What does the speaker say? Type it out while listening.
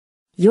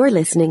You're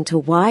listening to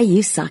Why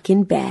You Suck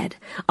in Bed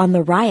on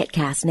the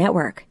Riotcast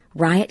Network.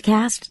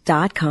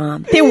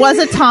 Riotcast.com. There was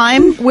a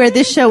time where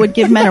this show would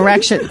give men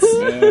erections.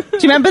 Yeah. Do you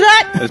remember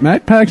that? As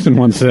Matt Paxton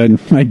once said,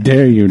 I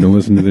dare you to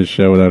listen to this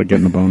show without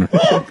getting a boner.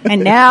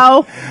 And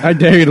now... I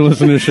dare you to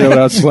listen to this show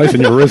without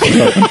slicing your wrist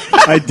open.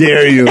 I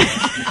dare you.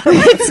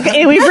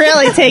 We've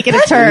really taken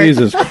a turn.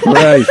 Jesus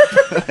Christ.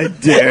 I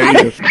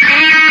dare you.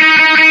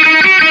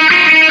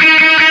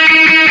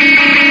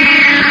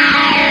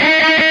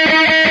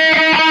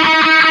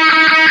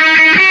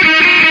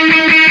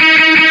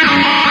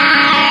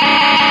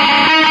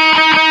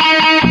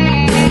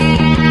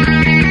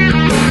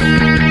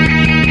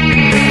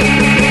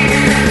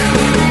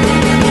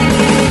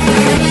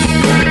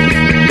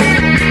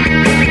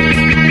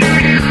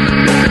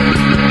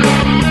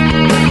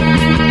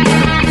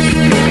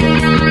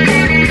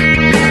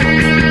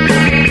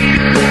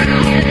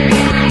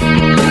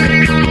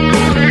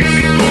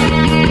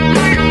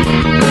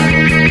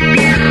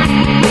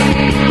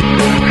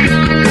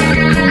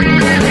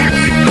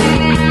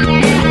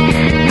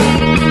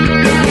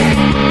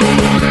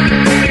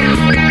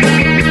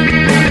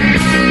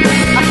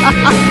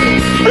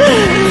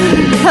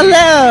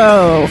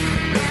 Hello.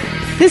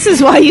 This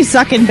is Why You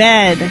Suck in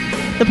Bed,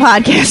 the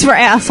podcast for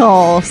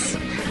assholes.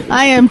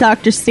 I am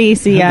Dr.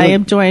 Stacy. I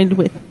am joined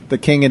with the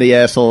king of the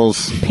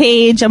assholes,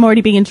 Paige. I'm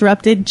already being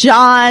interrupted.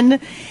 John,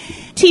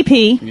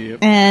 TP,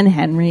 and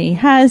Henry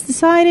has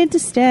decided to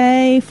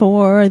stay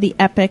for the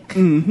epic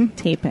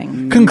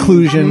taping.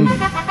 Conclusion.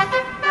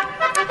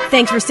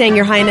 Thanks for staying,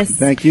 Your Highness.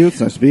 Thank you.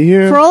 It's nice to be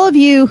here. For all of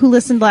you who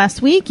listened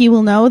last week, you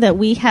will know that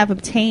we have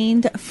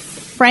obtained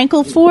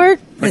Frankfurt,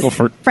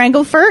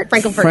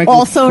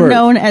 also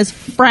known as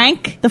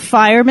Frank the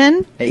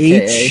Fireman.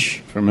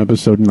 H. From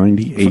episode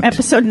 98. From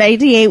episode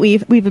 98,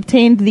 we've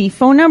obtained the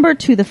phone number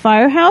to the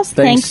firehouse.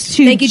 Thanks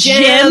to Thank you,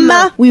 Jim.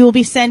 We will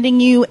be sending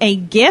you a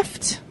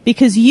gift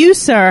because you,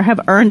 sir,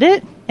 have earned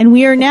it. And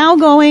we are now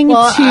going to...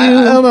 I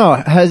don't know.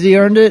 Has he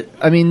earned it?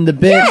 I mean, the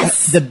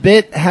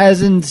bit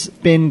hasn't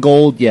been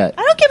gold yet.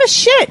 I don't give a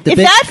shit. If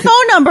that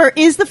phone number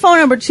is the phone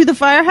number to the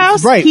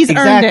firehouse, right, he's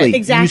earned it.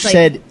 Exactly. You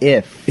said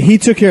if. He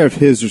took care of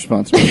his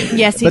responsibility.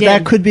 Yes, he but did.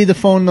 that could be the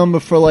phone number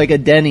for like a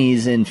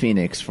Denny's in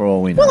Phoenix, for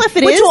all we know. Well, if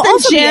it Which is, will then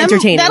also be Jim,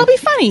 entertaining. that'll be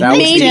funny. That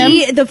Thanks,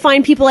 Maybe Jim. the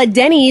fine people at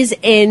Denny's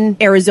in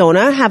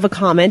Arizona have a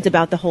comment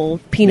about the whole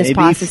penis Maybe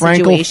pasta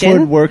Frankfurt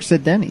situation. works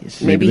at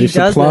Denny's. Maybe they he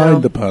does supplied now.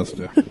 the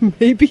pasta.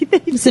 Maybe they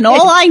Listen,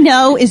 all I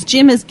know is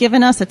Jim has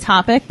given us a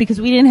topic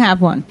because we didn't have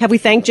one. Have we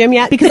thanked Jim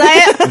yet? Because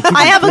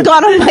I haven't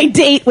gone on my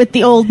date with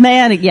the old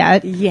man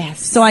yet.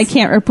 Yes. So I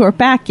can't report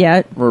back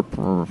yet.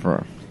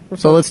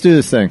 So let's do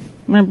this thing.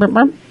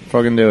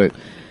 Fucking do it.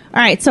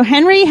 All right, so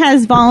Henry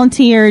has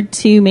volunteered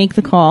to make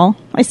the call.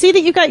 I see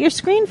that you got your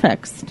screen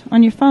fixed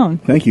on your phone.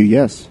 Thank you,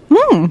 yes.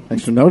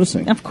 Thanks for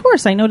noticing. Of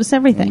course, I notice I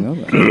everything. know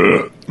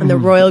that. And the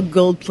royal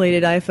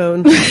gold-plated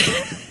iPhone.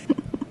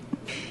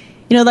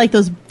 You know, like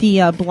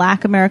the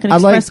black American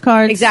Express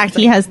cards?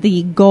 Exactly. He has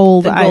the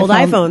gold, The gold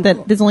iPhone.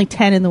 That there's only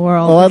 10 in the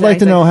world. Well, I'd like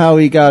to know how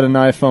he got an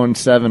iPhone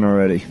 7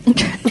 already.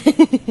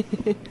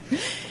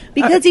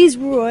 Because he's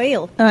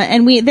royal.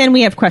 And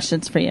we have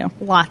questions for you.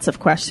 Lots of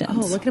questions.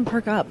 Oh, look at him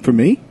perk up. For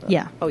me?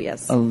 Yeah. Oh,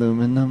 yes.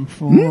 Aluminum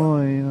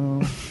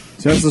foil.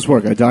 So how does this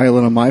work? I dial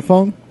in on my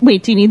phone?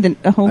 Wait, do you need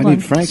the... hold I on.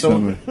 need Frank's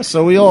number.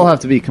 So we all have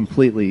to be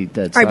completely dead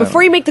All right, silent.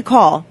 before you make the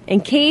call,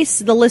 in case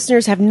the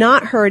listeners have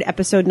not heard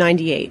episode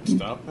 98.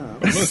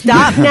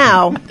 Stop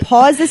now.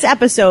 Pause this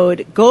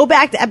episode. Go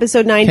back to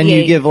episode 98. Can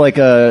you give like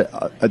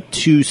a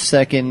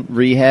 2-second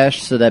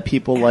rehash so that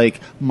people like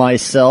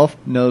myself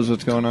knows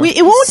what's going on?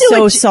 It won't do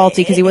so it.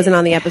 salty because he wasn't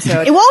on the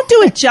episode. It won't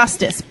do it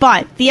justice,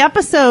 but the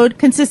episode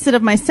consisted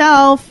of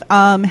myself,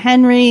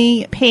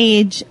 Henry,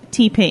 Paige,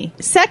 TP.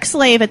 Sex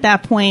Slave at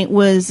that point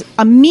was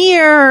a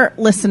mere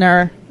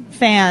listener,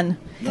 fan.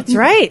 That's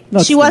right.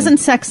 She wasn't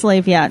Sex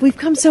Slave yet. We've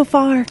come so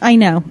far. I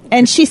know.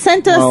 And she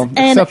sent us... Well,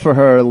 and except for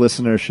her,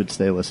 listeners should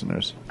stay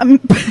listeners.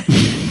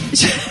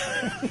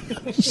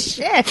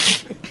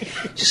 Shit.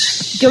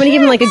 Do you want me to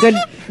give him like a good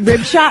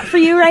rib shot for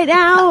you right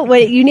now?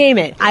 What, you name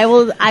it. I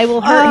will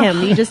hurt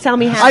him. You just tell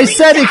me how. I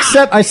said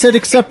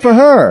except for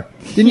her.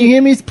 Didn't you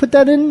hear me put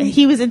that in?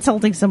 He was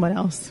insulting someone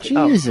else.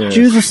 Jesus.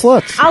 Jews are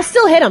sluts. I'll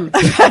still hit him.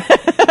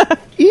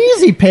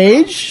 Easy,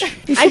 Paige.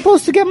 You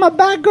supposed to get my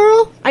back,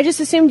 girl? I just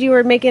assumed you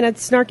were making a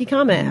snarky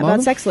comment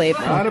about Sex Slave.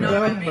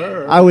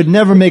 I would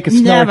never make a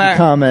snarky Never.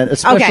 comment,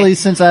 especially Okay.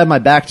 since I had my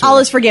back to All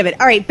her. is forgiven.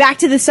 All right, back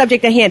to the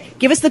subject at hand.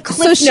 Give us the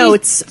clip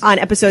notes on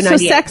episode 98.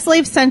 So Sex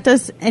Slave sent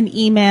us an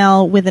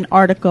email with an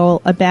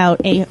article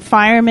about a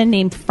fireman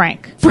named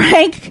Frank.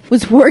 Frank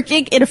was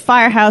working in a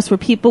firehouse where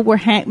people were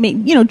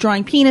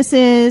drawing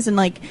penises and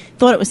like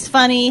thought it was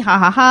funny, ha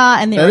ha ha.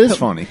 And That is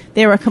funny.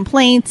 There were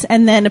complaints,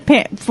 and then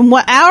from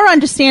what our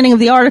understanding of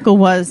the article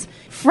was,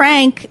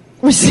 Frank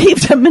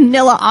received a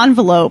manila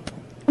envelope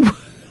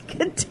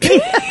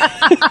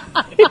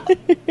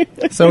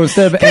So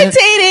instead of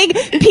containing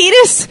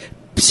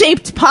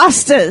penis-shaped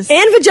pastas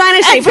and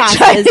vagina-shaped pastas.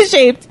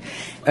 vagina-shaped.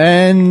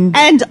 and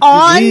And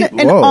on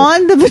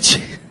Whoa. the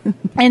vagina.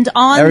 And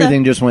on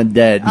Everything just went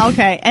dead.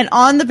 Okay, and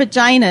on the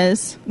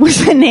vaginas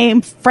was the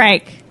name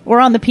Frank, or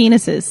on the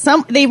penises.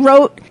 They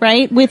wrote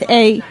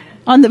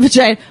on the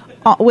vagina.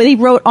 They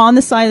wrote on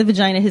the side of the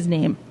vagina his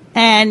name,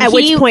 and at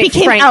which point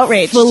became Frank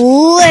outraged.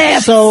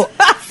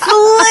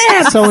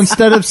 So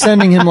instead of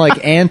sending him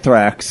like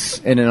anthrax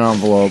in an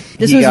envelope,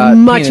 this he was got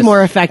much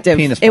more effective.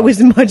 It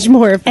was much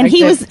more effective. And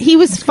he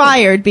was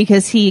fired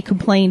because he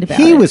complained about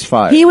it. He was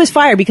fired. He was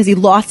fired because he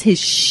lost his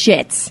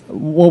shits.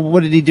 Well,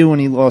 what did he do when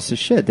he lost his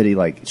shit? Did he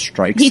like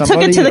strike He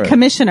somebody? took it to the or-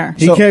 commissioner.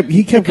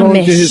 He kept going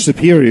to his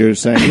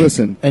superiors saying,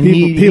 "Listen, And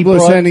people are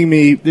brought- sending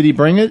me Did he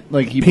bring it?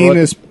 Like he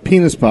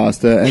penis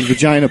pasta and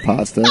vagina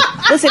pasta."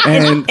 Listen,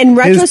 and in his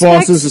retrospect,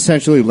 bosses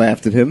essentially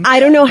laughed at him. I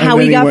don't know how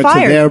and then he got went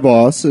fired. to their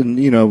boss and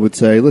would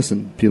say,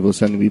 "Listen, people are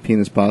sending me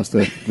penis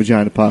pasta,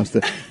 vagina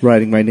pasta,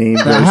 writing my name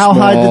very how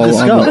high small did this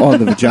on go?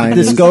 the vagina.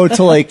 Did this go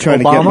to like trying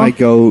Obama? to get my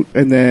goat?"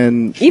 And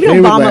then Even they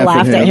would Obama laugh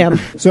laughed at him.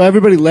 So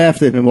everybody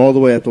laughed at him all the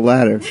way up the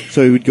ladder.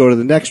 So he would go to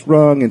the next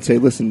rung and say,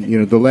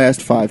 "Listen, the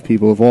last 5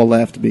 people have all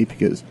laughed at me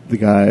because the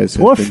guys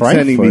have Poor been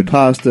sending me Frankfurt.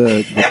 pasta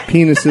with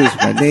penises,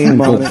 my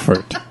name on it."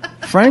 Frankfurt.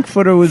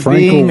 Frankfurter was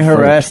Frankfurt. being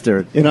harassed.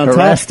 And on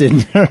harassed.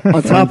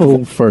 on top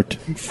of Frankfurt.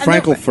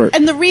 Frankelfurt.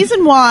 And the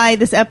reason why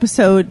this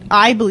episode,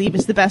 I believe,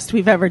 is the best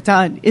we've ever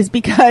done is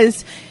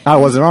because I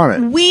wasn't on it.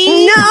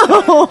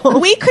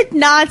 we could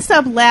not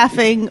stop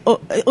laughing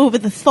over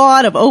the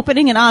thought of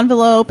opening an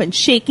envelope and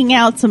shaking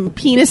out some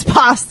penis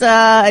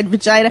pasta and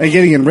vagina. And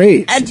getting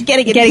enraged. And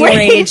getting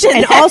enraged.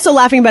 And also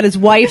laughing about his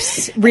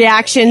wife's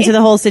reaction to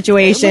the whole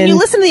situation. When you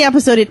listen to the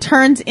episode, it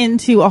turns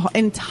into an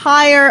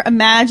entire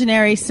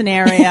imaginary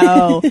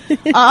scenario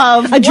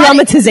of a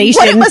dramatization.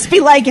 What it must be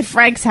like at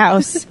Frank's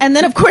house. And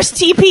then, of course,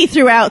 TP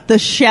threw out the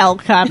shell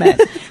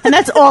comment. And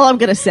that's all I'm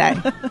going to say.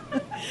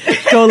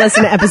 Go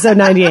listen to episode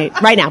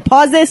 98 right now.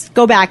 Pause this.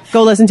 Go back.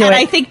 Go listen to And it.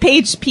 I think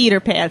Paige peed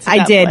her pants. at I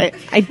that did. point.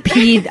 I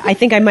peed. I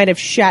think I might have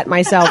shat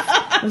myself.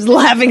 I was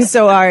laughing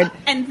so hard.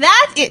 And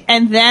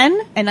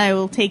then, I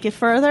will take it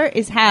further,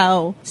 is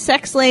how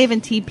Sex Slave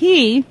and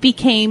TP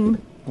became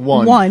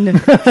one.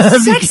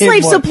 Sex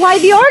Slave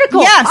supplied the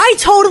article. Yes. I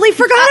totally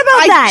forgot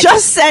about that. I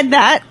just said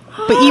that,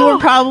 but you were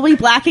probably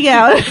blacking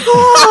out.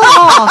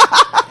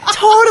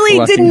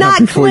 Totally did Blacking out not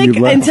before you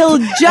click left. until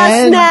just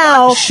And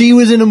now. she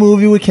was in a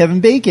movie with Kevin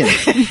Bacon.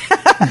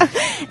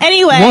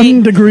 Anyway.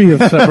 1 degree of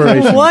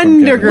separation. One from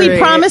Kevin. degree. We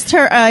promised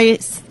her a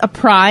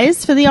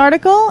prize for the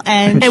article,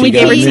 and we She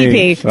gave her got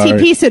me. TP. Sorry.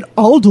 TP said,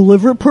 "I'll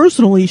deliver it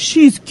personally.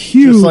 She's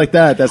cute." Just like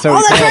that. That's how Oh,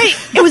 we that's felt.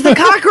 right. It was the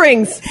cock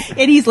rings.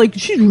 And he's like,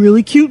 "She's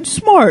really cute and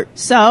smart."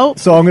 So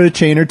So I'm going to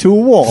chain her to a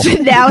wall.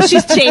 now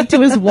she's chained to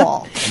his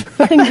wall.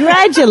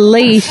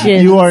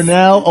 Congratulations. You are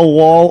now a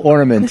wall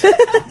ornament.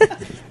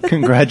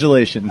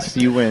 Congratulations.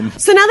 You win.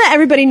 So now that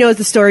everybody knows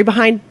the story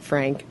behind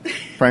Frank,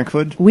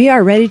 Frankfurt. we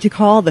are ready to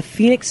call the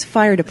Phoenix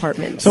Fire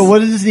Department. So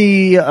what is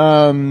the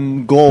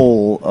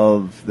goal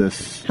of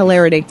this?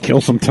 Hilarity. Kill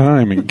some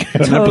time and get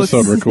an Totes.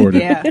 episode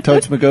recorded. Yeah.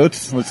 Totes my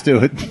goats? Let's do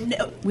it.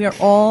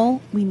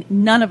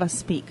 None of us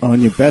speak.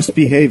 On your best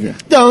behavior.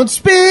 Don't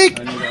speak.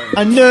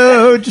 I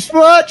know just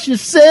what you're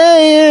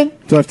saying.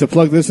 Do I have to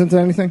plug this into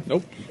anything?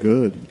 Nope.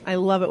 Good. I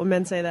love it when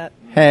men say that.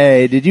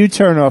 Hey, did you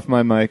turn off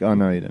my mic? Oh,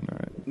 no, you didn't. All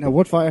right. Now,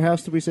 what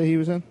firehouse did we say he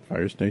was in?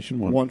 Fire Station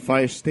 1. One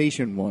Fire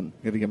Station 1.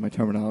 Got to get my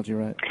terminology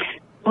right.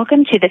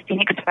 Welcome to the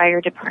Phoenix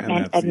Fire Department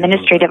And that's the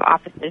administrative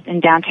offices in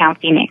downtown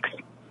Phoenix.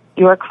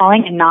 You are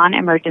calling a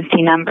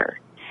non-emergency number.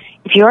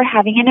 If you are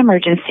having an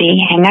emergency,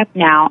 hang up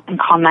now and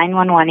call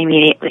 911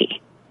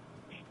 immediately.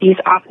 These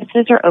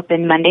offices are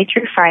open Monday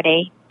through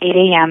Friday, 8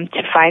 a.m.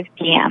 to 5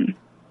 p.m.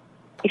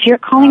 If you're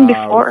calling we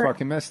before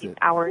fucking missed it.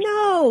 hours,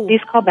 No.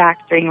 please call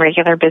back during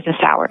regular business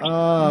hours.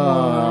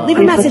 Leave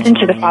a Please message. listen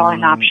to the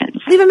following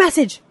options. Leave a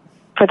message.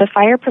 For the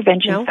fire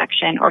prevention No.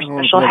 section or Oh,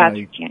 special boy.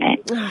 hazard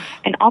unit,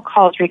 and all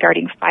calls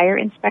regarding fire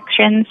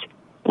inspections,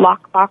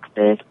 lock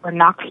boxes or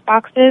Knox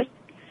boxes,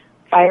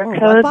 fire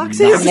codes,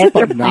 boxes? permits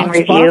or plan Knox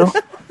review,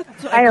 box?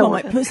 fire my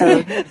work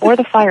pussy. code, or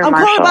the fire I'm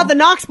marshal, calling about the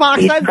Knox box.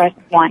 please press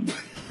 1.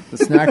 The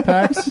snack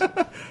packs?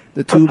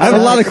 The tube I have a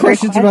lot of snacks?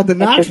 questions about the Such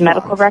Knox as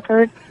medical box.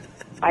 records,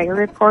 fire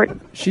reports,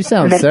 She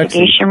sounds sexy.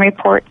 investigation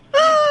reports,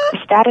 the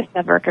status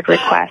of record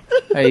requests,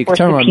 Hey, you can or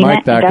turn my subpoena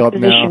mic back and up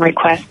deposition now.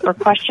 requests or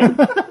questions.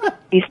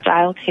 Please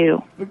dial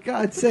 2. For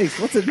God's sakes,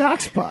 what's a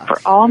Knox box? For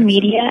all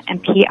media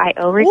and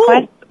PIO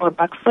requests or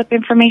buck slip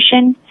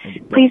information,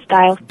 please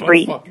dial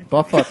 3.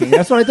 Butt fucking.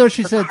 That's what I thought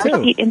she said, For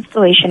too. seat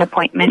installation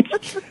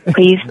appointments,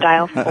 please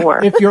dial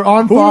 4. If you're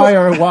on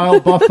fire while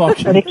butt For the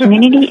fucking.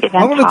 community event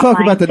I wanna talk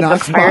hotline about the to book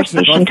Knox fire box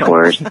and station butt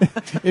tours,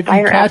 If you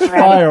fire catch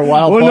apparatus, fire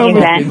while What butt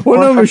number- fucking. event, what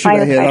or number for should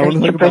I hit? I want to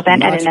firefighters to talk about the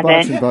present at Knox an box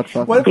and event, butt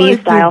fuck. What if please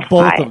I dial do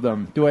both 5. of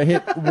them? Do I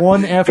hit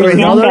one after For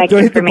another? handbag Do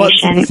I hit the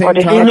buttons at the information same or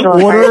to time? In schedule a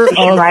fire order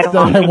station of ride that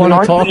along I to want to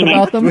North talk Phoenix,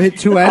 about them? Do I hit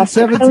 2 and call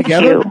 7 code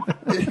together?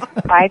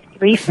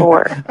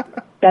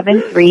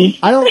 534-7326.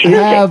 I don't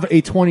have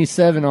a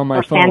 27 on my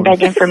For phone.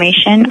 sandbag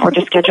information or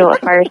to schedule a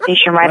fire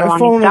station ride My along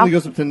phone in only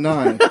South, goes up to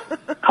 9.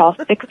 call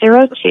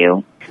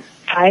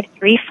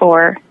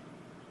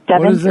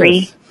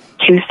 602-534-7326.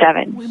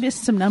 627. We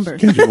missed some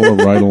numbers. Schedule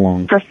right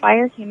along. For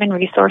fire human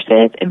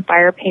resources and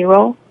fire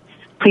payroll,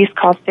 please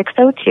call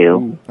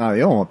 602 Oh, you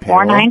don't want payroll.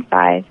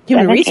 495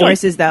 Human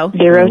resources, though.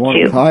 You want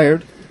it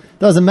hired.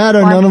 Doesn't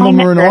matter. None of them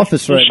are in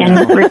office right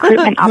now.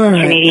 Recruitment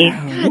opportunities.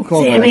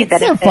 Employee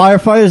benefits.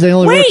 Firefighters, they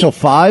only work Wait. till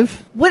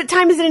 5? What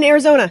time is it in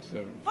Arizona?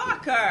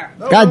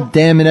 God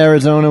damn it,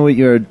 Arizona, with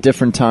your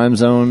different time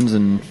zones,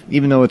 and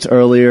even though it's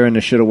earlier and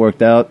it should have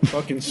worked out.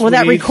 Well,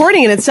 that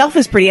recording in itself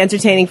is pretty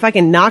entertaining.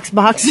 Fucking Knox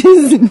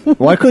boxes.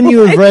 Why couldn't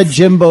you have read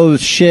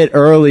Jimbo's shit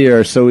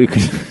earlier so we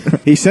could...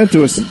 He sent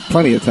to us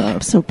plenty of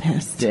times. So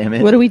pissed. Damn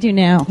it. What do we do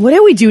now? What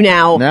do we do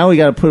now? Now we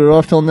got to put it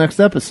off till next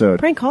episode.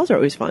 Prank calls are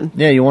always fun.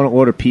 Yeah, you want to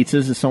order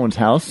pizzas at someone's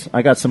house?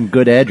 I got some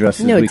good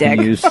addresses No, we can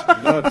Dick. use.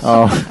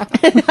 Oh,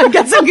 I've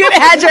got some good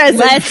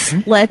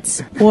addresses.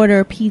 Let's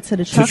order pizza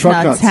to Truck Truck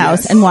Nut's Nuts,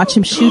 house yes. and watch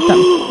him shoot them.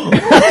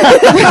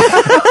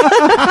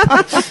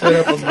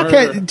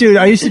 okay, dude,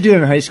 I used to do it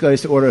in high school. I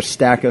used to order a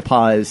stack of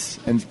pies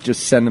and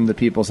just send them to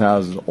people's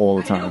houses all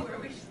the time.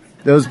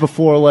 That was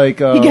before, like...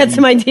 You got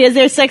some ideas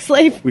there, sex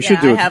slave? We should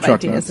do it I to have Truck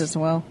ideas Nuts. as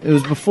well. It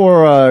was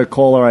before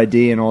caller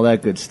ID and all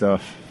that good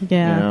stuff.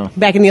 Yeah. You know?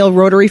 Back in the old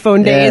rotary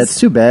phone Yeah, days. it's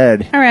too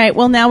bad. All right,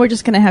 well, now we're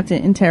just going to have to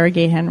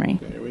interrogate Henry.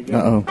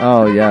 Uh-oh.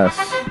 Oh, yes.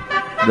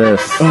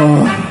 This.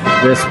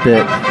 This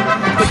bit.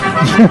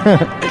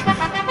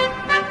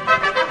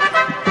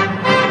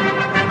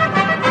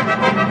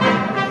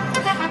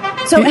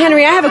 So,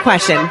 Henry, I have a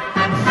question.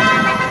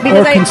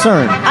 Or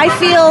concern. I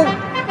feel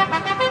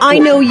I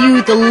know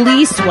you the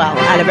least well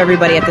out of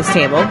everybody at this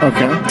table.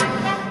 Okay.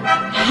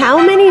 How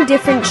many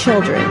different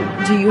children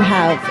do you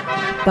have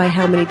by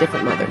how many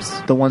different mothers?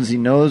 The ones he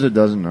knows or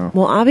doesn't know?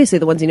 Well, obviously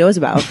the ones he knows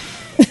about.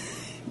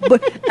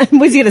 But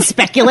was he going to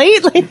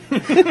speculate?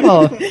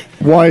 Well,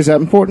 Why is that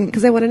important?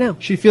 Because I want to know.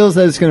 she feels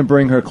that it's going to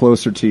bring her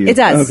closer to you. It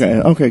does.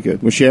 Okay,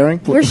 good. We're sharing?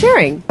 We're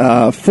sharing.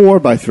 4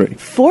 by 3.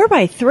 4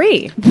 by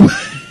 3.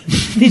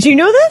 Did you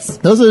know this?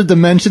 Those are the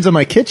dimensions of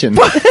my kitchen.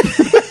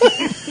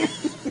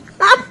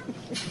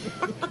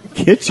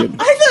 Kitchen.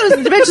 I thought it was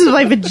the dimensions of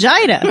my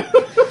vagina.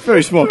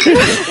 Very small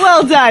kitchen.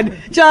 Well done,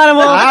 John.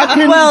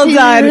 Well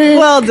done.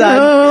 Well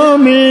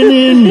done.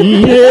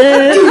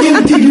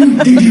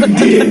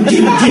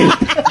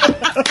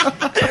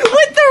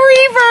 With the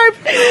reverb.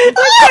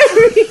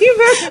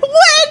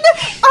 When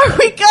are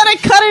we going to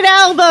cut an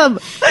album?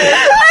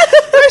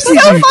 We're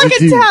so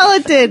fucking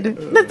talented.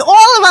 That's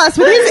all of us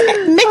with his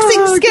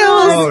mixing skills.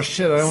 Oh,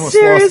 shit, I almost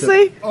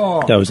Seriously?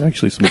 lost it. That was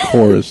actually some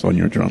chorus on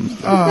your drums.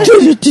 Oh,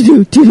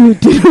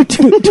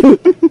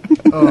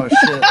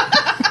 shit.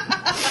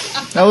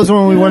 That was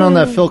when we went on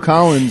that Phil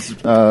Collins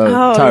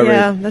Oh, tirade.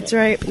 yeah, that's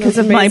right. Because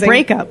of my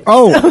breakup.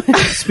 Oh,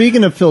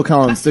 speaking of Phil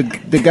Collins, the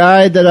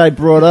guy that I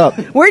brought up.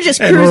 We're just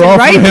And we're cruising off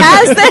right of him.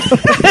 past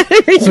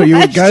that. So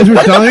you guys were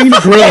dying to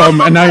grill him,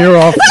 and now you're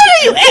off.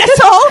 You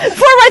asshole! 4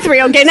 by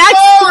 3. Okay, now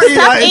stop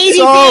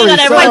ADDing on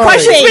everyone. My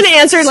question's been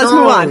answered. Let's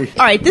move on.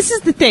 All right, this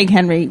is the thing,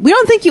 Henry. We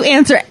don't think you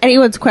answer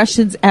anyone's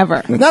questions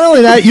ever. Not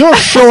only that, you don't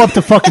show up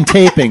to fucking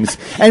tapings,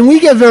 and we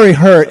get very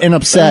hurt and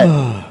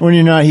upset when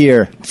you're not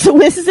here. So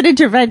this is an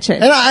intervention.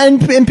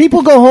 And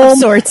people go home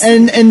sorts.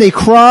 and they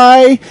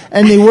cry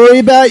and they worry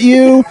about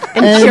you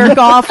And jerk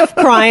off,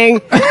 crying.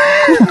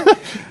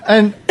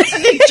 and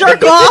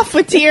Jerk off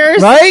with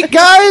tears. right,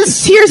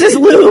 guys, Tears is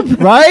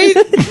lube. right?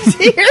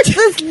 Tears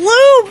is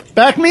lube.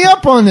 Back me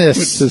up on It's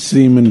this. a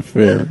semen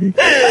fairy.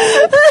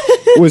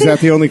 Was that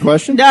the only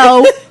question?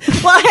 No.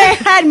 Well, I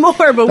had more,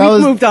 but That we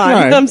was- moved on. all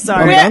right. I'm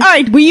sorry. Okay. All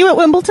right, were you at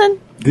Wimbledon?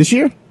 This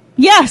year?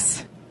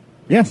 Yes.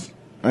 Yes.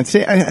 I'd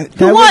say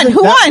Who won?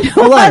 Who won? Who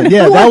Hold on. won?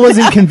 Yeah, Who that won?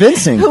 wasn't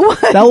convincing. Who won?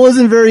 That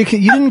wasn't very.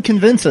 You didn't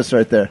convince us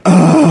right there.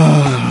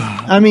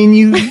 I mean,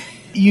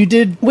 you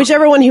did.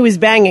 Whichever one he was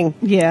banging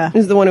Yeah.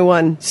 is the one who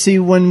won. See,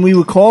 when we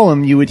would call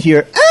him, you would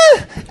hear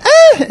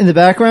in the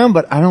background,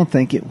 but I don't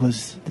think it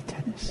was the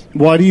tennis.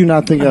 Why do you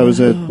not think I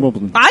was at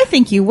Wimbledon? I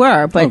think you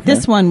were, but Okay.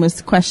 this one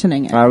was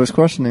questioning it. I was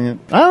questioning it.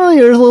 I don't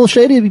know. You're a little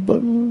shady of you,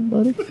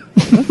 buddy.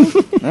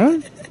 All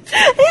right.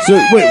 So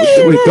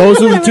wait,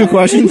 those are the two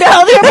questions?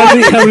 No, they're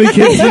How many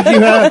kids did you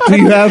have? Do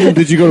you have? And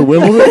did you go to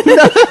Wimbledon?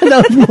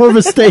 That was more of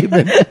a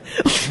statement.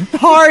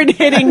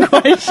 hard-hitting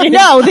question.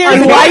 No, there's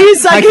On why you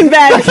sucking I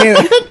back.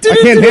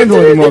 can't handle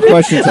any more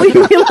questions. We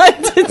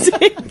like to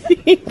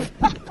dig deep.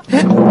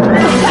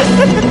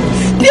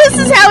 This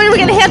is how we were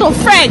going to handle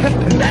Frank.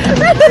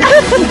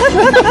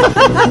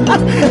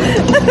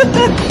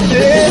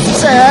 This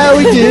is how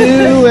we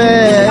do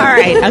it. All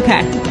right,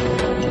 okay.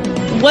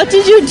 What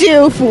did you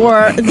do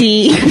for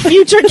the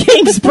future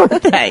king's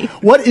birthday?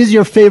 What is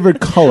your favorite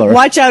color?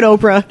 Watch out,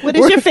 Oprah. What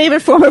is your favorite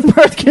form of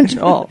birth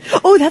control?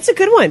 Oh, that's a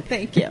good one.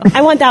 Thank you.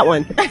 I want that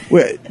one.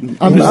 Wait,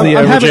 What is the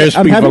average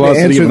airspeed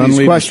velocity of an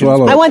unleashed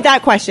swallow? I want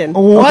that question.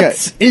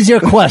 What is your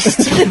quest?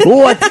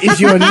 what is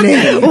your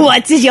name?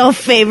 What is your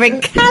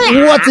favorite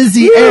color? What is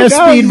the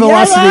airspeed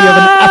velocity of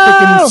an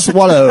African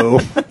swallow?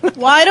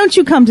 Why don't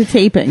you come to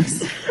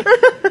tapings?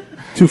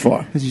 Too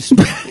far.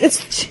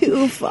 It's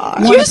too far.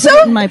 You're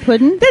so in my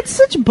pudding. That's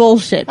such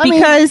bullshit.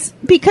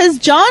 Because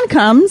John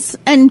comes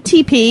and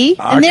TP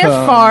and they're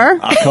far.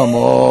 I come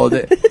all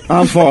day.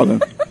 I'm far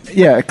then.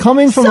 Yeah,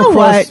 coming from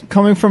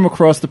So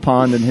across the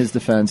pond in his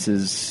defense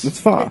is It's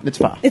far. It's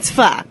far. It's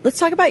far. Let's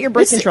talk about your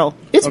birth control.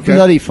 It's Okay.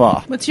 bloody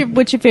far. What's your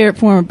favorite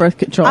form of birth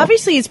control?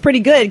 Obviously, it's pretty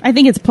good. I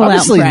think it's pull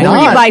Obviously out.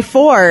 not.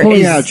 3x4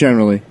 Pulling is out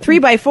generally.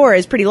 3x4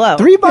 is pretty low.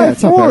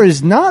 3x4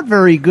 is not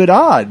very good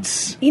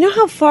odds. You know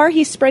how far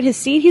he spread his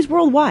seed? He's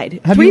worldwide.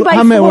 How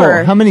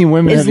 3x4. many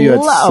women is have you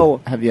low.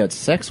 had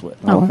sex with?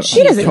 Oh,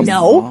 She doesn't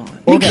know.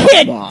 You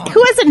can't.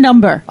 Who has a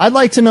number? I'd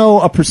like to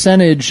know a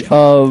percentage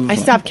of. I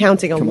stopped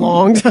counting a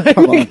long time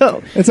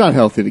ago. It's not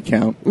healthy to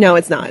count. No,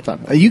 it's not.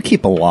 You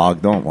keep a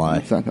log, don't lie.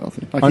 It's not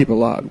healthy. I keep a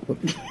log.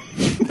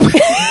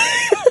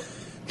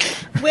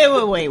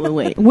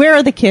 Wait. Where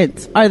are the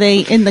kids? Are they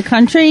in the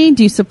country?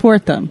 Do you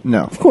support them?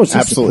 No, Of course, I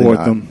absolutely support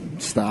not. them.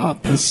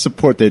 Stop. I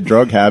support their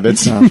drug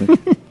habits.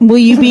 Will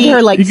you be her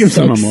You give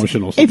some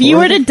emotional support. If you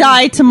were to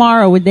die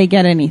tomorrow, would they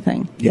get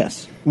anything?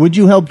 Yes. Would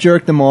you help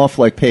jerk them off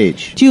like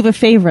Paige? Do you have a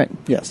favorite?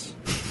 Yes.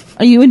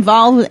 Are you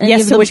involved with any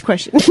Yes, of to the, which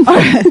question?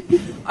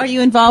 Are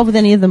you involved with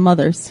any of the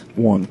mothers?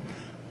 One.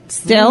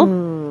 Still?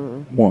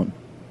 One.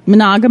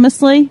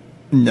 Monogamously?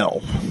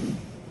 No.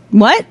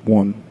 What?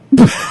 One.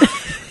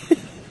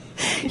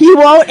 You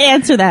won't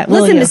answer that,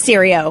 will Listen, you?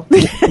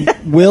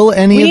 Mysterio. Will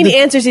any We of need the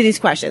answers to these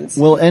questions.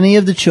 Will any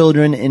of the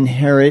children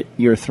inherit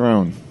your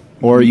throne,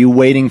 or are you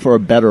waiting for a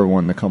better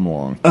one to come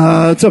along?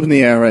 It's up in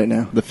the air right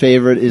now. The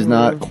favorite is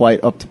not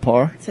quite up to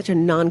par. Such a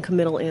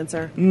non-committal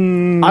answer.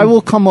 I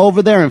will come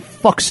over there and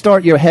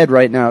start your head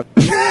right now.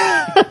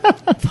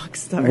 Fuck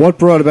start. What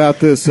brought about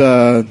this?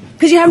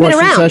 Because you haven't been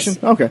question around. session?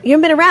 Okay. You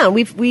haven't been around.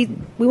 We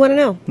want to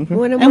know. We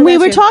wanna know And more we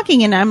about were you.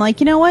 talking, and I'm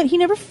like, you know what? He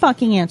never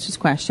fucking answers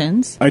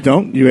questions. I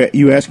don't.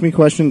 You ask me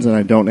questions and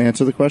I don't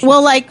answer the questions.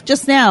 Well, like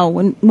just now,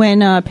 when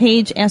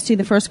Paige asked you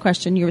the first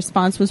question, your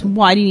response was,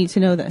 "Why do you need to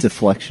know this?"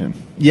 Deflection.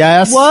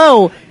 Yes.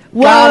 Whoa.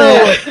 Got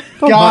it.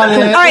 Got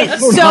it. All right,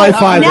 so High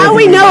five now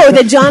we everybody. know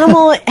that John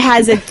Animal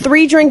has a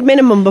 3-drink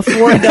minimum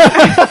before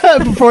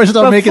Before I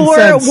start making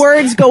sense.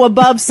 words go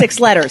above 6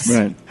 letters.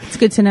 right. It's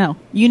good to know.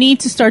 You need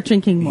to start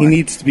drinking more. He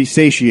needs to be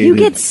satiated. You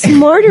get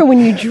smarter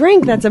when you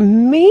drink. That's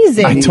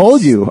amazing. I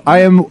told you, I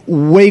am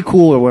way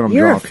cooler when I'm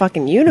You're drunk. a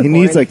fucking He unicorn.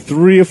 needs like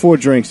 3 or 4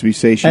 drinks to be and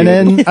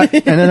satiated.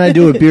 then I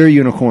do a beer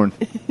unicorn.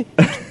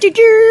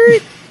 I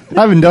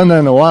haven't done that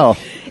in a while.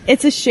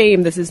 It's a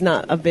shame this is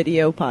not a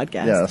video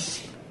podcast.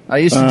 Yes. I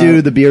used to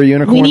do the beer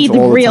unicorns We need the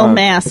all the real time.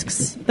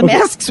 masks. The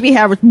masks we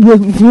have.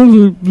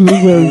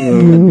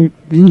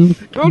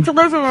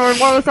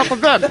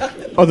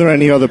 Are there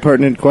any other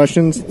pertinent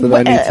questions that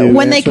I need to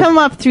When they answer? come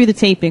up through the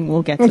taping,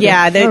 we'll get to them.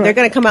 Yeah, they're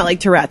going to come out like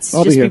Tourette's.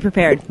 I'll Just be be here.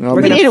 prepared. I'll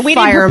We're be going here. to We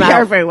fire didn't them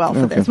prepare out. very well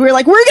for this. We were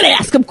like, we're going to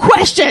ask them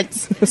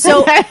questions.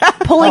 So,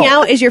 pulling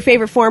out is your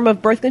favorite form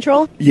of birth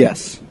control?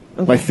 Yes.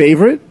 My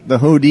favorite? The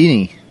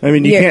Houdini. I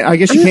mean, you Yeah. can't. I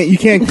guess you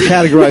can't I'm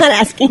not categorize.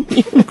 asking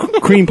you.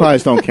 Cream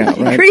pies don't count,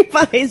 right? Cream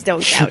pies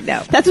don't count,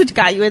 no. That's what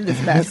got you in this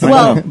mess.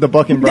 Well, The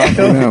Buck and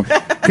Bronco. No.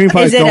 Cream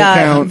pies is it don't a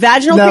count.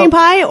 vaginal No. cream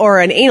pie or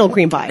an anal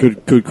cream pie?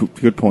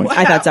 Good point.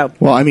 I thought so.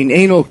 Well, I mean,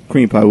 anal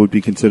cream pie would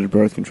be considered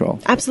birth control.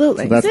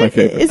 Absolutely. So that's my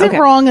favorite. Is it Okay.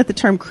 wrong that the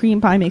term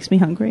cream pie makes me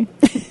hungry?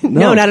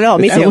 No, not at all.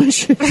 Me It's too.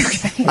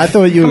 delicious. I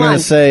thought you were Come going on. to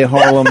say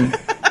Harlem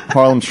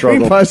Cream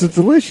Struggle. pies are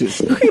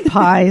delicious. Cream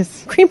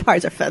pies. Cream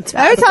pies are fantastic.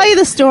 I would tell you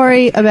the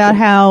story about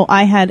how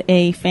I had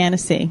a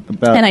fantasy,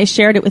 About- and I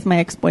shared it with my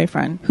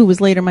ex-boyfriend, who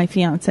was later my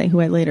fiance, who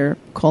I later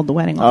called the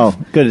wedding off.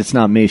 Oh, good. It's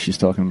not me she's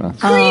talking about.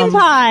 Cream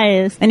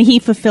pies! And he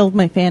fulfilled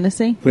my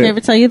fantasy. Did I Wait. ever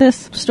tell you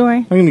this story?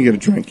 I'm going to get a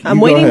drink. I'm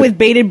You go waiting ahead. with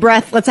bated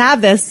breath. Let's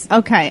have this.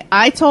 Okay,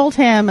 I told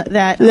him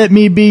that Let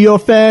me be your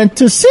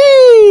fantasy.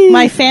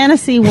 my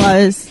fantasy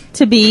was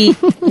to be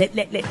To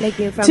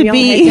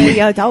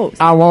be-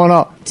 I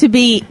wanna. to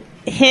be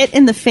hit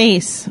in the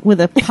face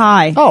with a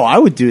pie. Oh, I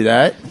would do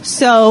that.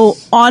 So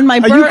on my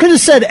You birth, could have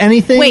said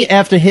anything Wait.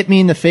 after hit me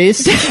in the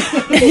face.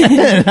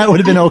 and I would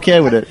have been okay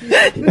with it.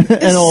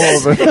 And all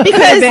over.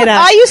 because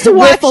I used to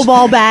watch wiffle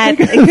ball bat.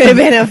 It could have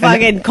been a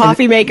fucking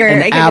coffee maker.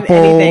 an It could have been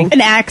apple. anything.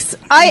 an axe.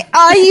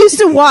 I used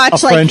to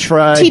watch A like French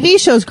fry. TV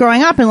shows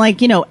growing up, and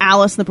like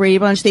Alice and the Brady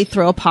Bunch, they'd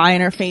throw a pie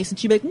in her face, and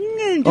she'd be like,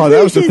 Oh,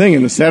 that was the thing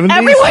in the 70s?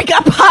 Everyone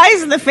got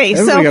pies in the face.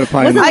 Everybody so got a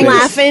pie in Wasn't the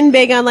face. laughing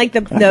big on like the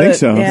I think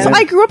so. Yeah. So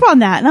I grew up on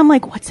that, and I'm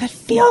like, what's that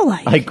feel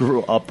like? I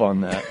grew up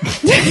on that.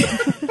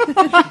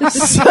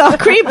 So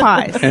cream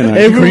pies. And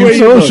Everywhere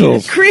cream you look.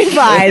 socials. cream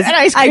pies. And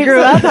ice I cream grew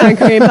up on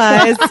cream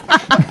pies.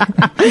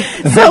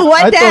 So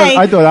one day,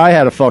 I thought I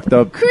had a fucked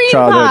up cream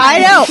childhood. pie. I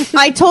know.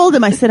 I told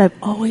him, I said, I've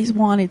always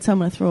wanted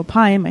someone to throw a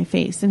pie in my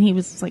face. And he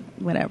was like,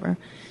 whatever.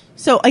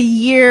 So a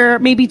year,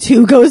 maybe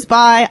 2 goes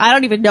by. I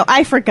don't even know.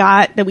 I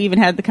forgot that we even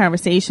had the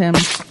conversation.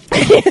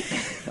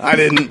 I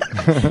didn't.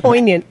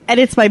 Poignant. And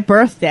it's my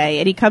birthday.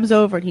 And he comes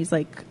over and he's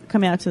like,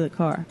 come out to the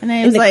car. And I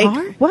In was the like,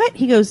 car? what?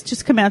 He goes,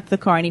 just come out to the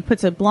car. And he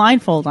puts a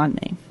blindfold on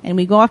me. And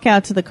we walk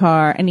out to the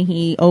car and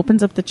he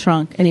opens up the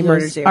trunk and he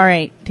Murders goes, you. all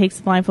right, takes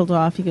the blindfold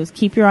off. He goes,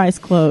 keep your eyes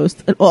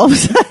closed. And all of a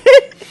sudden,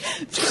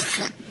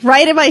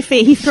 Right in my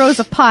face. He throws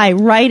a pie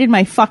right in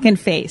my fucking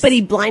face. But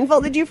he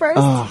blindfolded you first?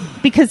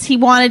 Because he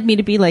wanted me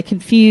to be like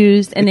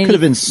confused. And It then could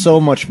have been so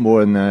much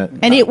more than that.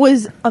 and it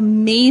was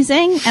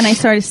amazing. And I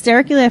started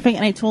hysterically laughing.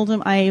 And I told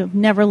him I have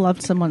never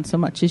loved someone so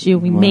much as you.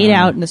 We made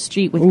out in the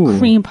street with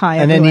cream pie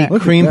And then everywhere.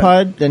 he cream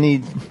pied. Then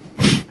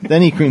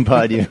he cream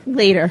pied you.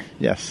 Later.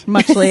 Yes.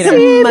 Much later.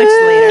 Much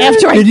later.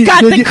 After I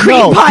got the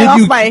cream pie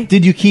off my...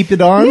 Did you keep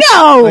it on?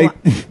 No! Like,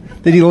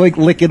 did you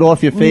lick it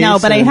off your face? No,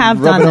 but I and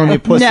have rub done it on that. your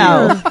pussy?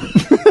 No.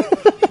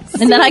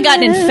 And then I got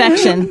an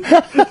infection.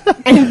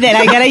 And then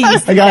I got a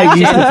yeast I got a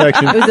yeast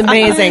infection. It was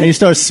amazing. And you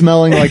start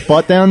smelling like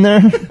butt down there?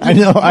 I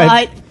know.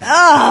 I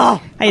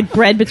had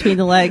bread between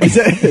the legs.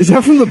 Is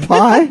that from the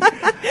pie?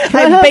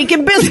 I had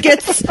bacon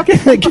biscuits.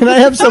 Can I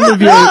have some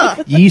of your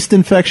yeast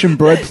infection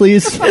bread,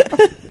 please?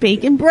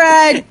 Bacon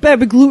bread. Better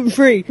be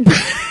gluten-free.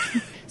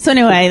 So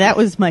anyway, that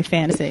was my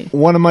fantasy.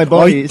 One of my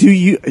buddies. Do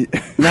you?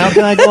 Now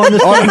can I go on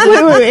this?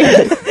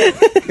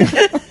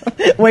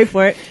 Wait. Wait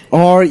for it.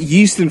 Are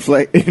yeast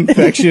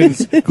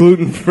infections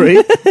gluten free?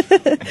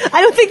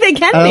 I don't think they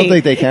can be. I don't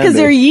think they can because be.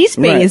 they're yeast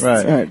based.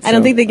 Right. I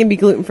don't think they can be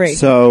gluten free.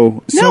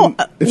 So, No,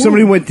 if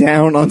somebody went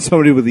down on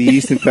somebody with a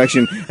yeast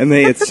infection and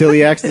they had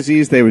celiac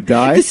disease, they would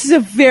die. This is a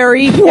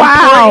very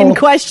important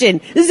question.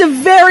 This is a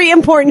very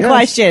important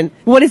question.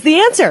 What is the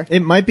answer?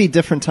 It might be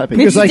different type of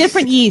It's yeast.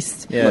 different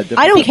yeast. Yeah, different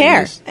I don't type of care.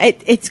 yeast.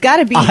 It's got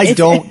to be. I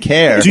don't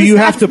care. Do you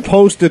have to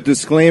post a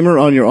disclaimer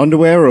on your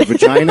underwear or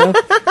vagina?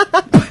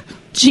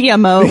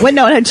 GMO. Well,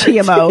 no, not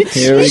GMO.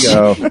 Here we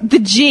go. The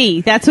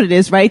G. That's what it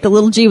is, right? The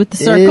little G with the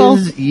circle.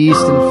 Is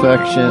yeast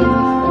infection?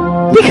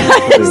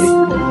 Because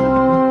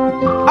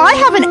I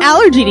have an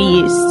allergy to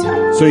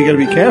yeast. So you got to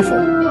be careful.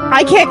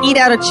 I can't eat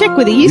out a chick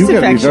with a yeast You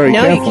gotta be infection. very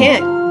No, careful. you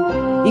can't.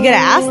 You got to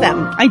ask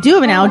them. I do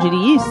have an allergy to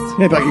yeast.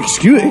 Yeah, but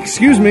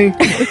excuse me.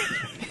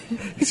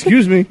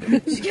 Excuse me.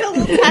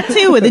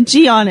 Tattoo with a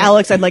G on it.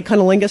 Alex, I'd like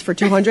cunnilingus for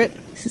 200.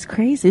 This is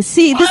crazy.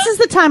 See, this is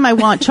the time I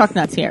want Chuck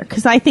Nuts here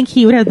because I think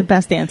he would have the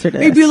best answer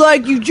to He'd be this.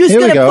 like, you just Here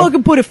we gotta go.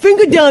 fucking put a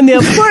finger down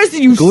there first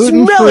and you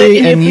Gluten-free smell it.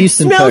 And and if it yeast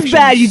smells infections.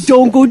 bad, you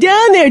don't go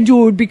down there,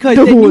 dude, because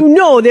then you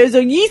know there's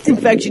a yeast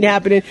infection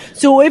happening.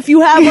 So if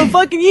you have a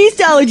fucking yeast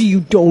allergy,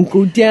 you don't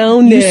go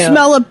down You there.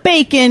 smell a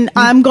bacon,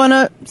 I'm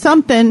gonna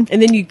something.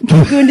 And then you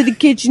go into the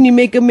kitchen, you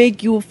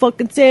make you a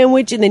fucking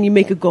sandwich, and then you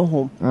make her go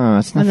home. Oh,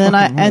 it's not And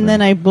then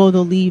fucking I blow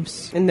the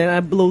leaves. And then I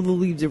blow the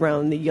leaves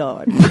around the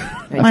yard.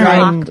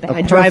 Find a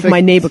I drive perfect-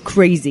 my neighbor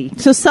crazy.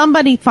 So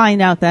somebody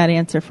find out that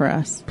answer for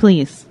us,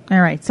 please.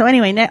 All right. So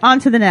anyway, on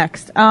to the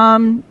next.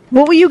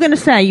 What were you going to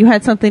say? You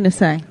had something to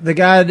say. The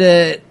guy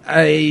that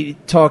I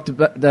spoke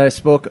about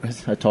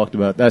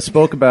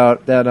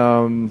that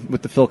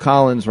with the Phil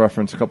Collins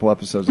reference a couple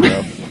episodes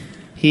ago.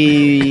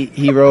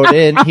 He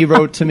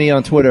wrote to me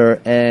on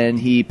Twitter and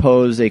he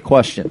posed a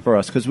question for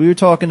us because we were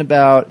talking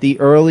about the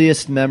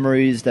earliest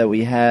memories that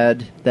we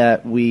had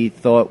that we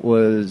thought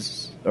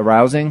was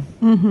arousing.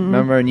 Mm-hmm.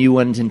 Remember, and you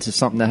went into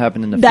something that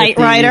happened in the Knight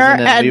 50s, Rider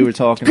and then and we were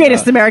talking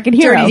Greatest about, American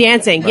Hero. Dirty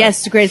Dancing.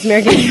 Yes, Greatest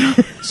American Hero.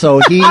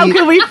 So How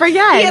could we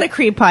forget? He had a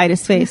cream pie in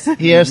his face.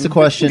 he asked the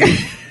question,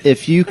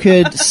 if you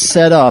could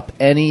set up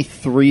any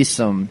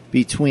threesome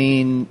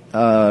between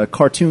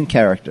cartoon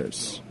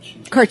characters.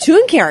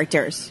 Cartoon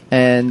characters.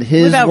 And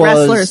his What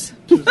about was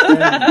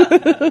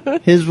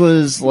wrestlers? his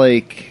was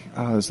like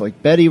it was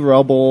like Betty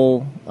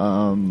Rubble,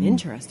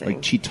 Interesting.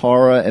 like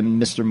Chitara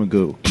and Mr.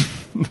 Magoo,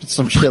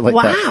 some shit like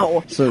that.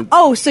 Wow.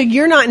 So So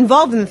you're not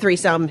involved in the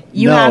threesome.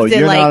 You no, have to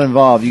you're like. not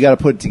involved. You got to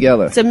put it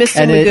together. So Mr.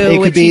 And Magoo it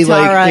with could be Chitara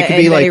like it could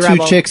be and like Betty two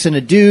Rubble. chicks and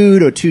a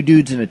dude, or two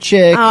dudes and a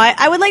chick.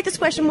 I would like this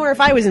question more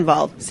if I was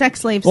involved. Sex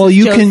slaves. Well,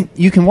 says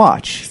you can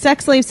watch.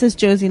 Sex slave says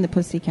Josie and the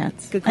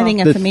Pussycats. Good call. I think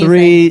that's The amazing.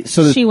 three,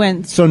 so she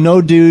wins. So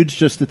no dudes,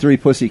 just the three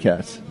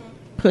pussycats.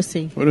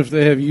 Pussy. What if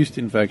they have yeast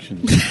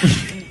infections?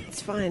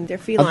 It's fine. They're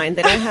feline.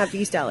 They don't have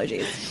yeast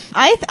allergies.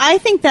 I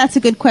think that's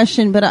a good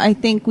question, but I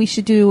think we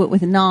should do it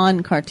with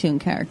non-cartoon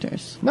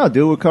characters. No,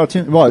 do it with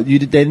cartoon. Well, they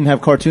didn't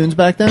have cartoons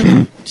back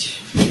then.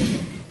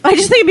 I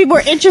just think it'd be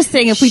more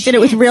interesting if we did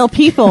it with real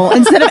people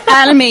instead of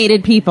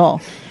animated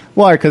people.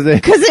 Why? Because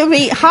it would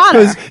be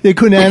hotter. they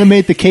couldn't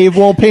animate the cave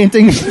wall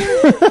paintings. You're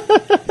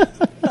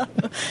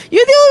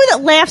the only one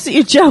that laughs at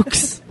your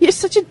jokes. You're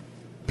such a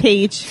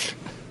page.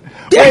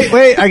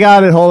 Wait, I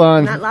got it. Hold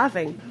on. Not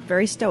laughing.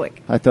 Very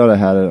stoic. I thought I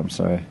had it. I'm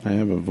sorry. I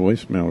have a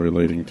voicemail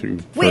relating to.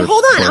 Wait, first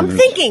hold on. I'm boners.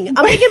 thinking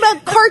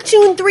about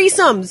cartoon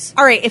threesomes.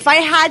 All right, if I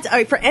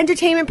had for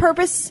entertainment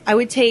purpose, I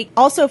would take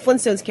also a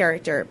Flintstones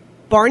character,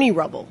 Barney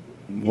Rubble.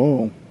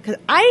 Whoa. Because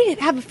I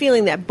have a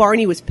feeling that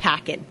Barney was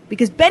packing.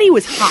 Because Betty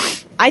was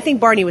hot. I think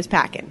Barney was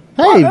packing.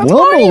 Hey,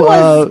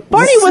 Wilma.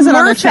 Barney wasn't Smurfette.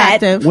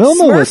 unattractive.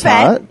 Wilma was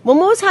Smurfette. hot.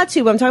 Wilma was hot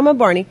too, but I'm talking about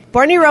Barney.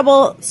 Barney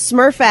Rubble,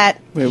 Smurfette,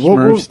 Wait,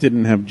 Smurfs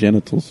didn't have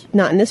genitals.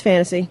 not in this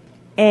fantasy.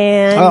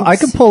 And I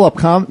could pull up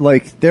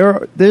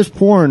there's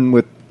porn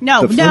with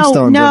No, the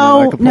Flintstones in it.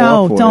 I could pull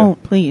up for you.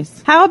 don't,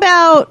 please. How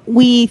about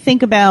we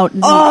think about...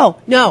 Oh,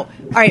 no. All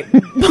right.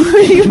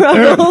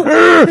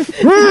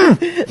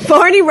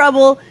 Barney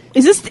Rubble.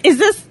 Is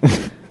this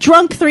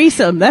drunk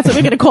threesome? That's what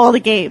we're going to call the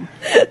game.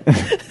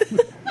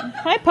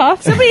 Hi,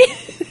 Puff. Somebody.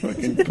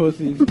 Fucking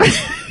pussies.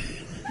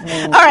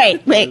 All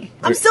right, wait.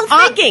 I'm still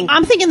thinking.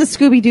 I'm thinking the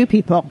Scooby-Doo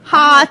people.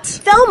 Hot.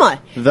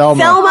 Velma.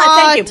 Velma.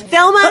 Thank you.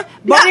 Velma,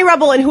 Barney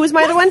Rubble, and who's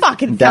my other one?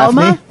 Fucking Daphne?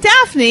 Velma.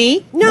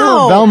 Daphne.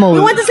 No. Velma We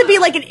was- want this to be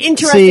like an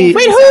interesting... See-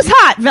 Wait, who's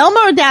hot? Velma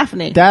or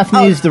Daphne?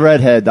 Daphne's the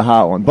redhead, the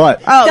hot one.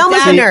 But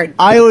Velma's a see, nerd.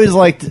 I always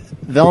liked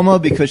Velma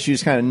because she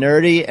was kind of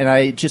nerdy, and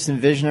I just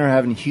envision her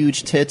having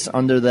huge tits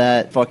under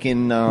that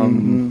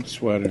fucking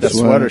Sweater. the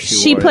sweater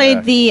She wore,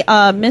 played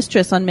yeah. the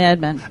mistress on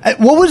Mad Men.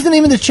 What was the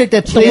name of the chick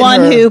that played The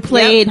one her? who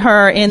played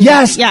her in...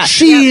 Yes, yeah.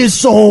 she is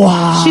so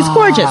hot. She's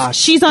gorgeous.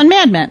 She's on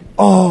Mad Men.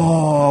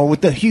 Oh,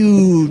 with the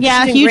huge...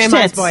 Yeah, She's in huge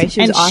Grandma's tits. Boy. She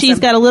was and awesome. she's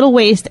got a little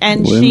waist,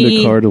 and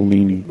Linda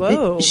Cardellini.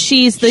 Whoa.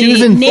 she's the She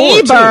was in Thor,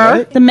 neighbor, too,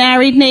 right? the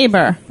married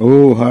neighbor.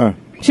 Oh, her.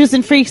 She was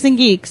in Freaks and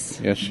Geeks.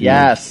 Yes, she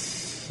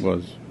Yes.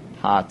 was.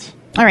 Hot.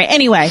 All right,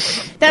 anyway,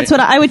 that's what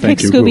I would pick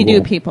Thank you, Scooby-Doo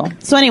Google. people.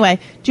 So anyway,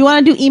 do you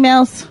want to do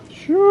emails?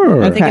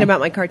 Sure. I'm thinking about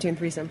my cartoon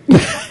threesome. Well,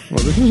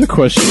 this is a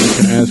question you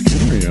can ask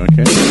Henry,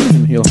 okay?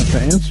 And he'll have to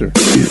answer.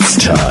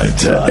 It's time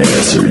to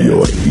answer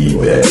your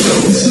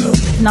emails.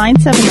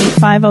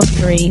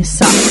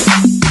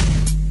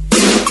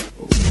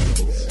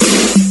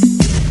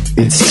 978-503-SUCK.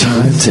 It's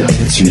time to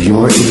answer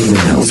your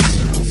emails.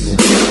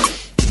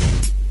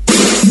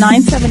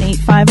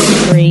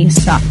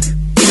 978-503-SUCK.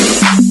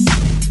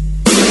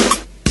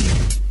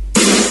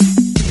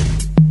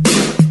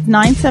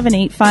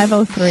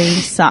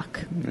 978-503-SUCK.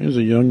 There's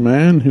a young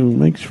man who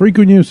makes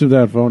frequent use of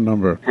that phone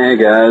number. Hey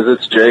guys,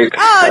 it's Jake.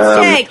 Oh,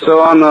 it's Jake. So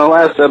on the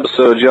last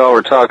episode, y'all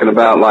were talking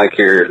about like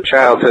your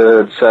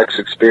childhood sex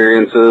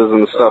experiences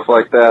and stuff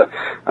like that.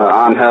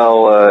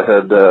 Angel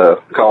had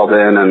called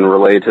in and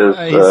relayed his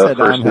He said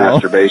first Angel.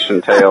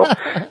 masturbation tale,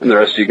 and the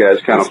rest of you guys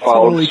kind of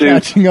followed totally suit.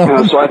 catching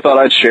on. So I thought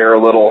I'd share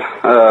a little.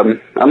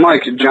 I'm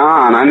like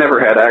John. I never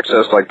had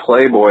access to like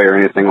Playboy or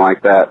anything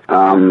like that,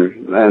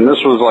 and this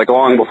was like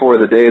long before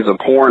the days of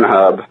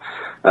Pornhub.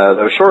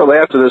 Though shortly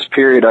after this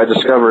period, I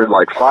discovered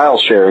like file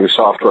sharing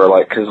software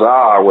like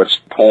Kazaa, which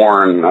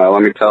porn.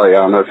 Let me tell you, I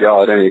don't know if y'all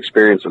had any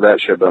experience with that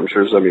shit, but I'm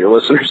sure some of your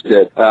listeners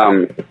did.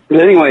 But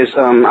anyways,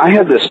 I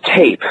had this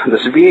tape,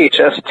 this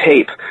VHS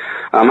tape.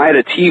 I had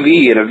a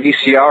TV and a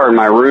VCR in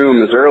my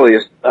room as early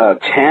as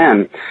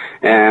 10,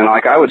 and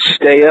like I would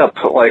stay up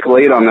like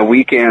late on the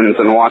weekends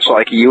and watch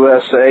like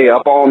USA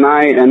Up All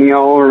Night, and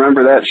y'all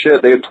remember that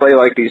shit? They would play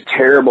like these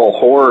terrible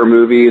horror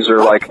movies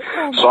or like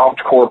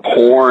softcore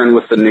porn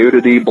with the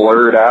nudity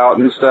blurred out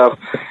and stuff,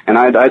 and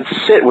I'd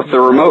sit with the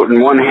remote in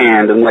one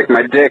hand and like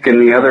my dick in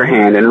the other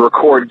hand and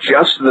record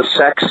just the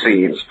sex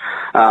scenes.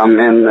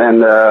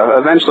 And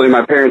eventually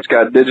my parents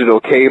got digital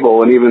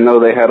cable, and even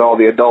though they had all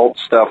the adult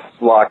stuff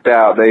locked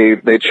out,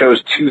 they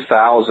chose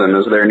 2000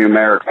 as their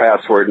numeric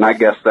password, and I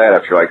guessed that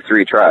after like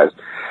 3 tries.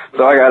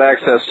 So I got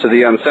access to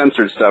the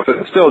uncensored stuff.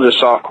 It's still just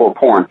softcore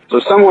porn. So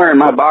somewhere in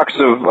my box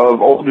of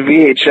old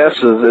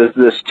VHSs is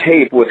this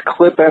tape with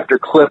clip after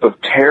clip of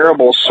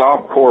terrible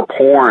softcore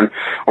porn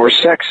or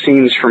sex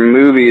scenes from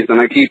movies, and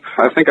I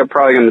think I'm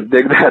probably going to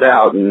dig that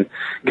out and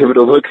give it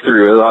a look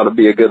through. It ought to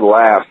be a good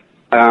laugh.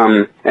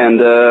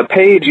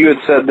 Paige, you had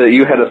said that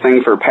you had a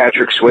thing for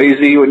Patrick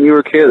Swayze when you were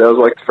a kid. That was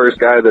like the first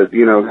guy that,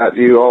 got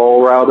you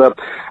all riled up.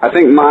 I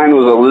think mine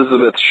was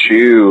Elizabeth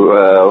Shue,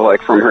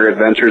 like from her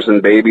Adventures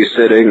in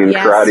Babysitting and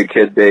Yes. Karate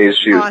Kid days.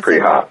 She was Awesome.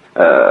 pretty hot.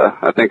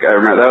 I think I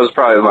remember that was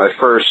probably my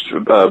first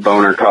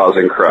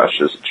boner-causing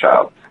crush as a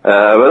child.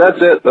 But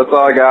that's it. That's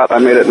all I got. I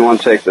made it in one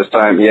take this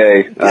time.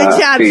 Yay. Good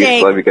job, peace.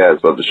 Jake. Love you guys.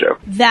 Love the show.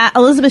 That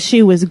Elizabeth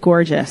Shue was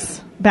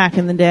gorgeous back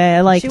in the day.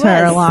 I liked She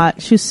her was. a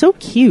lot. She was so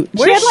cute.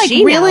 Where she is had like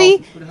she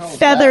really now?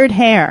 feathered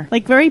hair,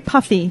 like very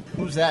puffy.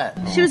 Who's that?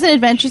 She was in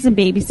Adventures in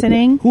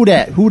Babysitting. Who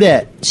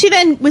that? She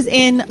then was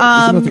in Isn't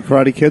that the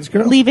Karate Kids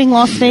girl? Leaving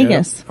Las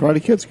Vegas.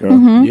 Karate Kids girl.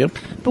 Mm-hmm. Yep.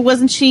 But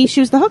wasn't she?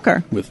 She was the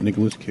hooker With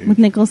Nicolas Cage. with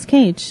Nicolas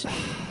Cage.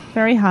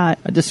 Very hot.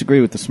 I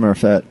disagree with the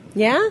Smurfette.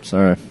 Yeah?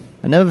 Sorry.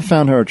 I never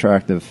found her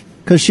attractive.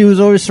 Because she was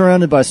always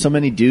surrounded by so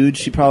many dudes,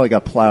 she probably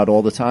got plowed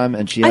all the time,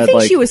 and she had I think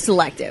like... she was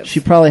selective. She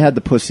probably had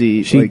the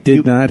pussy... She like,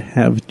 did not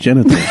have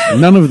genitals.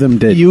 None of them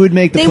did. You would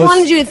make the They pussy...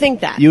 wanted you to think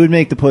that. You would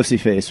make the pussy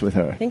face with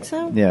her. Think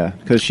so? Yeah,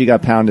 because she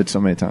got pounded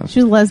so many times. She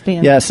was a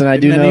lesbian. Yes, and I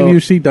do Did any know... of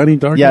you see Donnie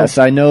Darko? Yes,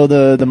 I know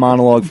the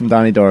monologue from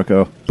Donnie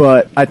Darko,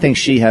 but I think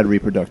she had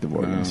reproductive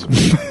organs.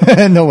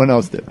 And no one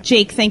else did.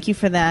 Jake, thank you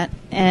for that.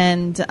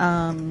 And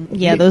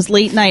those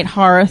late night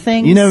horror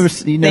things. You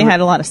they never-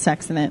 had a lot of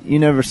sex in it. You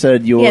never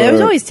said your... Yeah, there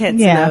was always tits in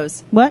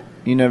those. What?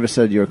 You never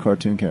said your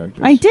cartoon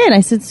characters. I did.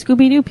 I said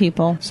Scooby-Doo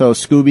people. So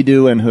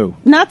Scooby-Doo and who?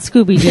 Not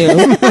Scooby-Doo.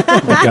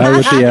 The guy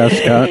with the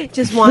ascot.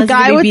 Just The wanted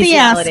guy to be with the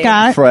bestiality.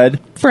 ascot. Fred.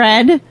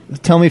 Fred.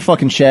 Tell me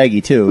fucking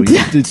Shaggy, too.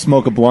 You did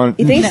smoke a blunt.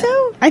 You think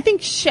so? I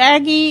think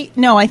Shaggy.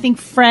 No, I think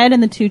Fred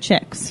and the 2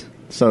 chicks.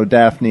 So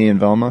Daphne and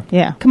Velma?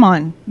 Yeah. Come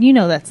on. You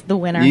know that's the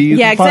winner. You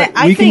Yeah, can 'cause find-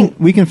 I think-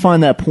 we can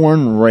find that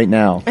porn right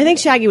now. I think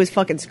Shaggy was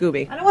fucking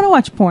Scooby. I don't want to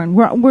watch porn.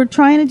 We're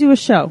trying to do a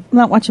show. I'm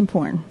not watching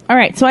porn. All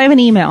right. So I have an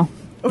email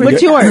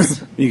What's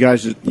yours? You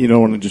guys, you don't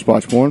want to just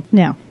watch porn?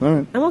 No. All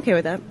right. I'm okay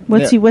with that.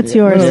 What's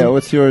yours? Yeah,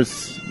 what's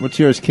yours? What's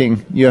yours,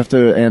 King? You have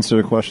to answer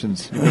the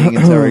questions. Being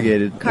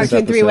interrogated.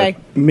 Cartoon three-way.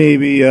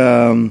 Maybe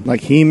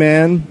like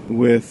He-Man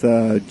with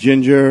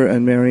Ginger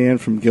and Marianne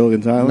from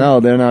Gilligan's Island. No,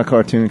 they're not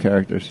cartoon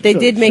characters. They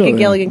did make a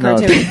Gilligan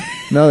cartoon.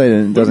 No, they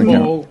didn't. Doesn't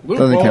count.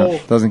 Doesn't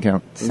count. Doesn't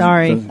count.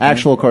 Sorry.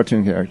 Actual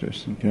cartoon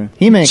characters. Okay.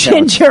 He-Man counts.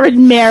 Ginger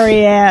and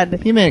Marianne.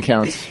 He-Man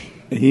counts.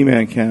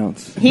 He-Man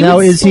counts.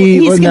 Is he?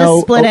 He's going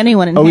to split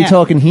anyone in half. Are we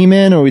talking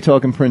He-Man or are we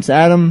talking Prince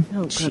Adam?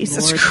 Oh,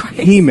 Jesus Christ.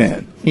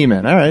 He-Man.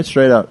 He-Man. All right,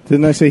 straight up.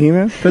 Didn't I say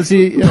He-Man? Because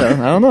I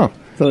don't know.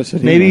 I thought I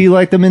said Maybe He-Man. you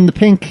like them in the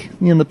pink,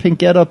 the pink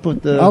getup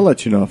with the. I'll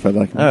let you know if I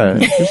like him. All right,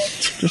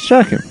 just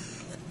checking.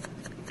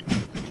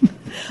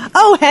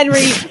 Oh, Henry,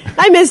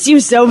 I missed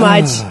you so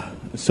much.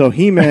 So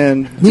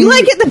He-Man. Do you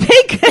like it in the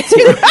pink?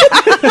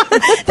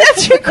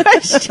 That's your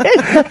question.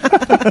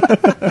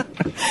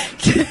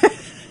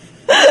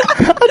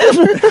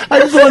 I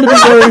just wanted to be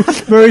very,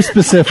 very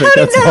specific.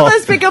 That's all.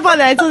 Let's pick up on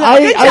that.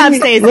 Good job,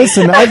 Stacy.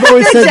 Listen, I've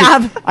always Good said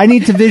job. I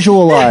need to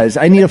visualize.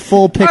 I need a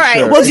full picture.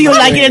 All right. Well, do you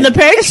like it in the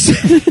pics?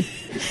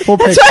 Full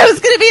That's picture. why I was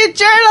going to be a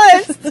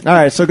journalist. All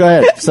right, so go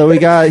ahead. So we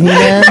got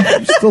He-Man.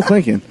 I'm still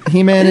thinking.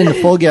 He-Man in the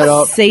full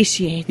getup.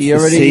 Satiate. He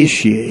already.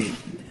 Satiate.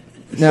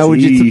 Now,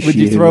 would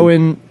you throw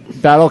in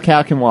Battle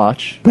Cat Can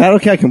Watch? Battle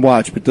Cat can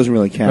watch, but doesn't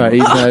really count.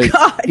 Right,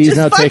 he's Just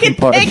not taking fucking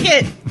part. pick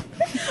it.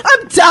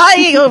 I'm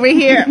dying over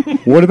here.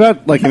 What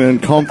about like an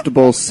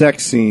uncomfortable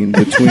sex scene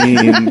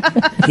between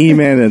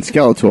He-Man and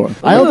Skeletor?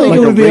 I don't think it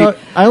would be.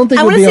 I don't think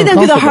I it would want to be see them do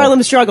the uncomfortable.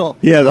 Harlem Struggle.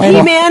 Yeah, the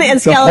He-Man and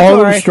the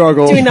Harlem Skeletor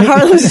struggle. doing the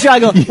Harlem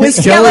Struggle with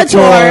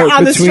Skeletor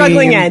on the between-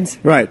 struggling end.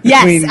 Right.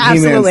 Yes, between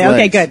absolutely. He-Man's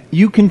Okay, legs. good.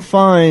 You can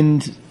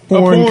find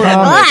porn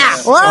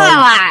comics of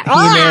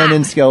He-Man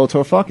and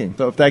Skeletor fucking.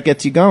 So if that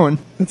gets you going,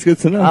 That's good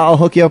to know. I'll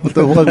hook you up with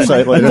the website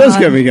That later. does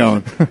get me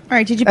going. All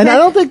right, did you pick? And I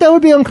don't think that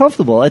would be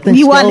uncomfortable. I think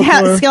You want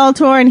Skeletor.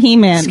 Skeletor and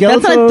He-Man.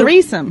 That's not a Skeletor-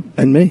 threesome.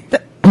 And me.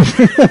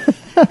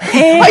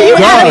 Are you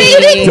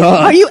animated? Duh.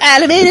 Are you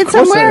animated course I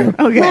somewhere? am.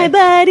 Okay. My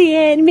buddy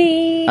and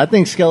me. I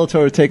think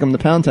Skeletor would take him to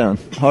Pound Town.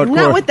 Hardcore.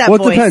 Not with that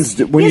What voice.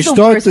 depends. When He you has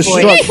start worst the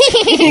voice.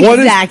 struggle,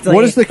 Exactly.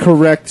 what is the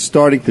correct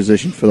starting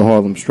position for the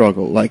Harlem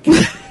Struggle? Like,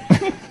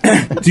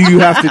 do you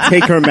have to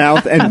take her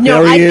mouth and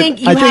No, bury I it?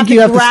 think you I have think to you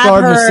have to grab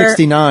start in her. the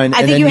 69. I and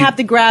think then you have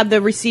to grab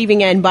the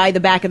receiving end by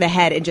the back of the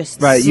head and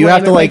just Right, you slam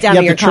have it to right down you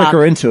have your to trick cock.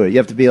 her into it. You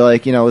have to be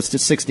like, it's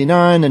just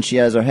 69, and she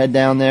has her head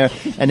down there,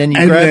 and then you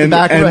and grab then, the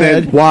back of and her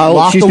then head, while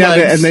lock she's the down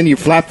there, legs, and then you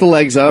flap the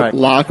legs up, Right.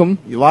 lock them.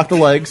 you lock the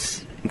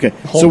legs. Okay,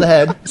 Hold the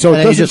head, So and it then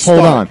you doesn't just hold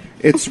start. on.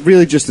 It's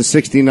really just a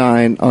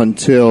 69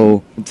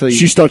 until you-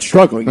 she starts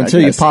struggling. I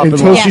until you guess. pop it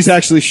until lock. she's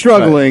actually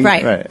struggling.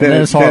 Right. Right. And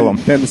then it's Harlem.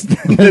 Then And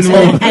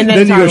then then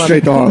you it's go Harlem.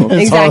 straight to Harlem.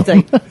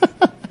 Exactly.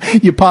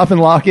 You pop and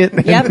lock it,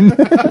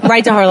 Yep.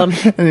 Right to Harlem.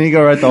 and then you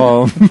go right to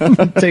Harlem.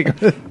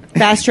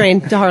 Fast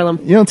train to Harlem.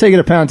 You don't take it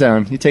to Pound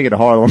Town. You take it to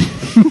Harlem.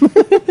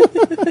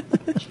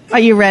 Are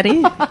you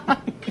ready?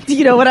 Do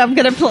you know what I'm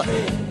going to play?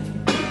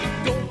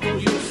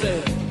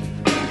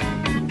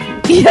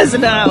 He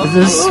doesn't know. Is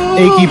this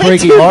Achy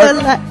Breaky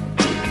Heart?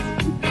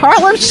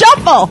 Harlem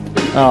Shuffle.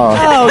 Oh,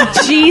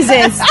 Oh,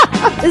 Jesus.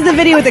 This is the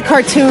video with the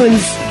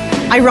cartoons,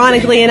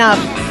 ironically enough.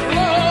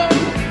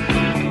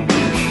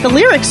 The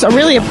lyrics are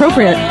really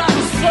appropriate.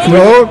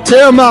 go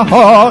to my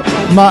heart,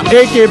 my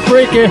achy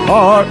breaky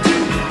heart.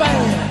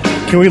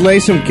 Can we lay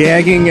some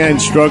gagging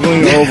and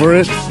struggling over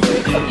it?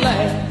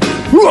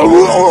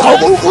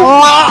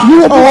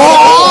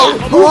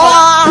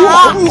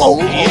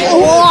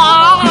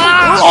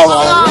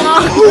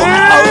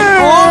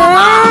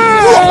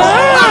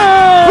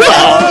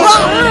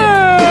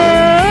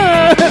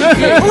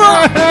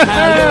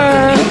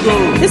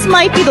 This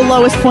might be the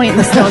lowest point in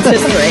the Stones'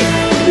 history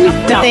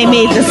that they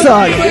made this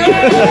song.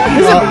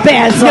 This is a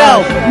bad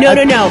song. No.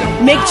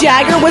 Mick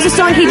Jagger was a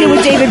song he did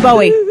with David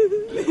Bowie.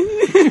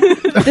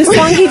 The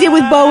song he did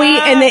with Bowie,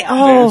 and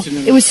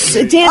it was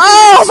Dancing in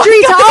the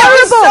Streets.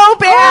 So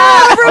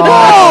bad.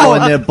 Oh,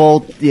 and they're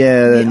both,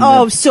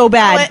 Oh, so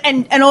bad.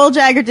 And old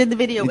Jagger did the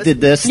video.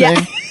 did this Yeah.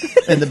 thing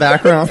in the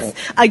background.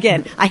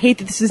 Again, I hate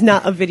that this is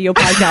not a video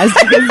podcast.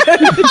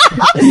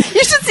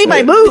 You should see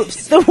my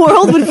moves. The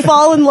world would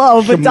fall in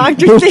love with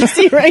Dr.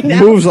 Stacy right now.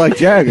 Moves like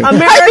Jagger.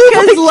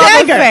 America's Love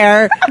Jagger.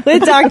 Affair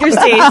with Dr.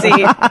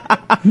 Stacy.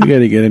 We got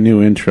to get a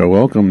new intro.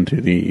 Welcome to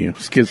the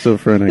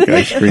Schizophrenic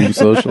Ice Cream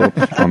Social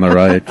on the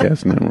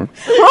Riotcast Network.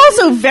 We're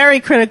also very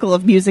critical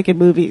of music and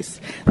movies.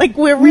 Like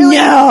we're really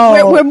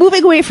we're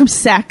moving away from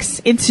sex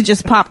into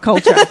just pop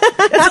culture.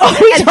 That's all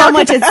we And talk how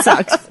much it about.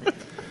 sucks.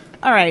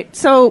 All right,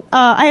 so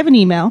I have an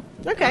email.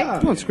 Okay. Oh,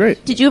 that's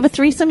great. Did you have a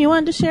threesome you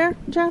wanted to share,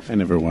 Jeff? I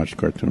never watched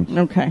cartoons.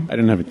 Okay. I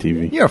didn't have a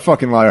TV. You're a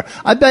fucking liar.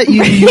 I bet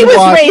you. He was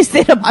watch, raised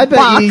in a I bet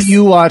box.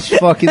 you watch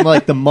fucking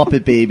like the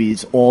Muppet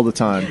Babies all the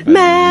time.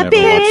 My never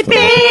big watched them.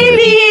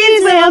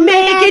 babies will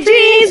make your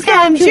dreams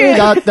come true.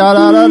 Da, da,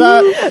 da, da,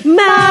 da.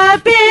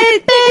 My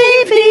big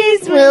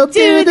please, we'll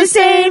do the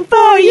same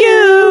for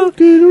you.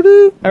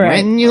 All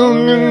right. When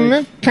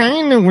you're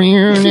kind of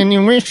weird and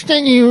you wish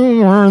that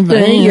you were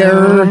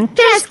there.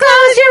 Just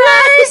close your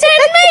eyes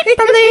and make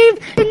believe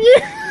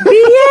be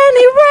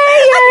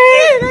anywhere.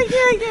 I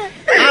can't.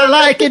 I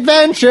like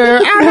adventure.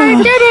 I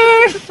like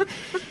it.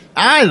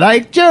 I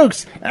like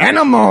jokes.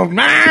 Animal.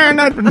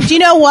 Do you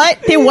know what?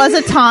 There was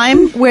a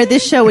time where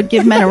this show would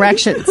give men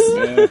erections. Do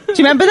you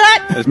remember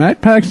that? As Matt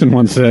Paxton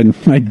once said,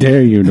 I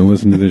dare you to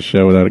listen to this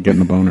show without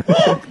getting a boner.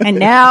 And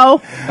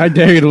now, I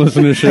dare you to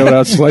listen to this show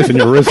without slicing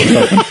your wrist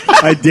open.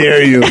 I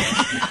dare you.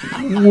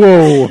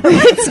 Whoa.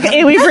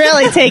 we've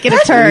really taken a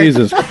turn.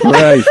 Jesus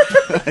Christ.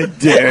 I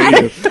dare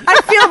you.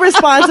 I feel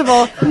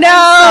responsible.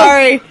 No.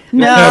 Sorry.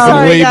 No. That happened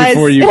Sorry, way guys.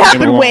 before you It came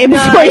happened along. way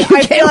before I you feel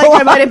came like I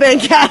along. might have been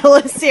a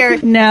catalyst here.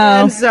 No.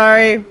 I'm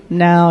sorry.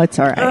 No, it's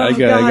all right. I Oh, got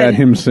God.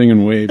 him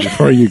singing way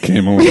before you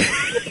came along.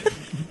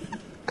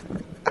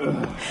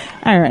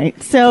 All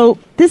right. So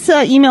this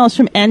email is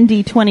from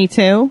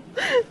ND22.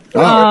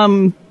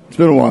 It's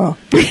been a while.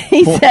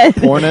 He said,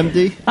 Porn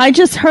MD? I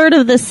just heard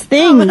of this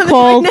thing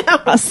called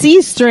a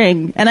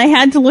C-string, and I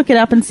had to look it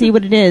up and see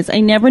what it is. I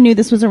never knew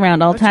this was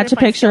around. I'll attach a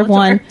picture of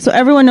one so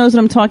everyone knows what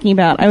I'm talking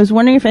about. I was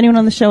wondering if anyone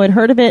on the show had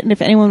heard of it and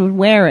if anyone would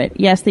wear it.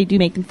 Yes, they do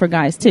make them for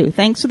guys, too.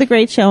 Thanks for the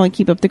great show and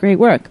keep up the great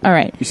work. All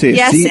right. You say a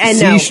Yes and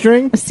no.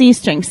 C-string? A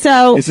C-string.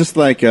 So, It's just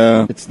like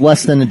It's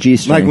less than a G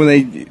string. like when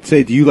they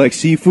say, "Do you like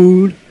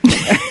seafood?"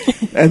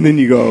 And then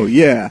you go,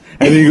 "Yeah,"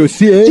 and then you go,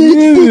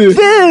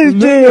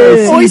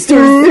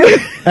 "Oysters."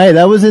 Hey,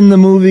 that was in the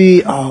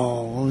movie.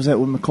 Oh, what was that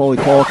with Macaulay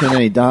Culkin and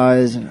he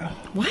dies?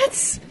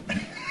 What?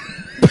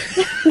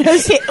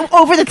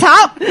 over the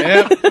top?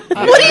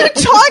 What are you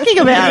talking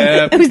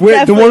about? It was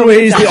Wait, the one where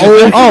he's the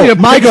Oh, Oh, a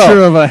my picture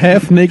girl. of a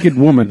half-naked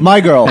woman.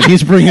 My girl. And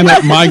he's bringing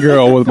up my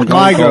girl with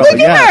Macaulay My girl. Culkin. Look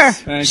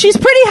Yes. at her. She's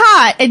pretty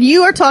hot, and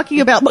you are talking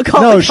about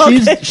Macaulay No,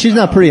 Culkin. she's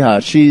not pretty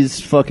hot. She's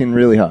fucking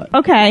really hot.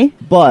 Okay.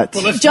 But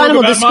John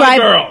will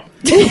describe.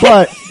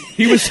 but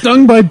He was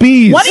stung by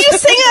bees. Why don't you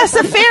sing us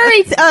a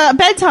fairy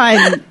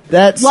bedtime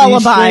that lullaby?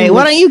 C-string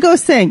Why don't you go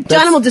sing?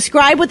 John will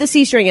describe what the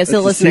C string is to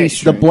the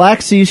listeners. The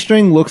black C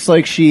string looks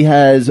like she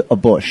has a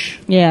bush.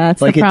 Yeah,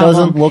 that's Like, the it problem.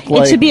 doesn't look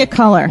like- It should be a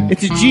color.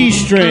 It's a G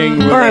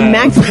string Or a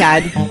maxi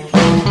pad.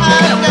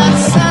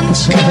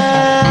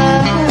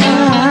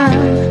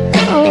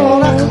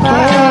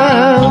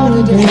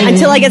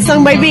 Until I get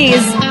stung by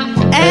bees.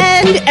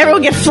 And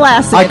everyone get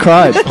flaccid. I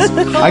cried.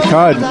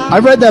 I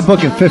read that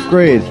book in 5th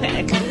grade,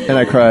 and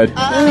I cried.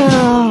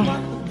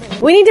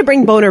 We need to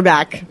bring Boner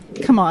back.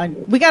 Come on.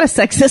 We got to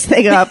sex this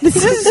thing up. This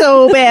is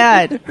so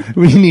bad.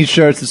 We need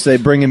shirts to say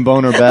 "Bringing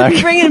Boner back."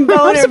 Bringing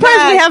Boner I'm surprised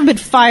back. we haven't been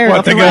fired What,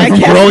 off the the guy from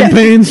Riotcast. Growing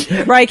Pains?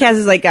 Riotcast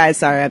is like, guys,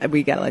 sorry,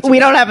 we gotta let you We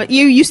don't have it.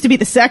 You used to be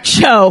the sex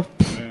show.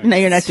 No,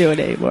 you're not doing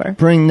it anymore.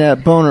 Bring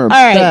that boner All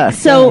right. back.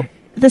 So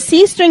the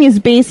C string is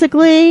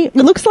basically, it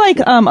looks like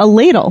a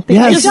ladle.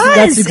 Yes, It does.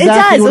 that's It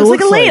exactly does. what It looks like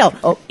a looks ladle.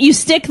 Oh, You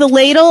stick the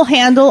ladle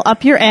handle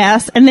up your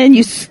ass, and then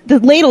the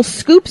ladle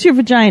scoops your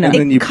vagina. And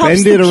then you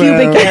cups bend the it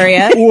pubic around.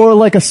 area. or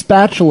like a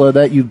spatula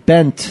that you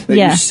bent. That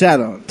Yeah. you sat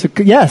on.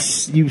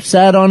 Yes, you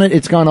sat on it.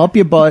 It's gone up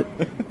your butt,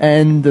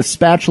 and the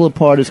spatula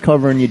part is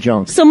covering your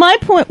junk. So my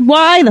point,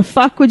 why the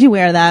fuck would you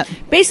wear that?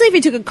 Basically, if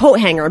you took a coat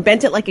hanger and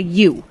bent it like a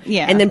U,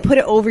 Yeah. and then put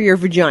it over your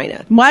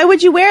vagina. Why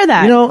would you wear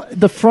that? You know,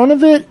 the front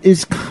of it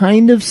is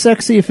kind of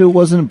sexy if it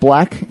wasn't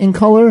black in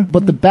color,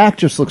 but the back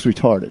just looks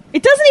retarded.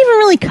 It doesn't even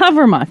really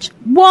cover much.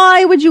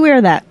 Why would you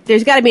wear that?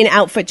 There's got to be an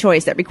outfit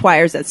choice that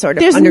requires that sort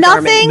of There's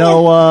undergarment. nothing-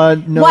 No,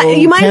 What?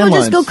 You might as tan well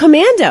just go lines.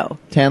 commando.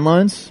 Tan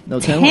lines? No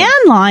tan, Tan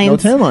lines. lines? No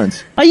tan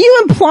lines. Are you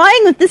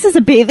implying that this is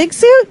a bathing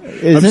suit? I'm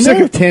Isn't sick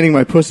it? of tanning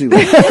my pussy.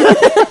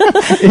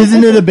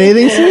 Isn't it a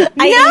bathing suit?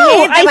 I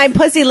hate that my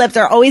pussy lips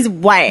are always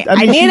white. I,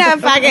 mean, need a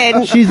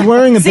fucking She's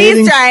wearing a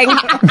bathing. C-string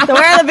to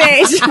wear the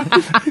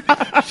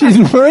beige. She's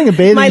wearing a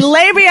bathing. My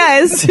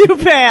labia is too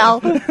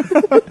pale.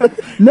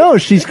 No,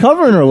 she's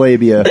covering her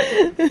labia,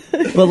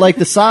 but like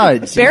the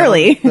sides, you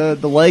Barely. know,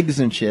 the legs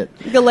and shit.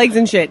 The legs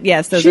and shit.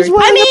 Yes, those She's are.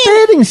 wearing a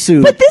bathing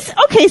suit. But this,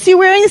 okay, so you're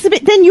wearing this a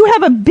bit, then you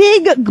have a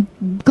big,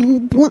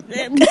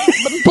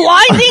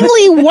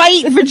 blindingly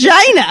white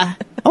vagina.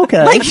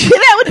 Okay. Like,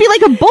 that would be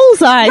like a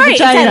bullseye Right,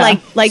 vagina.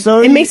 exactly. Like So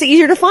it you- makes it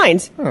easier to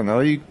find. I don't know.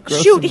 You grow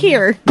Shoot some-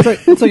 here.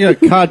 It's like a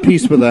cod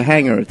piece with a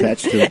hanger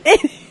attached to it.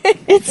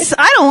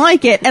 I don't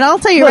like it, and I'll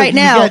tell you Look, right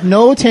now. You got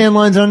no tan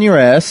lines on your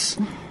ass,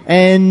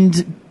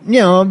 and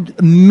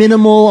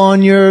minimal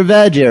on your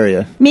vag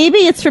area. Maybe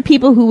it's for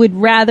people who would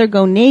rather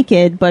go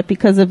naked, but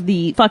because of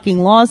the fucking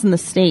laws in the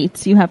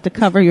States, you have to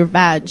cover your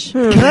vag.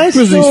 Can I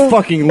Because still, these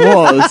fucking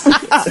laws.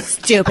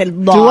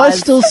 Stupid laws. do I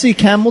still see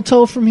camel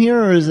toe from here,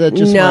 or is that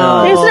just No.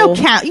 my There's no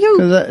count. You.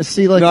 'Cause I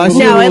see like No, I little-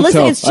 see No, a it little looks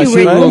like toe. it's I too see a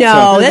rigid. little No,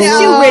 toe. that's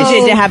No. too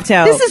rigid to have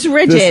toe. This is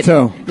rigid. This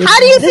toe. How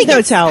do you think no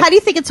it's? toe. How do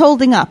you think it's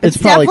holding up? It's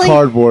probably definitely-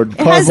 cardboard, It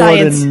has cardboard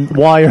science. and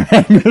wire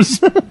hangers.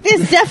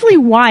 There's definitely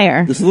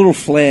wire. This little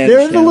flange.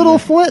 There's a down little there.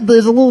 flint.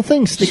 There's a little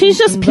thing sticking. She's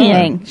just from down.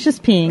 peeing. She's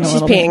just peeing.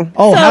 She's peeing.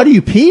 Oh, So- how do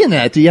you pee in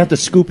that? Do you have to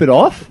scoop it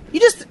off? You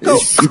just go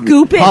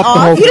Scoop it Pop the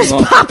whole off. You just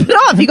thing pop it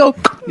off. You go.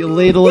 You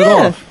ladle it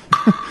Yeah. off.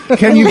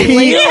 Can you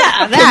pee?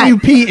 Yeah, that. Can you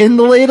pee in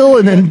the ladle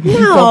and then dump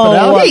it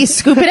out? Yeah, you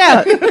scoop it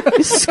out.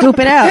 You scoop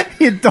it out.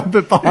 You dump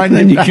it behind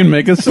Then your you can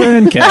make a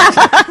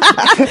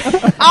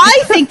sandcastle.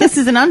 I think this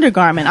is an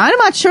undergarment. I'm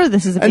not sure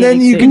this is a And bathing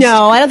then you suit. can-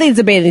 No, I don't think it's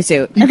a bathing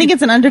suit. I think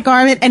it's an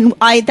undergarment, and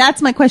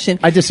that's my question.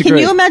 I disagree. Can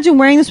you imagine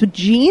wearing this with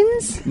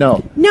jeans?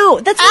 No. No,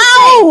 that's what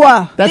I'm saying.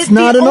 Ow! That's the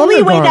not an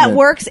only way that undergarment.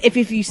 works if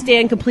you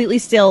stand completely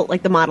still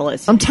like the model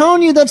is. I'm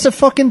telling you, that's a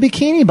fucking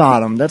bikini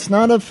bottom. That's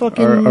not a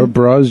fucking... Are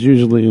bras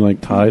usually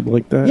like tied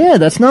like that? Yeah,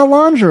 that's not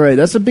lingerie.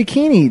 That's a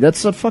bikini.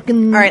 That's a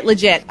fucking... All right,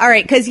 legit. All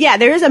right, because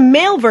there is a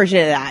male version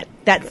of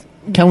that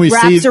Can we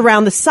wraps see...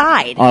 around the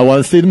side. I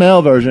want to see the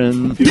male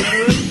version.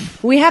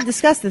 We have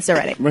discussed this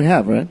already. We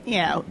have, right?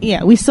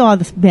 Yeah, we saw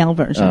the male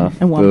version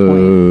at one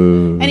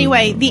point.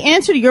 Anyway, the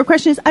answer to your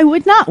question is I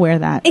would not wear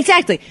that.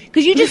 Exactly,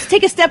 because you just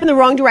take a step in the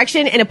wrong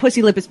direction and a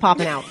pussy lip is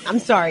popping out. I'm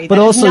sorry, But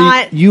that is also,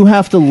 not, you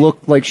have to look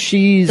like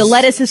she's... the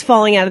lettuce is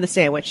falling out of the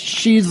sandwich.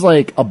 She's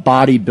like a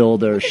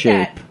bodybuilder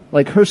shape. that.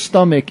 Like, her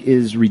stomach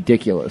is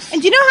ridiculous.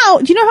 And do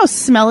you know how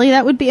smelly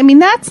that would be? I mean,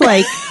 that's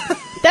like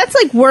that's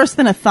like worse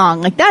than a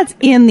thong. Like that's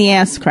in the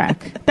ass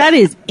crack. That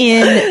is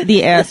in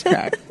the ass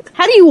crack.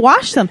 How do you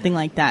wash something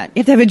like that? You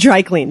have to have it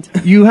dry cleaned.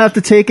 You have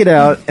to take it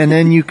out, and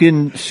then you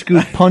can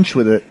scoop punch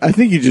with it. I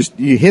think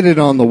you hit it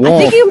on the wall.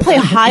 I think you can play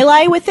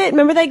highlight with it.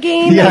 Remember that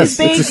game? Yes,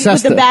 that was big it's a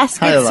with the cesta.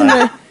 baskets and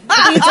the.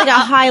 I think it's like a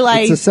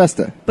highlight It's a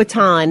cesta.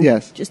 baton.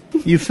 Yes. Just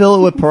You fill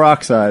it with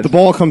peroxide. The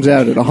ball comes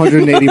out at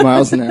 180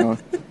 miles an hour.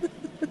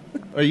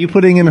 Are you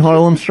putting in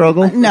Harlem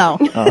Struggle? No.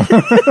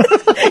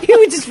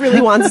 you just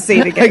really want to see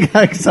it I again.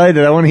 got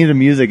excited. I want to hear the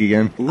music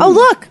again. Oh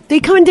look, they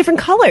come in different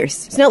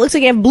colors. So now it looks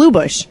like you have blue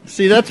bush.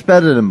 See, that's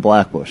better than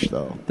Blackbush,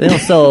 though. They don't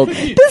sell... This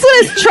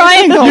one has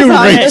triangles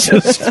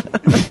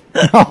on it.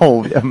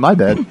 Oh, yeah, my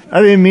bad.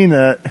 I didn't mean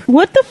that.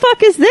 What the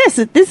fuck is this?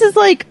 This is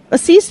like a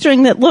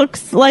C-string that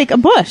looks like a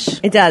bush.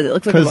 It does. It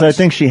looks like a Because bush. I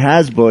think she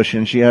has bush,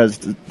 and she has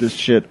this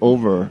shit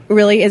over.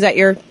 Really, is that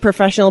your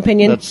professional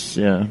opinion? That's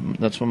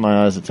what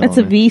my eyes are telling That's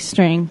a me.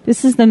 V-string.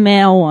 This is the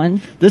male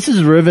one. This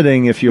is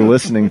riveting if you're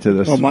listening to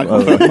this. Oh,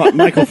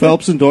 Michael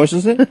Phelps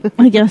endorses it? Of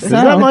I guess Is so.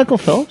 that Michael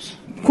Phelps?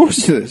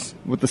 course it is.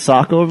 With the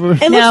sock over? It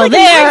looks Now like a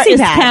there maxi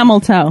is pad. camel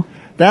toe.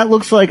 That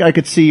looks like I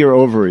could see your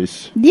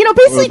ovaries. You know,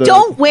 basically Or the-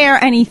 don't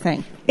wear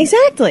anything.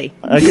 Exactly.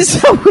 This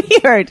is so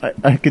weird.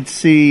 I could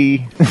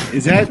see...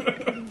 Is that...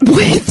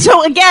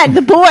 So again,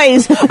 the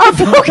boys are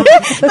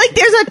focused. Like,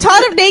 there's a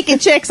ton of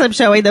naked chicks I'm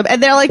showing them,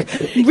 and they're like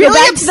really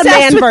back to the obsessed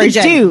man with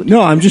version. the dude.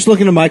 No, I'm just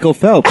looking at Michael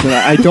Phelps, and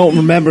I don't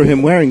remember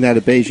him wearing that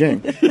at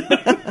Beijing.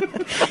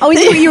 Oh,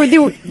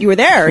 you were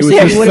there. It so was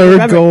you his would've third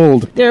remembered.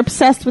 gold. They're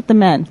obsessed with the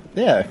men.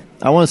 Yeah.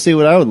 I want to see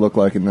what I would look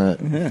like in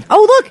that.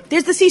 Oh, look,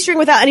 there's the C-string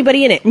without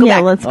anybody in it. Go Yeah,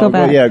 back. let's go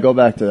back. Yeah, go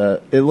back to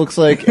that. It looks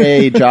like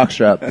a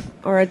jockstrap.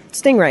 Or a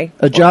stingray.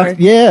 A jock... Or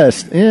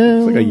Yes. Yeah.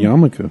 It's like a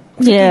yarmulke.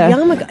 Yeah.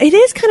 yarmulke. It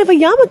is kind of a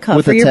yarmulke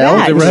With for a your tail?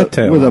 badge. The rat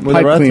tail. With a With a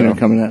pipe rat cleaner tail.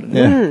 coming out of it.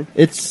 Yeah.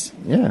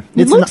 It's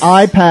looks- an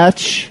eye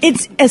patch.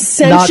 It's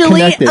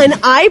essentially Not connected. an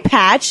eye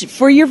patch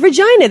for your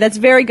vagina. That's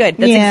very good.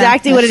 That's Yeah,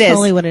 exactly what it that's is.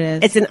 totally what it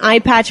is. It's an eye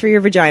patch for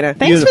your vagina.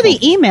 Thanks for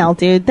Beautiful. the email,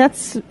 dude.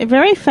 That's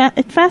very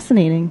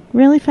fascinating.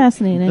 Really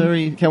fascinating.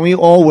 Can we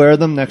all wear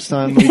them next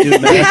time we do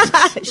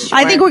masks?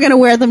 I think we're going to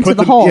wear them to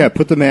the hole. Yeah,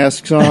 put the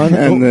masks on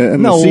and the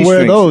No, we'll C-strings.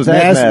 wear those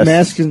as masks.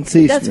 Masks and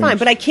C-strings. That's fine,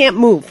 but I can't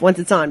move once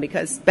it's on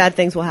because bad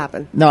things will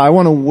happen. No, I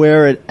want to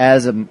wear it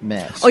as a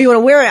mask. Oh, you want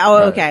to wear it? Oh,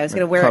 Right, okay. I was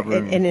going to wear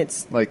covering, it in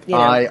its like you know,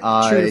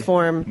 eye, true to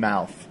form.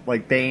 mouth,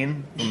 like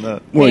Bane from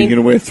the. Well, you're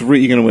gonna wear three.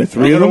 You're gonna wear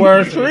three of them.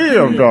 wear 3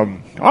 of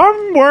them.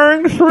 I'm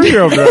wearing 3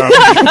 of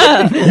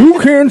them. You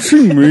can't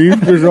see me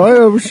because I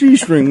have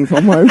C-strings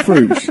on my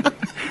face.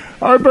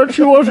 I bet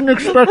you wasn't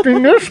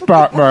expecting this,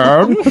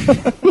 Batman.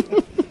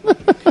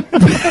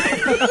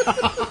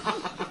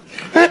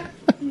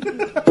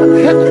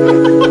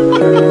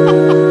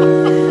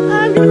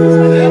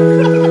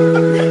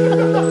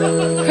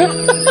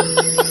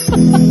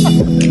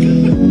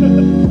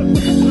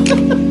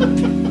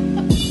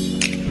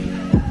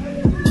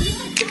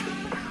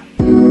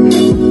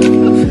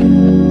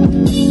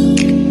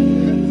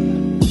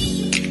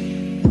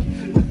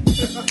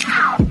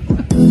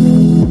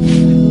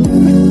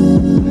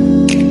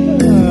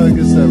 I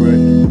guess that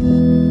right.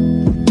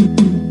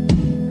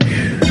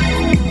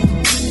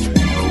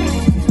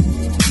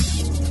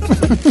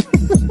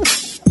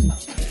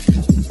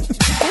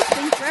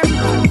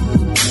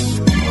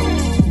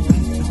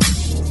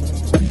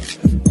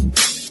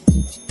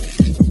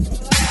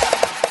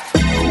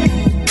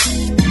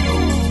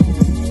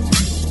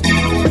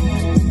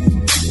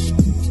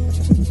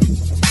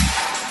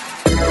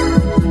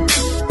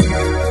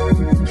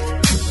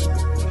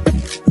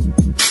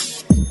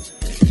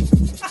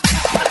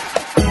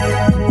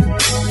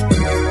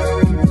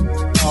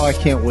 Oh, I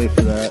can't wait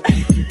for that.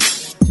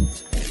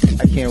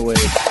 I can't wait.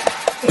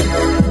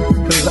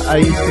 Because I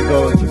used to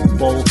go to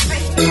both.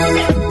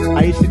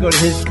 I used to go to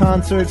his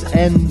concerts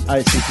and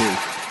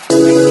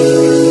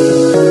ICP.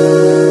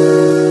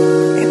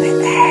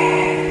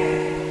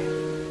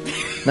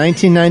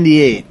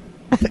 1998.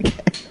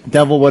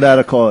 Devil Without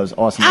a Cause.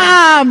 Awesome.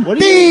 I'm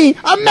the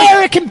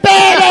American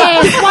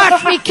badass.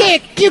 Watch me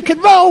kick. You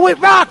can roll with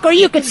rock or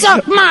you can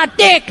suck my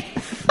dick.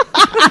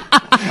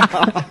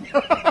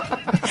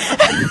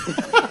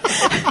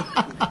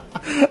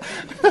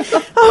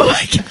 Oh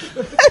my god!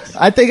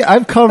 I think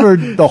I've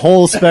covered the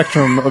whole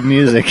spectrum of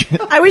music.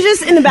 I was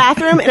just in the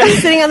bathroom and I'm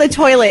sitting on the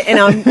toilet and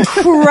I'm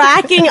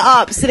cracking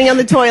up sitting on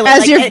the toilet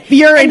As your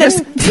urine and just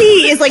the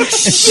pee is like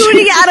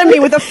shooting out of me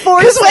with a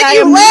force when that you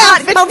I am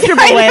laugh, not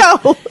comfortable I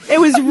know. with. It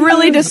was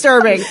really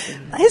disturbing.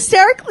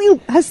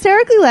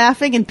 Hysterically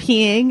laughing and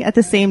peeing at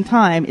the same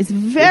time is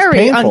very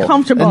painful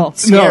uncomfortable. and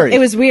scary. It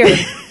was weird.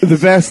 The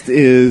best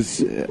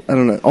is, I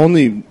don't know,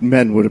 only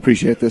men would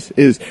appreciate this,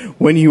 is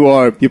when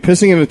you're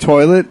pissing in a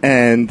toilet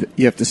and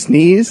you have to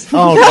sneeze.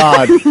 Oh,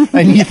 God.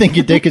 And you think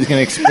your dick is going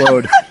to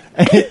explode.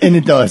 And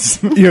it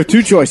does. You have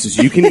two choices.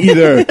 You can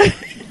either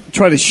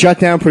try to shut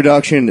down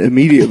production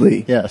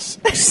immediately. Yes.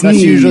 Sneeze. That's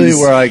usually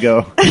where I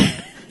go.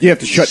 You have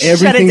to shut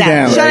everything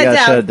down. Shut I it gotta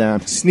down. shut it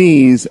down.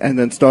 Sneeze and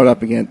then start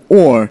up again.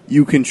 Or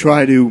you can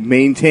try to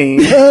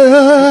maintain. You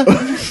go,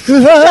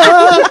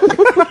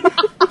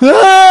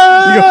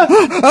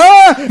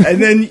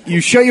 and then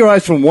you shut your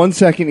eyes for 1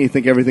 second and you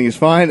think everything is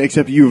fine,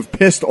 except you've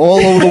pissed all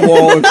over the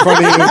wall in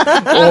front of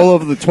you, all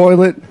over the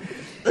toilet.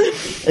 How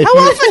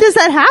often does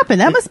that happen?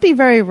 That must be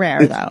very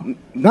rare, though.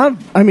 Not,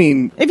 I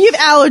mean, If you have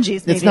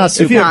allergies, maybe. It's not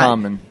super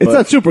common. it's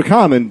not super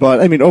common,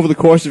 but I mean, over the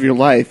course of your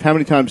life, how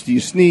many times do you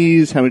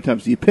sneeze? How many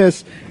times do you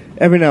piss?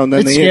 Every now and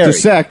then It's they scary.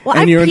 intersect, Well,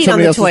 and I've you're in peed on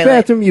somebody the else's toilet.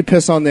 bathroom. You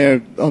piss on their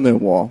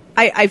wall.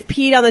 I've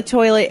peed on the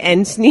toilet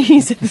and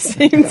sneezed at the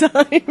same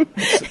time.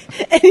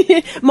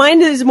 And mine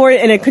is more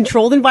in a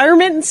controlled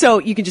environment, so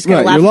you can just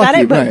kind of Right, laugh you're at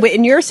lucky, it. But right.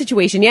 in your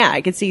situation, yeah,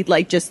 I could see it's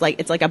like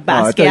a I Basquiat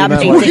thought you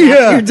meant painting like-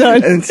 after you're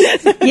done. And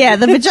it's- Yeah,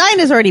 the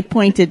vagina's already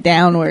pointed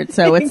downward,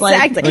 so it's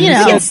Exactly. like, you You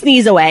know. can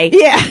sneeze away.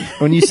 Yeah.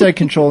 When you said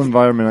controlled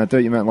environment, I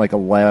thought you meant like a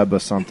lab or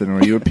something,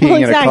 or you were peeing Well,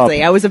 in a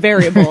exactly. I cup. was a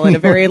variable in a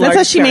very large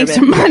That's how she makes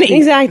her experiment. money.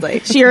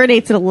 Exactly. She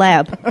urinates in a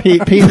lab. Pee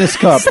in this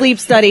cup. Sleep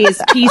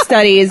studies, pee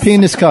studies. Pee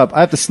in this cup.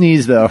 I have to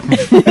sneeze, though.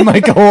 It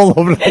might go all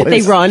over the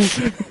place. They run.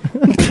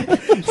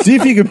 see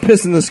if you can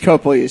piss in this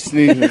cup while you're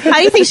sneezing. How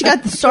do you think she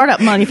got the startup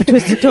money for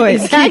Twisted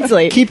Toys?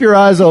 Exactly. Keep your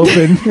eyes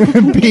open,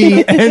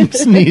 pee, and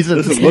sneeze at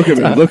the Listen, same look at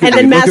me. time. Look at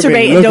And me. then look at me,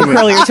 masturbate and look don't at me.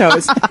 curl your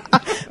toes.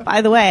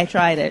 By the way, I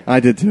tried it. I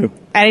did too.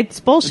 And it's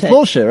bullshit.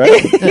 Bullshit,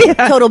 right?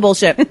 Total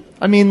bullshit.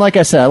 I mean, like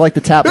I said, I like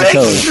to tap my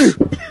toes.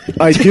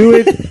 I do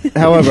it.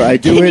 However, I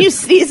do Can it. you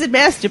sneeze and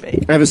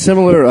masturbate? I have a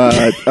similar.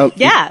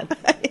 Yeah.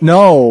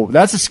 No,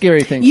 that's a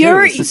scary thing, too.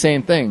 You're- It's the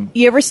same thing.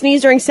 You ever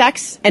sneeze during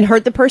sex and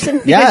hurt the person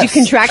because Yes. you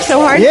contract so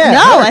hard? Yeah.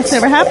 No, it that's hurts.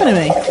 never happened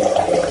to me.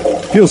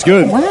 Feels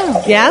good.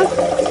 Wow. Yeah?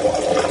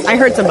 I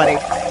hurt somebody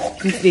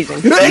from sneezing.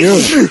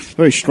 Yeah.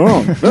 Very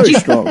strong. Very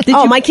strong.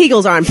 Oh, my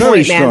Kegels are on Very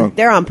point, man. strong.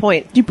 They're on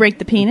point. Did you break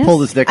the penis? Pull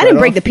this dick I didn't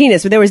right break off. the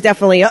penis, but there was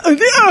definitely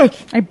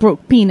I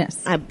broke penis.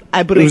 I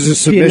It broke was a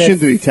submission. penis.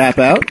 Did he tap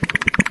out?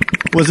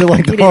 Was it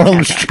like the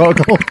Harlem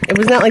Struggle? It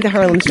was not like the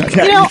Harlem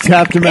Struggle. You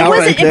tapped him It out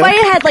wasn't, right there. if I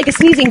had like a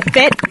sneezing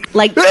fit,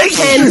 like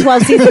 10,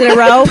 12 seasons in a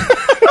row,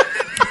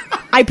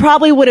 I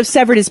probably would have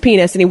severed his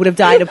penis and he would have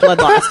died of blood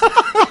loss.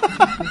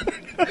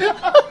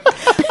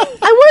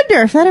 I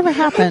wonder if that ever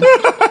happened.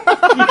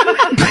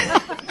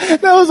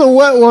 That was a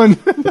wet one.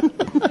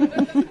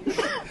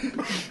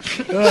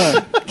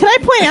 Can I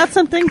point out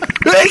something?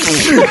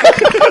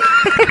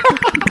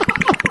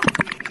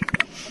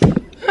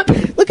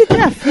 Look at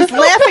Jeff. He's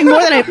laughing more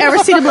than I've ever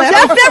seen him laugh.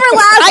 Jeff never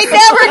laughs. I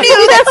never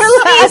knew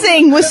that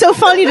sneezing was so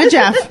funny to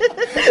Jeff.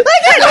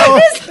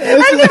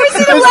 I've never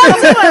seen him laugh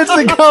so much.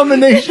 It's a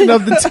combination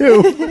of the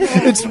two.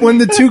 It's when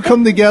the two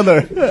come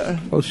together.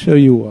 I'll show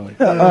you why.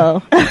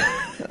 Oh.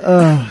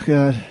 Oh,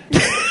 God.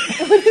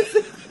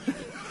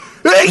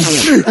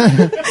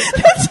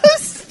 That's so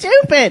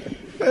stupid.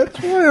 That's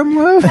why I'm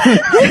laughing.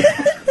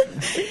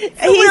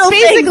 He's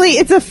basically,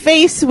 it's a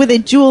face with a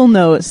jewel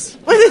nose.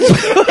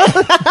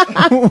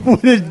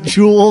 With a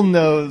jewel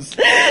nose.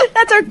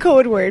 That's our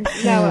code word.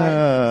 Now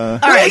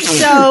All right,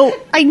 so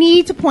I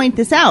need to point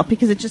this out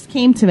because it just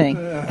came to me.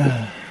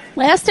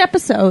 Last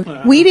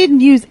episode, we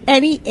didn't use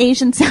any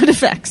Asian sound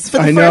effects for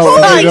the I first know.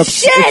 time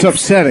It's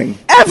upsetting.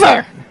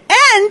 ever.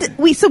 And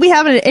we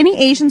haven't had any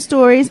Asian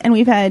stories, and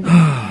we've had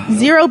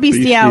zero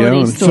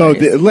bestiality Bestiality. So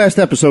stories. the last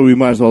episode we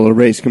might as well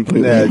erase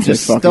completely. Yeah, It's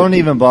just fuck don't it.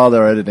 even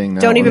bother editing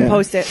now. Don't even Yeah.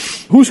 post it.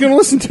 Who's going to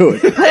listen to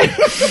it?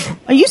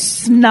 Are you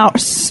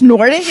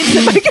snorting into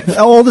the microphone?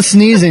 All the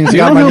sneezings You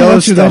got don't my know nose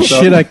much of that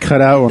stuffed shit up. I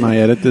cut out when I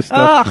edit this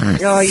stuff.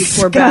 Oh, you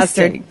poor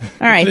bastard. Disgusting.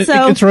 All right, It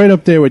so gets right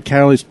up there with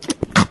Callie's.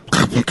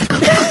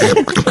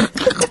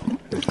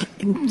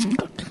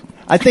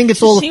 I think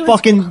it's all She the was-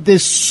 fucking.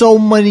 There's so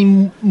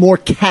many more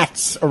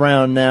cats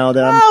around now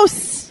that I'm. oh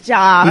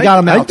stop! You got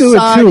them I outside. do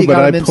it too, you but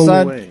got I 'em pull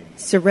inside. away.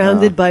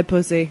 Surrounded by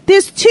pussy.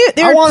 There's two.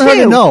 There I are want two. her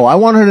to know. I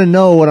want her to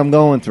know what I'm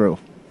going through.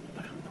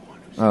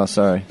 Oh,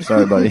 sorry,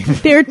 buddy.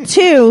 There are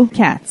two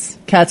cats.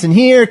 Cats in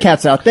here,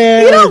 cats out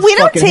there. You don't- we It's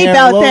don't fucking tape hair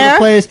out all over there. the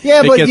place.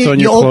 Yeah, It but gets you, on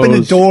you your open the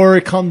clothes. door,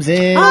 it comes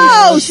in.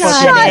 Oh, It's shut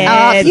fucking-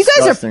 up! You guys are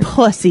disgusting.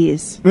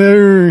 pussies.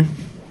 Brr.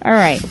 All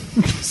right.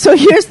 So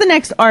here's the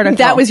next article.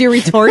 That was your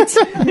retort?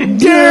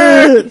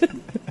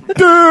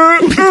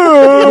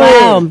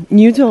 Wow,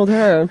 you told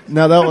her.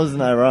 No, that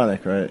wasn't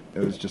ironic, right? It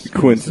was just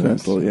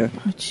coincidental. Yeah.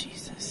 Oh,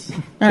 Jesus.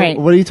 All right.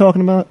 What are you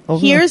talking about?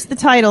 Here's the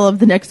title of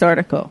the next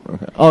article.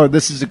 Okay. Oh,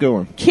 this is a good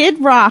one.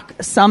 Kid Rock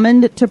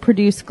summoned to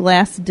produce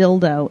glass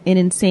dildo in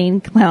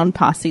insane clown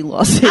posse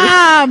lawsuit.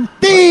 I'm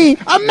the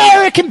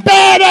American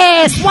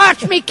badass.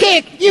 Watch me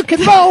kick. You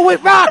can roll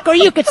with rock or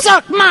you can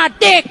suck my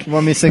dick. You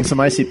want me to sing some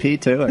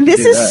ICP too? I can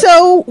This do is that.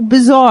 so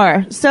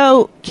bizarre.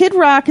 So, Kid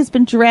Rock has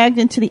been dragged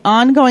into the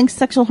ongoing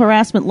sexual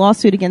harassment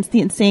lawsuit against the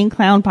Insane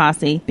Clown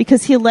Posse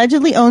because he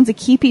allegedly owns a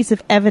key piece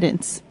of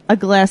evidence, a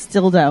glass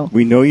dildo.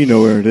 We know you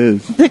know where it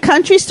is. The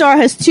country star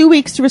has 2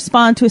 weeks to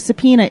respond to a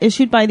subpoena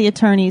issued by the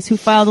attorneys who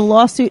filed a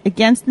lawsuit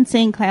against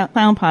Insane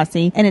Clown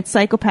Posse and its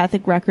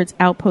psychopathic records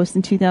outpost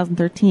in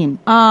 2013.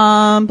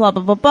 Blah, blah,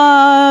 blah,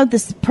 blah.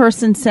 This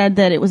person said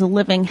that it was a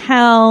living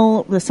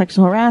hell, the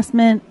sexual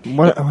harassment.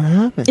 What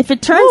happened? If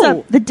it turns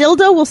up, the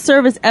dildo will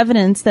serve as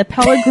evidence that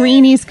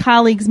Pellegrini's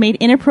colleagues made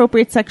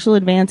inappropriate sexual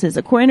advances.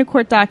 According to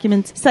court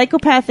documents,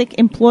 psychopathic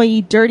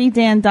employee Dirty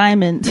Dan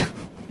Diamond...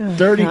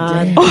 Dirty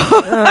Dan.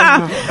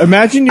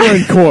 Imagine you're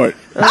in court,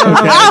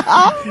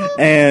 okay,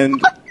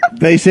 and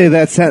they say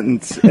that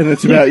sentence, and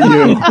it's about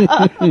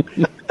you.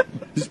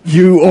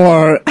 You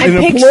are an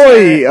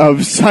employee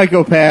of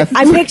psychopath.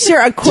 I picture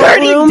a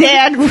courtroom. Dirty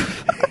Dan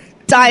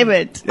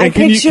Diamond. I And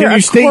can picture you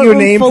a state your courtroom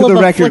name full for the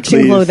of record, affliction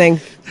please? clothing.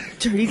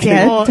 Dirty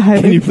Dan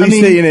Diamond. Can you please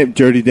state your name,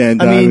 Dirty Dan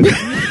Diamond?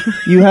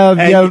 You have,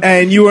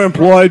 and you were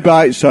employed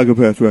by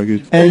Psychopath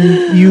Records.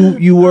 and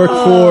you work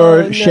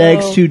for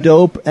Shags 2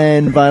 Dope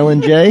and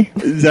Violent J.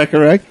 Is that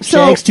correct?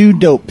 Shags 2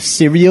 Dope,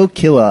 serial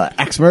killer,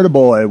 axe murder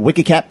boy,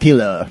 wicked cat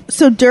peeler.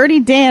 So Dirty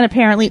Dan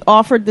apparently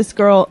offered this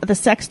girl the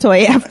sex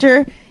toy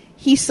after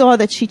he saw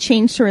that she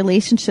changed her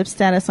relationship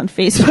status on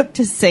Facebook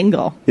to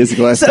single. Here's a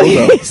glass So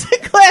dildo. he's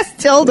a glass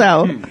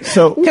dildo.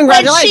 So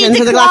Congratulations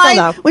to the glass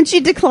dildo. When she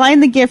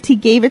declined the gift, he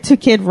gave it to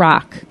Kid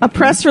Rock. A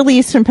press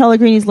release from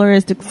Pellegrini's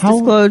lawyers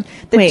disclosed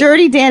that Wait.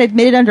 Dirty Dan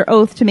admitted under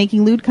oath to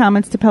making lewd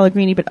comments to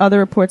Pellegrini, but other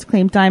reports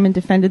claim Diamond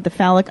defended the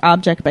phallic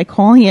object by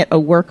calling it a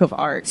work of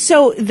art.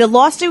 So the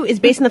lawsuit is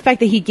based on the fact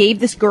that he gave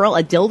this girl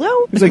a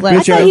dildo? He's like, I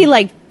bitch, thought he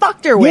like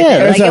fucked her with Yeah, it. that's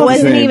Like That's it not the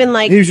wasn't same. even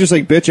like He was just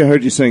like, bitch, I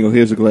heard you single.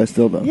 Here's a glass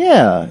dildo.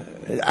 yeah,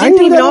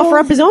 didn't even offer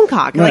up his own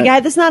cock. Like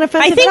Right. that's not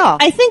offensive at all.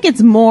 I think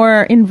it's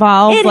more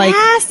involved. It like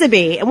has to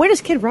be. And where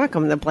does Kid Rock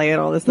come to play in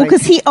all this?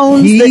 because he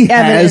owns He the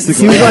has evidence.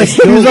 the glass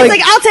he was He's like,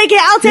 like, I'll take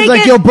it. I'll he's take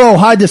like, it. yo, bro,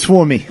 hide this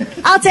for me.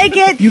 I'll take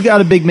it. You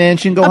got a big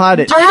mansion, go hide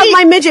it. I'll have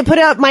my midget put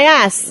it up my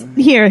ass.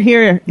 Here.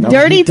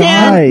 Dirty he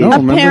Dan died. No,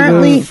 remember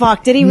apparently.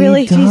 Fuck, did he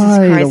really? died Jesus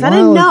Christ. a I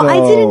didn't know. while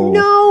I didn't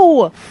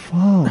ago.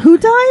 know. Who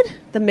died?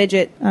 The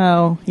midget.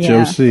 Oh, yeah.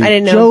 Josie. I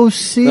didn't know.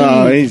 Josie.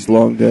 Oh, he's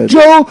long dead.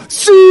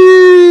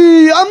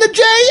 Josie! I'm the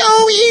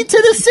J-O-E to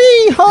the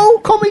C. Ho,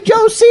 call me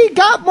Josie.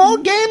 Got more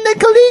game than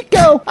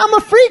Coleco. I'm a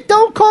freak,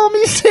 don't call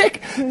me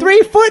sick.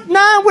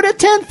 3'9" with a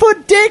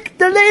 10-foot dick.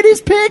 The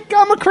ladies pick.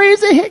 I'm a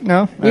crazy hick.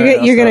 No.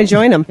 You're going to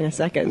join him in a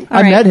second.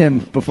 I met him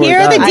before Here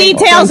he are the died.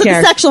 details of don't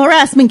the care. sexual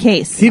harassment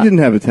case. He didn't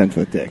have a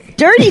 10-foot dick.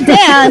 Dirty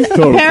Dan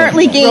Total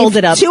apparently fucking gave rolled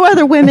it up. 2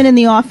 other women in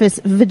the office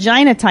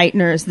vagina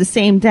tighteners the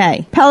same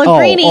day.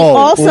 Pellegrini Oh,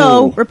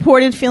 also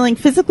reported feeling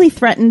physically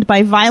threatened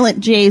by Violent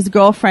J's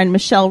girlfriend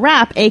Michelle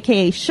Rapp,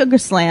 aka Sugar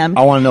Slam.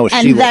 I wanna know what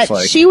and she that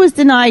looks like. she was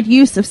denied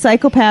use of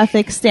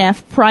psychopathic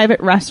staff private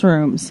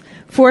restrooms,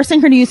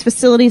 forcing her to use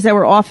facilities that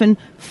were often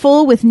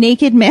full with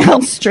naked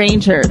male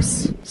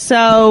strangers.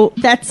 So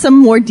that's some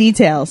more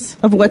details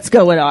of what's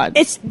going on.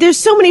 There's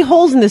so many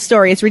holes in this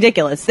story. It's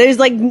ridiculous. There's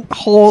like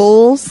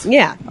Holes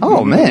yeah.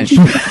 Oh, man.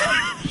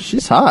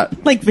 She's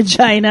hot. like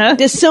vagina.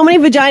 There's so many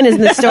vaginas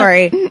in this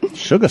story.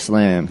 Sugar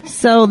Slam.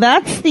 So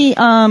that's the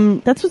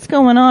that's what's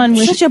going on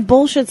with Such a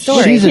bullshit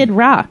story. She's a- Kid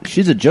Rock.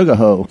 She's a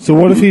juggaho. So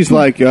what if he's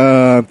like,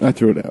 I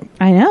threw it out.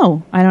 I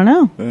know. I don't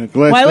know.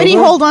 Glass Why would he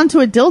dildo? hold on to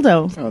a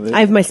dildo? I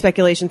have my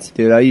speculations.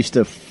 Dude, I used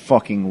to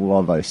fucking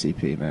love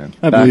ICP, man.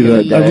 I Back believe in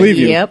the that. I day. believe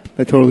you. Yep.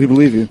 I totally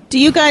believe you. Do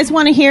you guys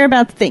want to hear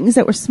about things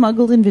that were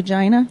smuggled in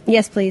vagina?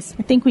 Yes, please.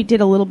 I think we did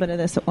a little bit of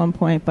this at one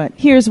point, but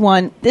here's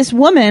one. This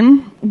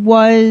woman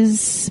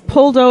was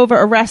pulled over,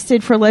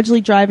 arrested for allegedly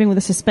driving with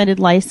a suspended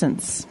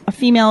license. A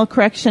female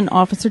correction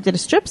officer did a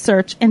strip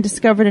search and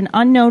discovered an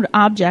unknown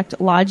object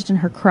lodged in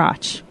her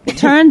crotch.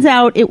 Turns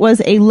out it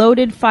was a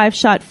loaded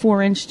 5-shot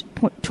 4-inch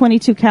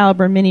 22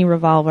 caliber mini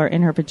revolver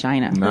in her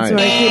vagina. Nice. That's where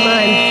I keep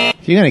mine.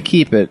 If you're going to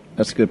keep it,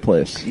 that's a good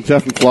place. Is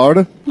that from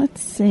Florida?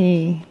 Let's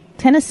see.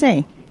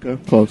 Tennessee.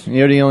 Okay, close.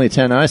 You're the only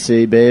 10 I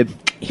see, babe.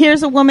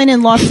 Here's a woman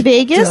in Las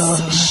Vegas.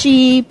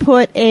 She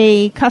put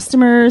a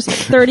customer's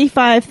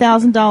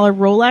 $35,000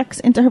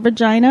 Rolex into her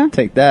vagina.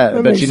 Take that.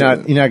 I bet you're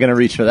not going to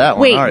reach for that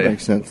Wait. one, are you?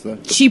 Makes sense, though.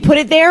 She put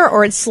it there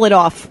or it slid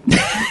off?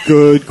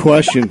 Good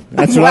question.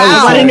 That's what I I want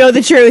was to saying. know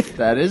the truth.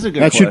 That is a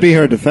good That should be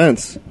her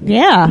defense.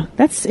 Yeah,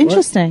 that's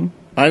interesting.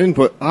 I didn't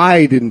put.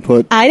 I didn't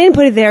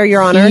put it there,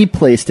 Your Honor. He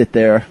placed it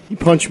there. He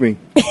punched me.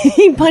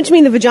 He punched me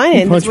in the vagina.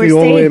 He and punched that's where me it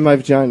all the way stayed. in my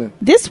vagina.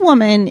 This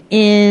woman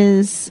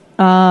is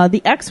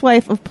The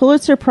ex-wife of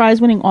Pulitzer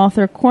Prize-winning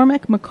author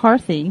Cormac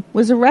McCarthy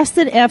was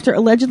arrested after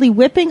allegedly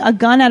whipping a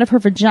gun out of her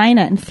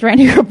vagina and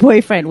threatening her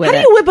boyfriend with it.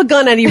 How do you whip a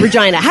gun out of your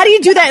vagina? How do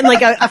you do that in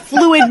like a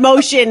fluid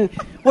motion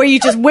where you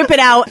just whip it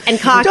out and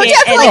cock Don't it? you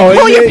have to like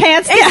pull your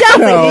pants down?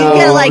 Exactly. You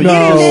gotta like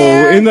get in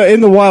there.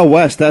 In the Wild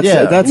West, that's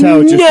how it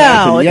just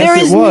happened. Yes, there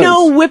is it was.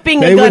 no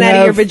whipping a gun out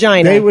of your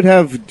vagina. They would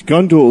have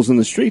gun duels in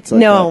the streets. Like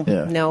no,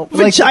 that. no.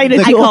 Vagina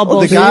I call The,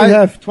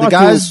 bullshit. the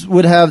guys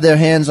would have their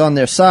hands on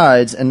their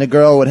sides, and the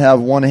girl would have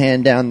one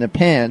hand down their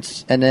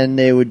pants, and then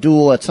they would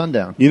duel at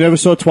sundown. You never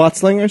saw Twat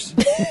Slingers?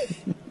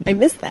 I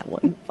missed that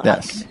one. Fuck.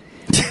 Yes.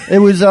 It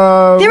was.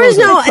 There is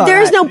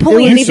no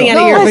pulling anything out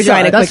of your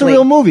vagina. That's quickly. a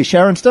real movie.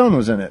 Sharon Stone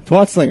was in it.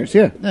 Twat Slingers,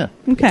 yeah. Yeah.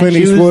 Okay. Clint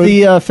She was Eastwood.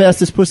 the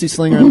fastest pussy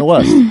slinger in the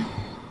West.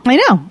 I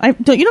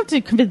know. You don't have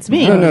to convince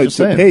me. No, just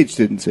so saying. Paige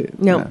didn't see it.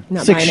 No,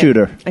 not Six buying it.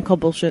 shooter. I call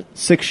bullshit.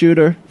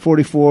 6-shooter,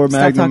 44 Stop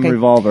Magnum talking.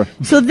 revolver.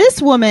 So this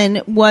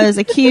woman was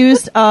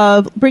accused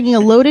of bringing a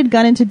loaded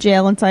gun into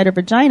jail inside her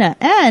vagina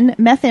and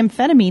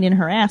methamphetamine in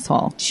her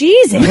asshole.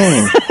 Jesus.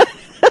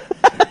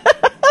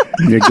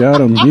 You got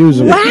them. Use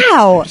them.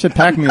 Wow. Should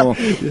pack mule.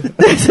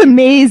 That's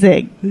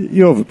amazing.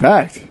 You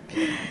overpacked.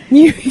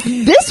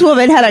 This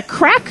woman had a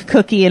crack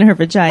cookie in her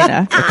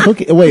vagina.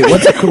 Cookie. Wait,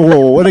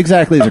 what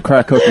exactly is a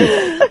crack cookie?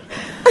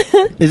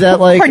 Is that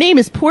like? Her name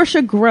is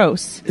Portia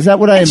Gross. Is that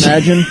what I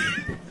imagine?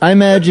 I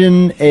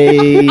imagine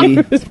a.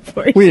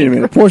 Wait a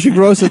minute. Portia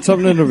Gross had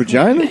something in her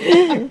vagina?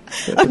 Name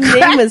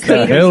is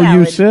The hell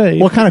you say?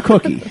 What kind of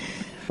cookie?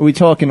 Are we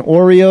talking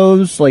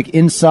Oreos, like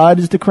inside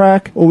is the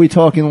crack? Or are we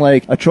talking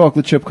like a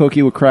chocolate chip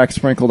cookie with crack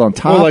sprinkled on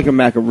top? Or like a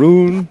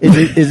macaroon?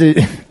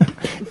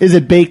 Is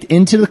it baked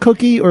into the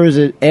cookie or is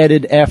it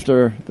added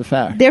after the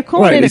fact? They're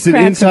calling it a Is it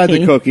crack inside cookie.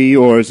 the cookie,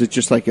 or is it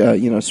just like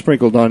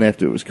sprinkled on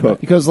after it was cooked?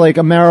 Because like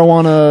a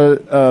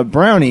marijuana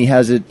brownie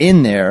has it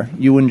in there,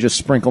 you wouldn't just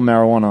sprinkle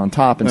marijuana on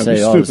top and That'd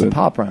say, be "Oh, it's a stupid.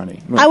 pop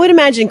brownie." I would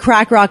imagine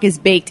crack rock is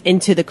baked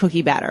into the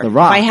cookie batter. The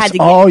rocks. If I had to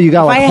Oh, you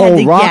got if like I had whole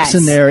to rocks guess.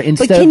 in there But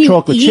instead can of you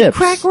chocolate eat chips.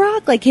 crack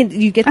rock? Like, can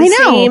you get the I know.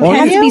 same? It Aren't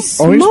has to be you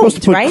smoked, supposed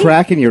to put right?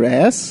 crack in your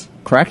ass?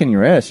 Crack in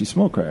your ass. You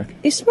smoke crack.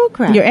 You smoke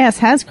crack. Your ass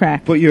has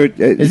crack. But you're.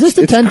 Is this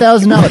the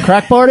 $10,000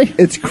 crack party?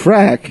 It's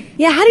crack.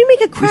 Yeah, how do you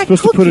make a crack You're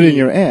supposed cookie? to put it in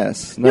your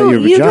ass, not No, your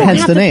you vagina. don't Hence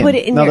have the to name. put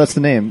it in No, your- that's the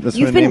name. That's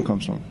where You've the name been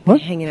comes from.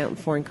 hanging out in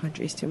foreign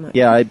countries too much.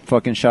 Yeah, I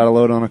fucking shot a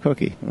load on a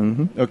cookie.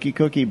 Mm-hmm.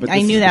 Cookie. But I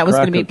this knew is that the was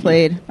crack going to be cookie.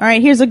 played. All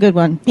right, here's a good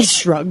one. He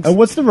shrugged.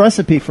 What's the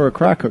recipe for a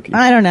crack cookie?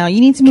 I don't know.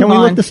 You need to move Can we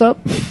on. look this up?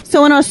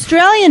 So an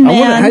Australian I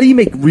wonder, man... how do you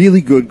make really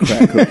good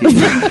crack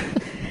cookies?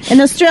 An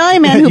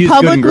Australian man who Use good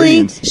publicly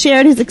ingredients.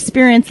 shared his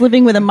experience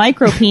living with a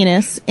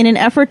micropenis in an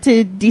effort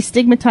to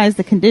destigmatize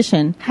the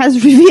condition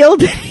has revealed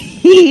that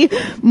he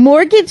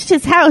mortgaged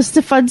his house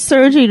to fund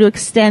surgery to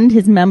extend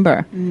his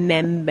member.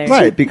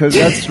 Right, because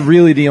that's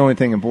really the only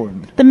thing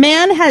important. The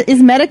man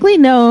is medically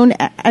known.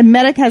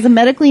 Has a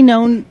medically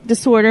known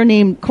disorder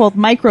called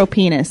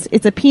micropenis.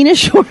 It's a penis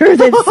shorter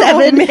than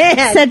 7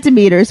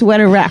 centimeters when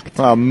erect.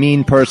 Wow,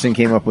 mean person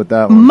came up with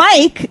that one.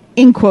 Mike,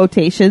 in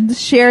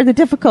quotations, shared the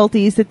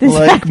difficulties that this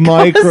Like act caused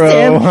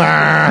micro. him.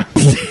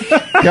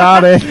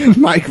 Got it.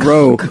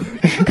 Micro.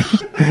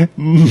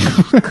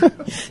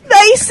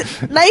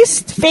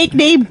 Nice fake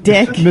name,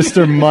 Dick.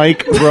 Mr.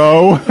 Mike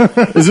Rowe.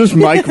 Is this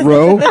Mike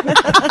Rowe?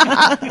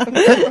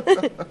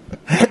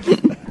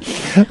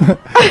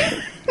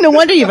 No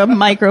wonder you have a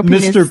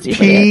micropenis. Mr.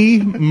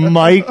 P.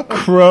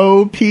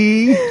 Micro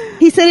P.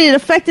 He said it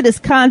affected his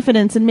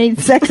confidence and made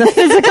sex a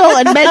physical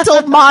and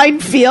mental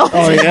minefield.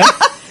 Oh, yeah?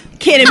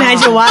 Can't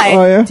imagine why.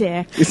 Oh, yeah?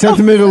 Dick. Your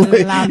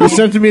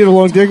centimeter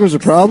long dick was a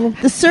problem?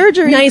 The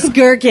surgery. Nice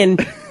gherkin.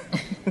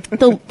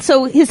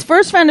 So his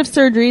first round of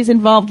surgeries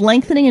involved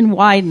lengthening and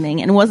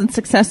widening and wasn't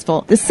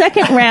successful. The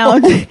second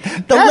round,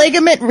 the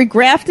ligament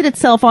regrafted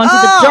itself onto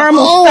the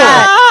dermal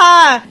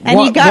fat, and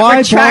he got Why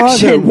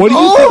retraction. bother? What do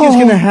you think is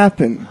going to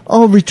happen?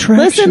 Oh,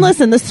 retraction.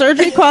 Listen. The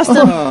surgery cost him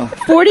Oh,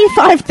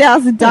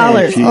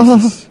 $45,000.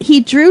 Jesus.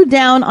 He drew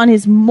down on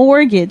his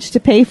mortgage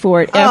to pay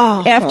for it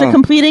after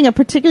completing a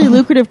particularly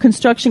lucrative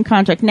construction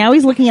contract. Now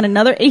he's looking at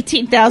another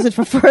 $18,000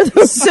 for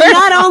further. So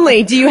not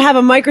only do you have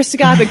a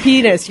microscopic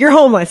penis, you're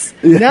homeless.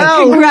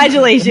 Now,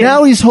 Congratulations.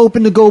 Now he's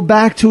hoping to go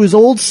back to his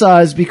old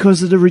size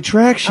because of the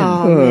retraction.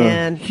 Oh,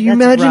 man. Can you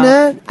That's imagine rough.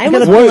 that? I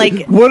almost What, feel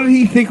like... what did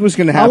he think was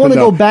going to happen? wanna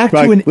though? go back to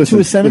Right, to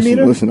a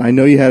centimeter. Listen, I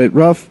know you had it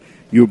rough.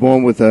 You were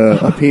born with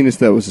a penis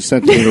that was a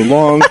centimeter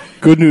long.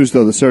 Good news,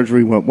 though, the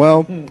surgery went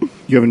well.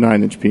 You have a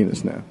 9-inch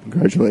penis now.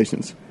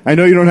 Congratulations. I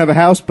know you don't have a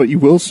house, but you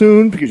will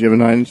soon because you have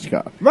a 9-inch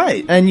cock.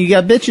 Right. And you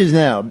got bitches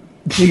now.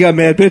 You got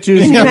mad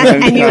bitches. And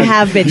you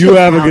have bitches You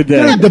have a now. good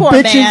day. The Poor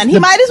bitches- man. He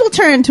might as well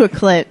turn into a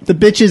clit. The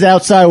bitches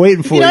outside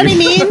waiting for You you. know what I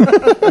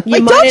mean?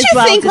 You might don't as you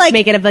well think just like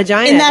make it a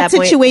vagina in at that that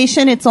point.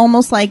 situation, it's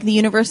almost like the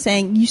universe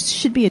saying you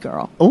should be a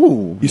girl.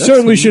 Oh, You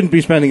certainly shouldn't be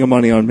spending your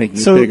money on making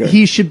it So bigger.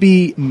 he should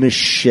be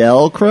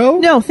Michelle Crow?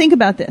 No, think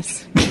about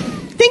this.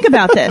 think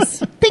about this.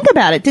 Think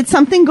about it. Did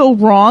something go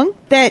wrong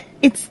that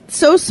it's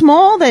so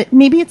small that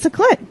maybe it's a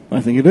clit? I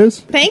think it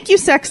is. Thank you,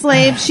 sex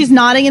slave. She's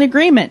nodding in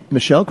agreement.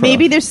 Michelle Crow.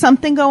 Maybe there's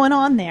something going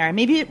on there.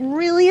 Maybe it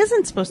really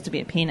isn't supposed to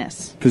be a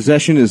penis.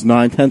 Possession is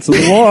 9/10 of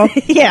the law.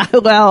 Yeah,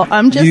 well,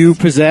 I'm just... You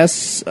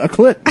possess a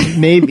clit.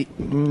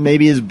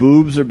 Maybe his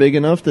boobs are big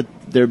enough that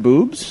they're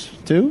boobs,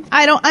 too?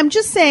 I'm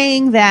just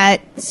saying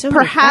that So many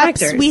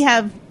perhaps factors. we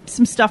have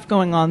some stuff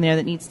going on there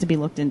that needs to be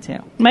looked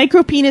into.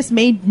 Micropenis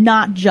may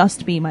not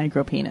just be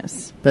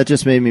micropenis. That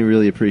just made me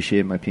really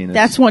appreciate my penis.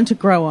 That's one to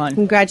grow on.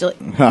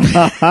 Congratulations.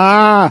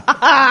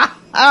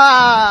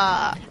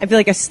 Ah! I feel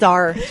like a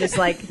star, just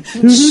like...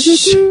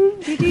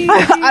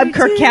 I'm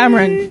Kirk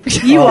Cameron.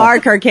 You are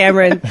Kirk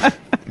Cameron. I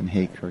fucking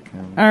hate Kirk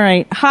Cameron. All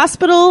right.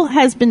 Hospital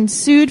has been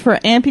sued for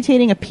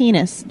amputating a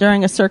penis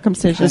during a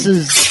circumcision. This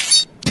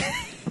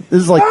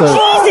is like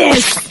the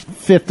Jesus!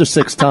 fifth or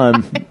sixth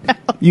time.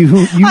 You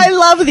I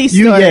love these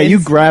stories. Yeah, you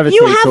gravitate.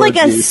 You have like a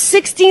towards these.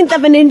 16th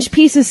of an inch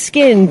piece of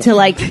skin to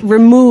like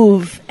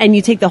remove, and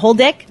you take the whole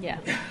dick? Yeah.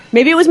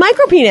 Maybe it was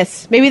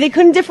micropenis. Maybe they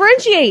couldn't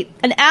differentiate.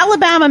 An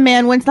Alabama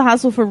man went to the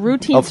hospital for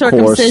routine Of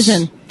course.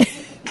 circumcision.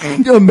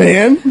 A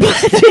man?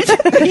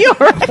 You're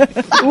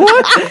right.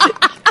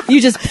 What? You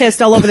just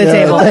pissed all over the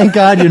table. Thank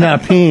God you're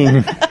not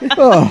peeing.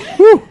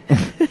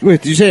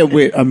 Wait, did you say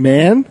a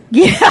man?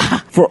 Yeah.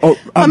 For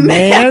a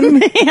man?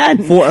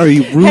 Man. For a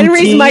routine?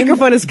 Henry's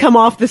microphone has come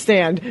off the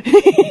stand.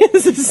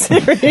 This is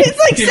serious. It's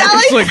like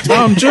Sally. It's like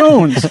Tom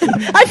Jones.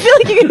 I feel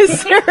like you're going to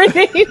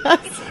serenade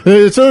us.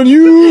 It's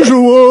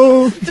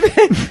unusual.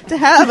 To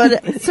have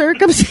a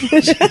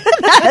circumcision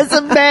as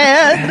a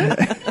man.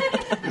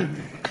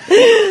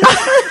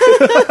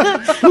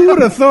 Who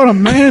would have thought a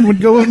man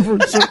would go in for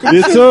a circumcision?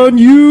 It's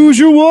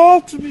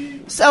unusual to me.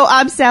 So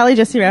I'm Sally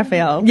Jesse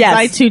Raphael. Yes.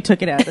 I too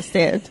took it out of the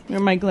stand. Where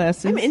are my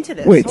glasses? I'm into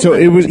this. Wait, so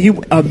it was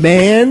a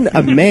man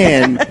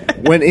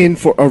went in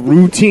for a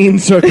routine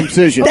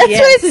circumcision. That's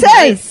what it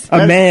says.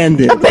 A man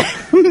did.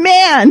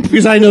 Man.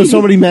 Because I know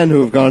so many men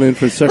who have gone in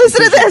for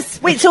circumcision. Listen to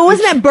this. Wait, so it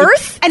wasn't at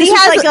birth? And This he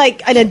was has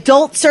like an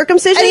adult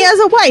circumcision? And he has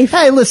a wife.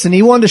 Hey, listen,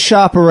 he wanted to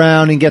shop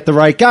around and get the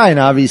right guy, and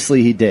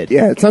obviously he did.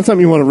 Yeah, it's not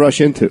something you want to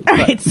rush into. All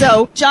right,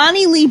 so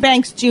Johnny Lee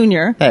Banks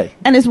Jr. Hey.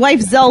 and his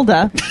wife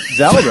Zelda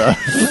Zelda.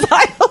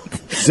 filed.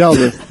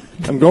 Zelda,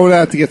 I'm going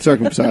out to get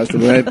circumcised.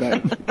 I'll be right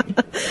back.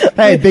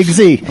 Hey, Big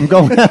Z, I'm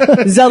going.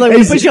 Zelda,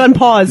 we put you on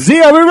pause.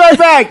 Z, I'll be right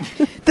back.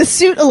 The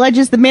suit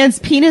alleges the man's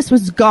penis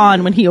was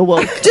gone when he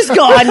awoke. Just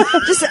gone.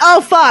 Just,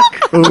 oh,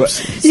 fuck. Oops.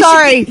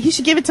 Sorry. He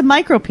should give it to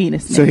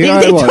micropenis. So here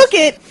they I was. took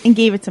it and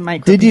gave it to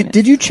micropenis.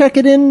 Did you check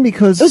it in?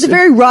 Because It was a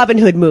very Robin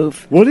Hood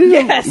move. What did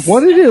Yes. What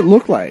did it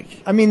look like?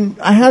 I mean,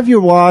 I have your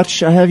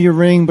watch, I have your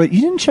ring, but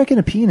you didn't check in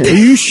a penis. Are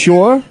you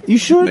sure? You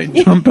sure? They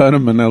jump out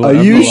of manila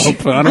Are you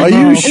envelope. I don't Are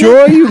know. you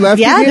sure you left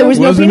it Yeah, here? there was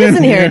no Wasn't penis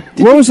in in here.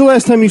 When was the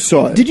last time you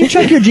saw it? Did you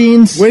check your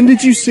jeans? When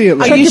did you see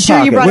it? Are you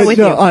sure you brought it with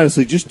no, you?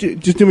 honestly, just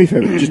do me a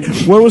favor.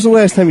 Just when was the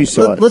last time you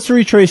saw it? Let's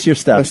retrace your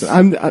steps.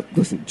 Listen,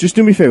 listen. Just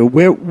do me a favor.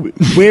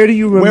 Where do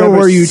you remember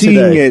were you seeing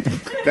today? it?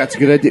 That's a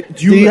good idea.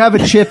 Do you have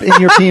a chip in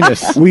your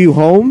penis? Were you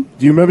home?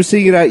 Do you remember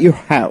seeing it at your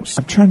house?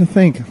 I'm trying to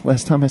think.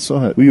 Last time I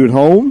saw it. Were you at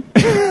home?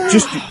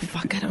 Just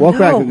walk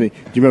back know. with me. Do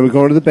you remember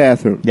going to the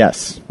bathroom?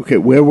 Yes. Okay,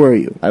 where were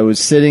you? I was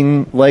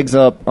sitting legs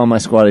up on my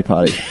squatty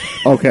potty.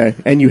 Okay,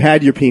 and you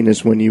had your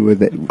penis when you were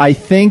there. I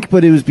think,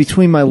 but it was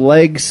between my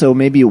legs, so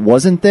maybe it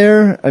wasn't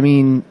there. I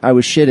mean, I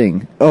was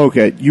shitting.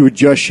 Okay, you were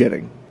just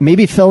shitting.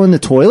 Maybe it fell in the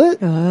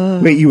toilet?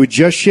 Wait, you were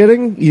just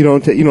shitting? You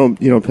don't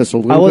piss a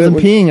little bit? I wasn't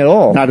peeing at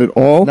all. Not at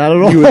all? Not at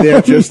all. You were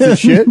there just to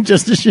shit?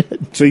 Just to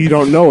shit. So you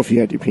don't know if you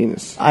had your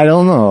penis? I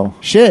don't know.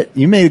 Shit,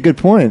 you made a good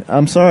point.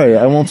 I'm sorry.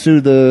 I won't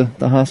sue the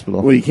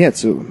hospital. Well, you can't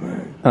sue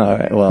them. All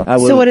right, well.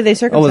 So what did they I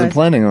circumcise? wasn't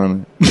planning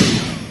on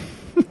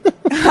it.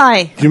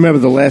 Hi. Do you remember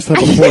the last time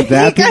before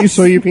that you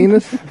saw your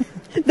penis?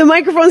 The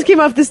microphones came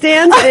off the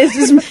stands, and it's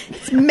just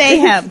It's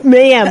mayhem.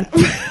 mayhem.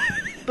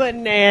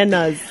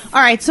 Bananas.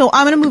 All right, so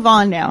I'm going to move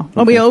on now.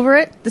 Are we over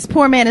it? This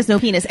poor man has no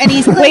penis, and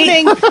he's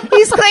claiming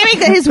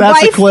that his That's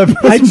a wife, clip.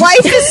 his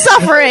wife is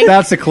suffering.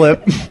 That's a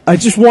clip. I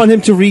just want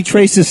him to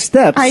retrace his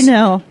steps. I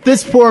know.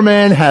 This poor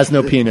man has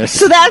no penis.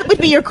 So that would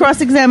be your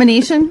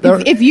cross-examination?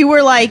 If you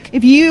were like,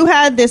 if you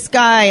had this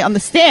guy on the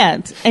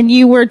stand and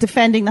you were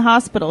defending the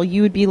hospital,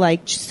 you would be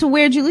like, so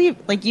where'd you leave?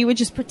 Like, you would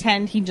just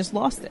pretend he just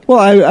lost it. Well,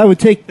 I would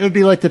take... It would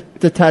be like the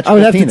detachable I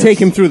would have penis. to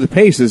take him through the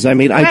paces. I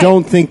mean, I Right.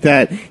 don't think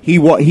that he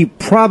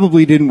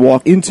probably didn't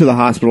walk into the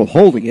hospital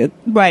holding it.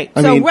 Right.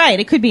 I So, mean- right,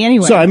 it could be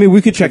anywhere. So, I mean,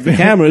 we could check the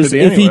cameras. Could be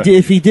If anywhere.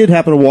 if he did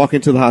happen to walk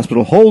into the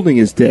hospital holding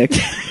his dick,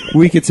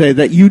 we could say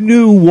that you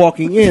knew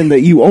walking in that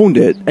you owned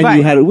it and Right.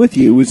 you had it with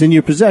you. It was in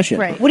your possession.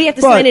 Right. What do you have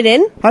to But, sign it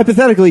in?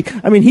 Hypothetically,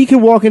 I mean, he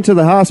could walk into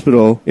the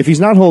hospital if he's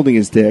not holding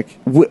his dick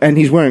and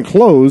he's wearing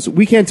clothes.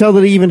 We can't tell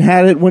that he even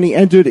had it when he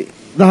entered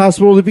the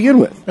hospital to begin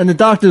with. And the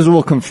doctors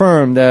will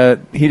confirm that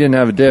he didn't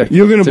have a dick.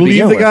 You're going to believe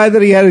begin the with. guy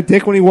that he had a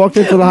dick when he walked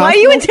into the Why are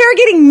hospital? you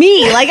interrogating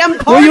me? Like I'm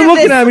part Well, you're of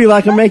looking this. at me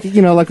like I'm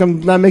making, like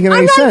I'm not making any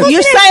I'm not sense. looking You're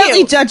at silently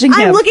you. judging I'm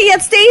him. looking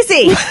at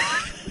Stacy,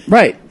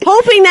 Right.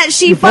 hoping that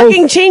she both-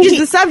 fucking changes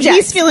the subject.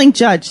 He's feeling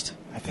judged.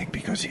 I think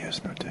because he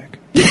has no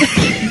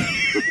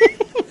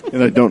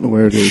And I don't know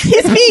where it is.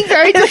 He's being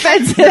very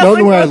defensive. I don't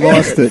know where I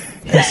lost it.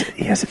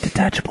 He has a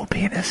detachable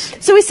penis.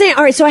 So he's saying,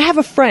 all right, so I have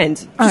a friend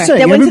Just that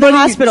saying, went to the everybody-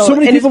 hospital. So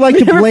many and people like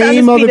to never found his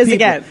blame other penis people.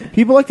 again.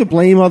 People like to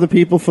blame other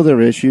people for their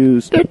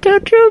issues.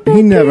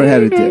 He never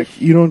had a dick.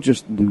 You don't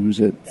just lose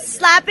it.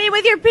 Slap me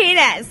with your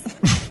penis.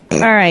 All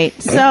right,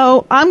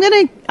 so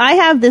I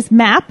have this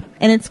map,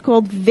 and it's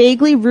called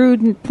Vaguely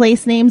Rude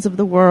Place Names of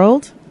the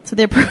World. So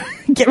they're,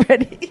 get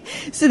ready.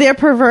 So they're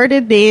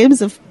perverted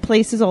names of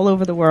places all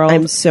over the world.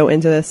 I'm so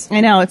into this. I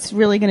know, it's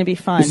really going to be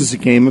fun. Is this a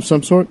game of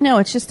some sort? No,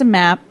 it's just a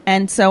map.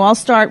 And so I'll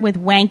start with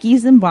Wanky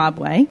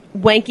Zimbabwe.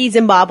 Wanky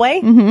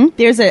Zimbabwe? Mm-hmm.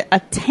 There's a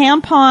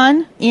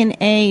tampon in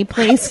a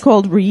place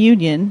called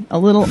Reunion, a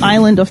little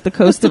island off the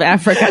coast of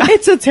Africa.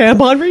 It's a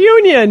tampon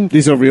reunion.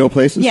 These are real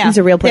places? Yeah. These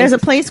are real places.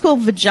 There's a place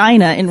called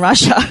Vagina in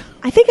Russia.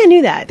 I think I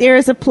knew that. There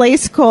is a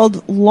place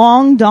called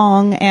Long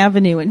Dong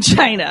Avenue in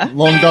China.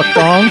 Long Duck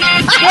Dong.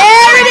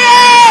 There it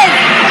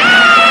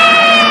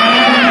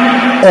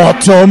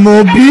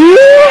Automobile.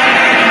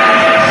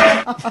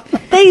 is!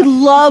 They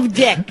love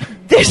dick.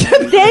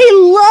 They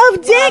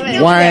love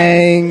dick.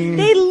 Wang.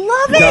 They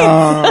love it.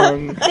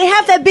 Dong. They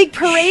have that big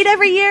parade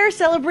every year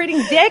celebrating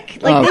dick.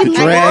 Like, Oh, they the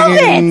love it.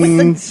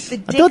 dragons. The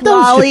dick thought that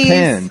was lollies.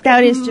 Japan.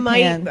 That is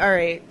Japan. All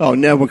right. Oh,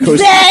 no, we're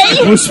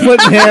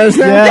splitting hairs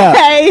now. Yeah.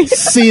 Hey.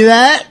 See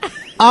that?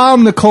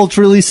 I'm the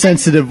culturally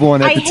sensitive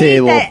one at I the hate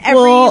table. that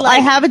every, Well, like,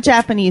 I have a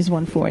Japanese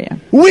one for you.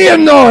 We are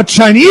not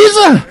Chinese.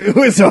 It's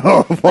let's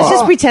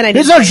just pretend I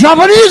It's didn't. a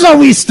Japanese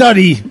we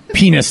study.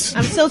 Penis.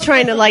 I'm still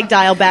trying to, like,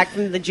 dial back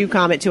from the Jew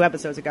comment 2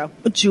 episodes ago.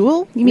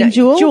 Jewel? You mean Yeah,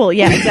 Jewel? Jewel,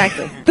 yeah,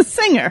 exactly. The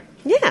singer.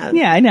 Yeah.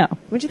 Yeah, I know.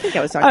 What'd you think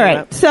I was talking All right.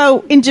 about?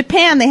 So in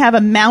Japan, they have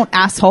a Mount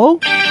Asshole.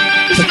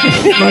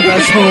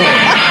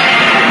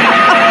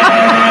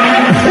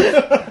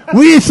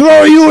 We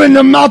throw you in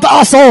the mouth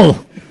asshole.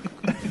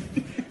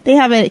 They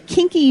have a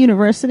kinky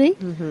university.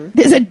 Mm-hmm.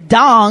 There's a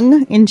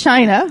dong in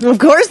China. Of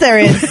course there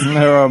is.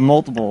 There are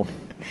multiple.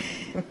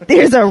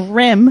 There's a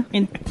rim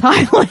in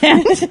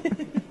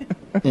Thailand.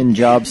 In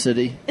Job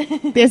City.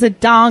 There's a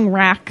dong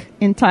rack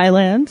in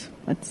Thailand.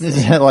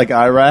 Is that like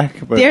Iraq?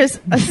 But There's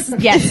a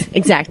Yes,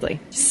 exactly.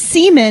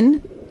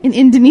 semen in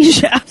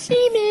Indonesia.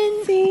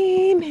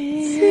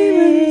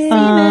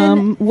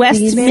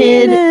 West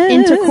Mid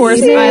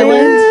Intercourse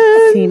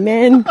Island.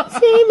 Semen.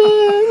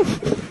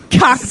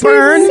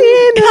 Cockburn.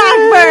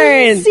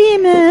 Cockburn.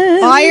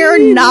 Semen.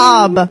 Iron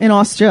Knob in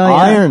Australia.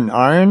 Iron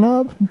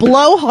knob?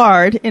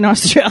 Blowhard in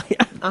Australia.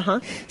 Uh-huh.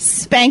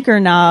 Spanker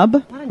Knob.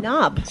 What a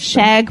knob.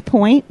 Shag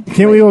Point.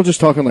 Can't we all just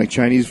talk in like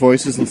Chinese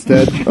voices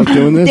instead of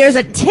doing this? There's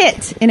a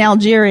tit in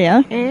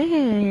Algeria.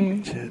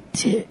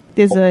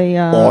 There's a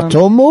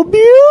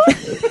Automobile?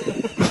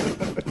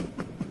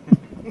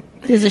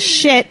 there's a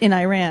shit in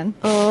Iran.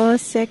 Oh,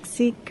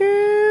 sexy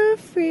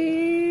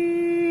girlfriend.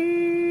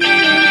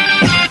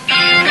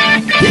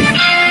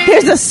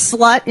 There's a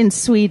slut in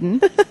Sweden.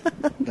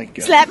 Thank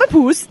God. Slap my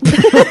poos.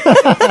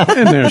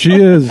 And there she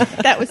is.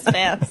 That was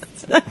fast.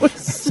 That was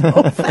so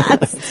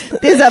fast.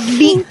 There's a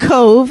meat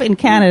cove in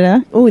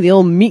Canada. Oh, the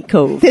old meat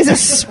cove. There's a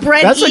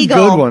spread That's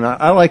eagle. a good one.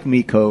 I like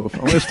Meat Cove.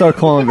 I'm going to start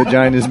calling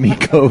vaginas Meat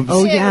Coves.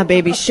 Oh, yeah,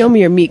 baby. Show me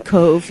your meat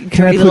cove. You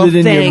Can I dirty put it little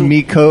in your thing.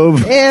 Meat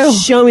Cove? Ew.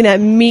 Show me that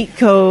meat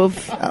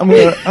cove. I'm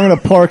gonna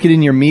park it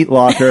in your meat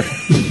locker.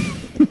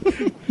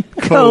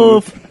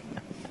 Cove.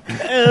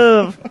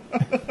 Cove.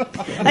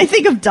 I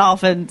think of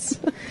dolphins.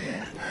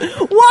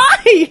 Why?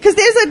 Because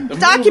there's a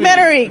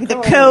documentary, The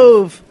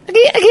Cove, that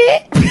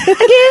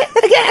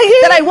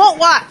I won't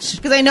watch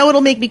because I know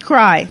it'll make me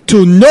cry.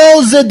 To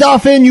know the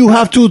dolphin, you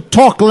have to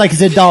talk like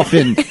the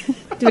dolphin.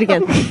 Do it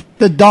again.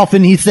 The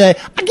dolphin, he said,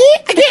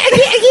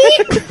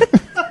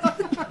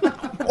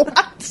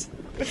 What?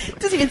 It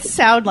doesn't even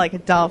sound like a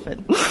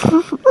dolphin.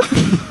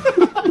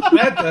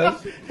 That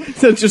does.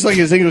 Sounds just like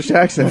his English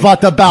accent.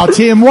 what about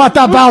him? What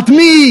about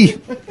me?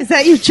 Is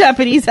that your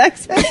Japanese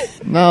accent?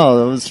 No,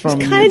 that was from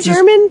Kind of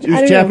German. It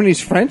was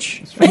Japanese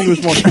French? I think it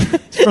was more.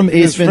 from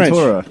Ace French.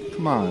 Ventura.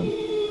 Come on.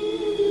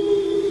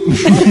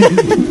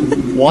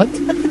 What?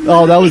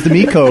 Oh, that was the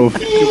Meat Cove.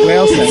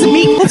 Whale sound.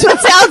 Meat. That's what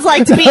it sounds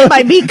like to be in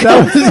my meat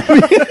cove.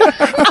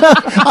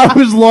 I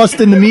was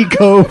lost in the Meat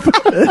Cove.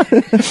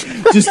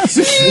 Just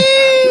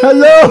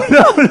Hello.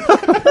 No.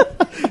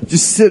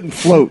 just sit and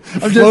float.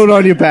 Float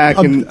on your back.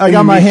 I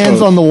got my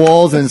hands on the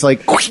walls, and it's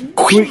like.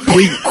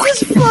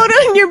 Just float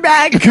on your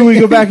back. Can we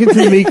go back into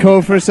the meat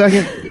cove for a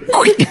second?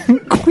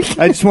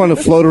 I just want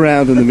to float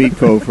around in the meat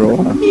cove for a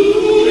while.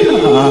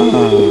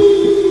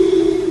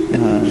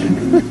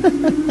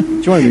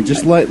 Join me.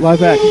 Just lie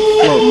back.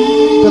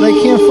 Float. But I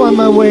can't find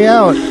my way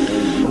out.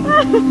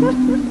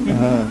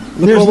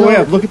 Look all the way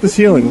up. Look at the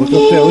ceiling. Look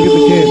up there. Look at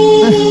the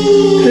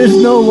cave. There's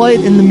no light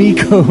in the Meat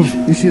Cove.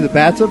 You see the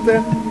bats up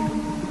there?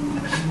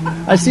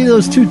 I see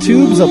those 2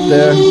 tubes up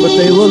there, but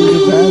they look The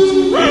bats.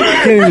 You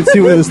can't even see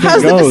where this thing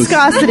How's the goes.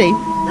 viscosity?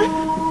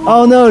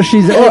 Oh no,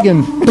 she's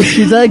egging.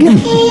 She's egging.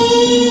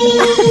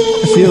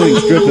 The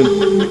ceiling's dripping.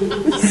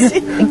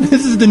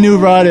 This is the new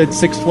ride at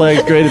Six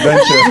Flags Great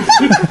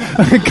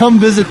Adventure. Come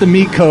visit the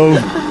Meat Cove.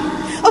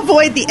 A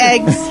Avoid the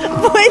eggs.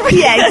 Avoid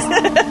the eggs.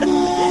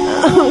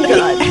 Oh,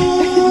 God.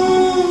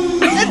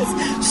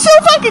 So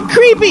fucking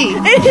creepy.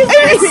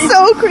 It is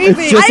so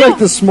creepy. It's just like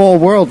the Small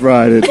World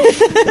ride.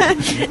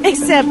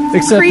 Except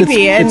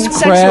creepy it's and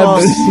sexual.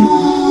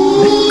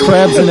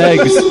 Crabs and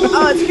eggs.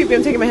 Oh, it's creepy.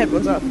 I'm taking my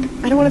headphones off.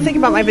 I don't want to think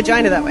about my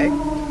vagina that way.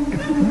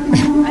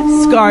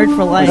 I'm scarred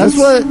for life.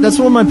 That's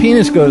what my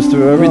penis goes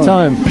through every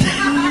time.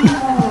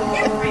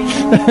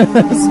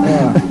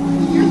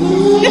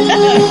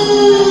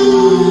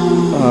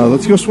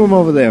 Let's go swim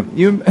over there.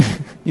 You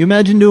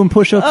imagine doing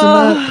push-ups in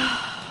that?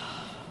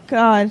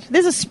 God,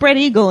 there's a spread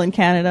eagle in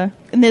Canada,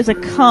 and there's a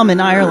cum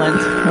in Ireland.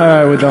 All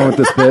right, we're done with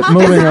this bit.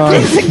 Moving on.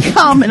 There's a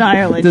cum in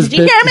Ireland. Did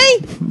you hear me?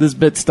 This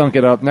bit stunk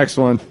it up. Next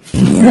one.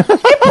 I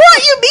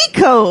brought you Meat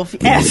Cove,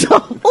 asshole.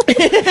 Why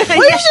don't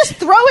you just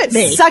throw at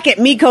me? Suck it.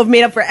 Meat Cove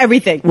made up for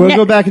everything. We'll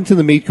go back into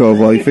the Meat Cove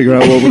while you figure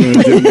out what we're going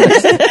to do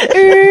next.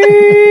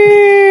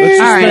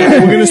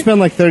 We're going to spend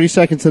like 30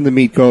 seconds in the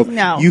Meat Cove.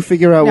 No. You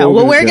figure out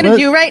what we're going to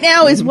do right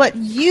now is what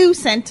you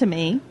sent to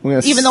me,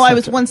 even though I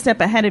was one step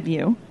ahead of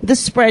you. The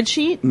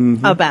spreadsheet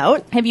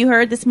about. Have you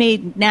heard this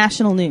made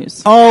national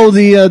news? Oh,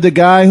 the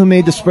guy who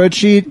made the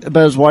spreadsheet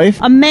about his wife?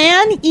 A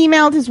man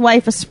emailed his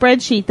wife a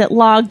spreadsheet that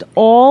logged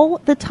all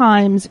the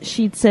times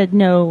she'd said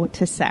no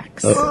to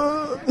sex.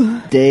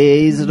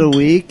 Days of the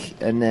week,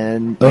 and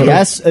then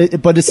yes,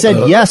 but it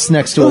said yes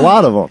next to a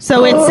lot of them.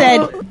 So it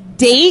said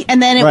date,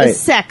 and then it was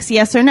sex,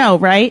 yes or no,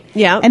 right?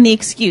 Yeah. And the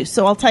excuse.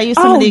 So I'll tell you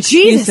some of the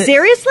excuses. Jesus,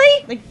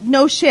 seriously? Like,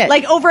 no shit.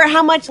 Like over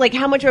how much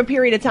of a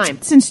period of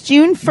time? Since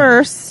June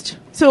 1st.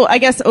 So I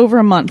guess over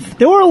a month.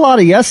 There were a lot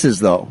of yeses,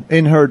 though,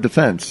 in her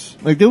defense.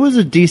 Like, there was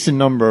a decent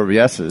number of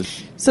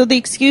yeses. So the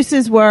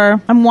excuses were,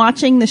 I'm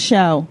watching the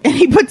show. And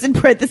he puts in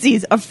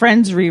parentheses, a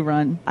Friends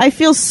rerun. I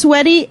feel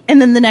sweaty,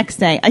 and then the next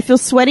day. I feel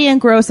sweaty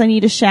and gross, I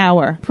need a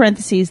shower.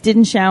 Parentheses,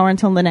 didn't shower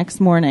until the next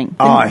morning.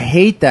 Oh, I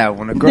hate that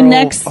when a girl... The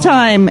next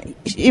time,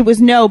 it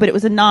was no, but it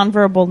was a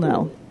nonverbal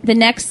no. The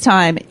next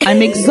time,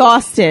 I'm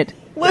exhausted.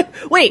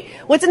 Wait,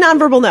 what's a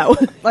nonverbal no?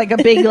 Like a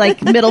big,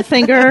 middle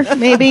finger,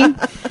 maybe?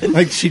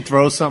 Like she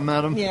throws something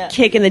at him? Yeah.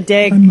 Kick in the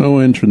dick. No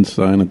entrance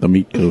sign at the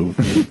Meat Cove.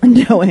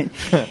 No it.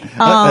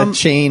 A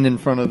chain in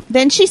front of...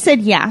 Then she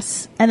said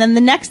yes. And then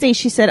the next day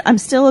she said, I'm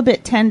still a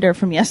bit tender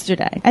from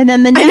yesterday. And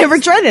then the next... I never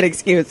tried that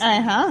excuse.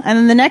 Uh-huh. And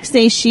then the next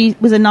day she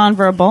was a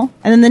nonverbal.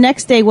 And then the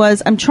next day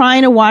was, I'm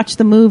trying to watch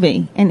the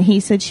movie. And he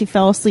said she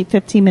fell asleep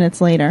 15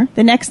 minutes later.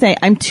 The next day,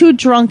 I'm too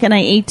drunk and I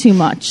ate too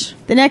much.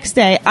 The next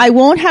day, I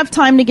won't have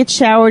time to get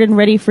showered and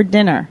ready for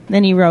dinner.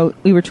 Then he wrote,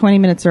 we were 20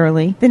 minutes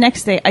early. The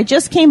next day, I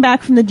just came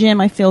back from the gym.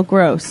 I feel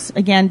gross.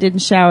 Again, didn't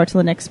shower till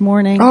the next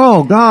morning.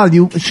 Oh, God.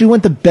 She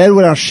went to bed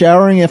without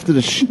showering after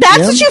the That's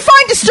gym? what you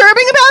find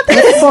disturbing about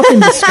this? That's fucking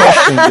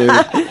disgusting,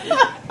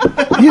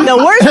 dude. The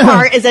worst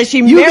part is that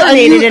she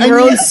marinated in her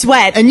own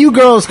sweat. And you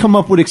girls come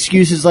up with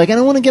excuses like, I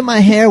don't want to get my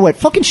hair wet.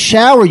 Fucking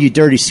shower, you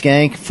dirty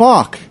skank.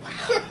 Fuck.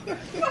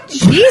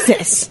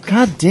 Jesus.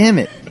 God damn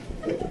it.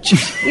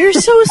 You're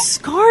so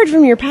scarred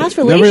from your past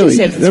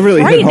relationships. That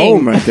really hit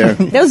home right there.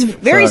 That was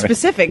very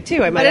specific, too.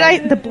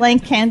 The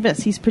blank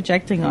canvas he's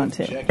projecting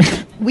onto.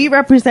 We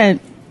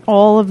represent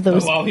all of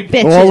those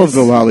bitches. All of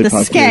the lollipop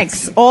The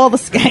skanks. All the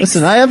skanks.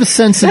 Listen, I have a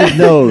sensitive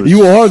nose.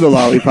 You are the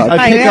lollipop.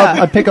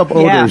 I pick up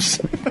odors.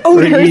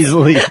 Very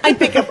easily. I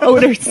pick up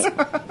odors.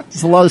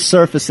 There's a lot of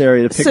surface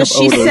area to pick up odors.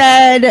 So she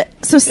said,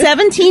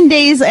 17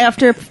 days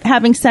after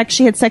having sex,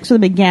 she had sex with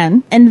him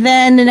again. And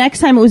then the next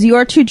time it was,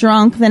 you're too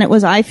drunk. Then it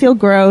was, I feel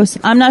gross.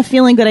 I'm not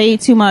feeling good. I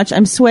ate too much.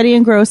 I'm sweaty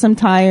and gross. I'm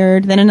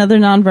tired. Then another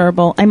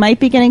nonverbal. I might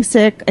be getting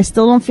sick. I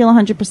still don't feel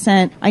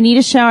 100%. I need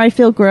a shower. I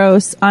feel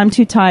gross. I'm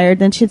too tired.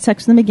 Then she had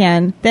sex with him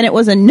again. Then it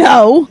was a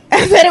no.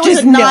 And then it was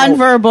a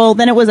nonverbal.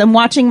 Then it was, I'm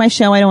watching my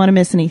show. I don't want to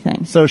miss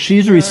anything. So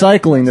she's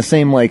recycling the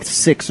same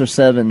 6 or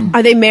 7.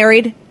 Are they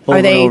married? Over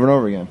and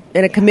over again.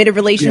 In a committed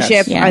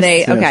relationship? Yes. Are they?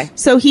 Yes. Okay.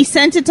 So he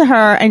sent it to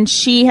her, and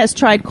she has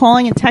tried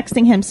calling and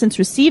texting him since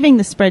receiving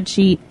the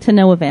spreadsheet to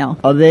no avail.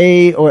 Are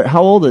they, or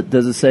how old?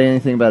 Does it say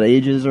anything about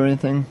ages or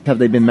anything? Have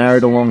they been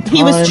married a long time?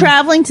 He was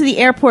traveling to the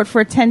airport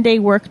for a 10-day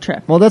work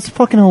trip. Well, that's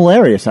fucking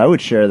hilarious. I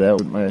would share that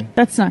with my...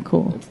 That's not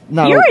cool.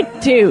 No, you're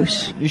a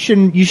douche. You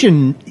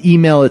shouldn't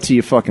email it to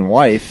your fucking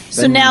wife.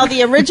 So now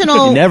the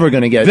original... You're never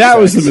going to get that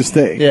sex. was the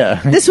mistake.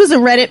 Yeah. This was a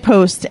Reddit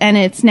post, and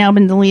it's now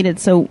been deleted,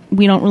 so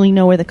we don't really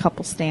know where the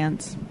couple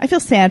stands. I feel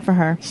sad for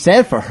her.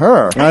 Sad for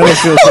her? I don't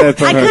feel sad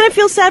for her. I kind of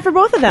feel sad for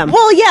both of them.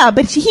 Well, yeah,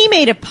 but he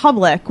made it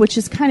public, which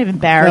is kind of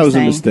embarrassing. That was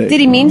a mistake. Did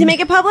he mean to make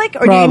it public,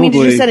 or did he mean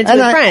to just send it to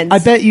his friends? I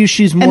bet you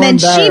she's more And then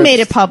embarrassed. she made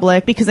it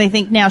public because I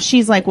think now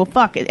she's like, well,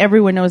 fuck it.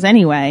 Everyone knows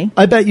anyway.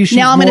 I bet you she's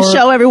now I'm going to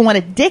show everyone what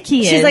a dick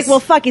he is. She's like, well,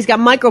 fuck, he's got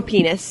micro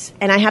penis,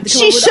 and I have to.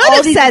 She should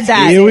have said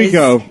that. Here we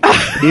go.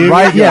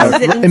 Right, yeah.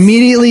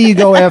 Immediately you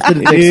go after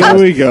the dick. Here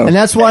we go. And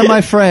that's why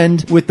my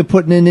friend with the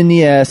putting it in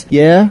the ass,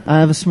 yeah, I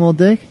have a small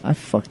dick. I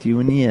fucked you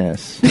in the the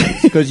ass.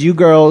 Because you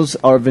girls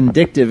are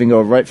vindictive and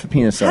go right for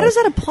penis size. How does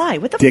that apply?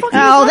 What the Dick. fuck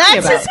are Oh, you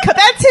talking that's about?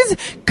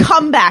 his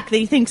comeback that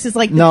he thinks is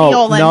like the No,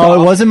 be-all, no,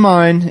 end-all. it wasn't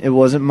mine. It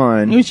wasn't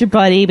mine. It was your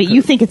buddy, but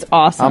you think it's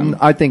awesome.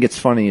 I think it's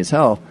funny as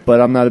hell, but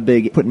I'm not a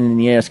big putting it in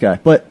the ass guy.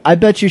 But I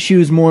bet you she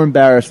was more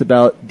embarrassed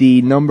about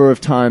the number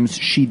of times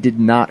she did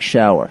not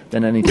shower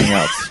than anything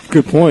else.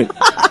 Good point.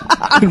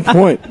 Good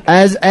point.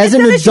 As It's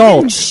an not that she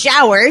adult, didn't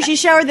shower. She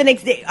showered the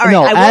next day. All right,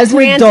 no, I will as an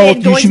grant adult, it,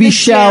 you going should to be the gym,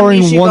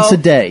 showering you should once go- a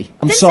day.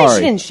 I'm Didn't say sorry.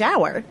 she didn't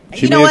shower.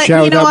 She you may know have what?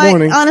 showered You know that what?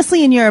 morning.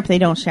 Honestly, in Europe, they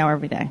don't shower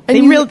every day.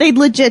 And They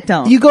legit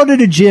don't. You go to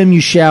the gym,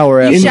 you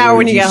shower. You shower afterwards,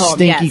 when you get home,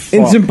 Stinky yes.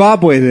 In fuck.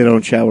 Zimbabwe, they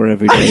don't shower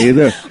every day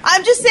either.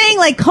 I'm just saying,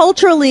 like,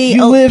 culturally,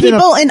 You live in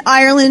people in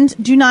Ireland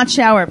do not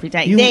shower every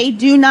day. They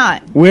do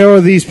not. Where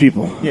are these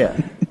people? Yeah.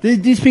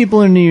 These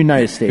people are in the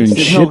United States. In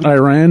There's shit, no-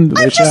 Iran, do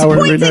they I'm just shower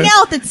every pointing day?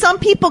 out that some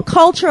people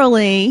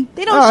culturally,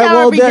 they don't All right, shower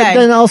well, every day.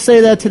 then I'll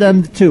say that to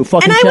them too.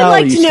 Fucking And I would shower,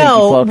 like you to stinky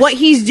know fucks. what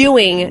he's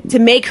doing to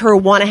make her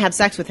want to have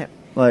sex with him.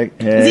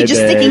 Like, Is he just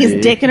sticking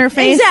his dick in her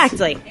face?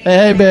 Exactly.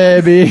 Hey,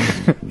 baby.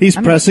 He's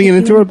pressing it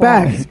into her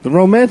back. The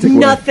romantic way.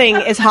 Nothing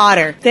is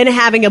hotter than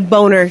having a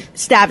boner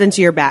stabbed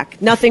into your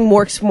back. Nothing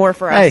works more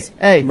for Hey, us.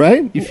 hey.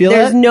 Right? You feel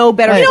There's that? no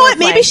better. Hey. You know what? foreplay.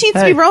 Maybe she needs to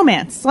Hey. be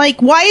romance.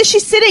 Like, why is she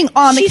sitting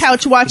on the She's-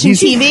 couch watching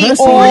He's TV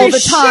pressing all his the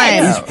shit.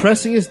 time? He's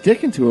pressing his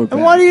dick into her back.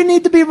 And why do you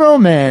need to be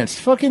romanced?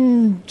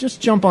 Fucking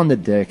just jump on the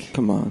dick.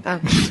 Come on.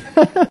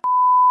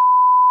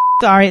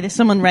 Sorry,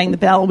 someone rang the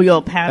bell. We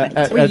all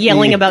panicked. We're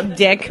yelling about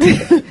dick.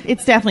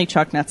 It's definitely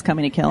Chuck Nuts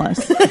coming to kill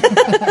us.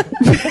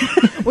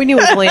 We knew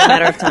it was only a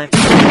matter of time.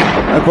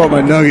 I brought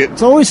my nugget.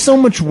 It's always so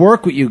much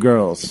work with you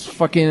girls.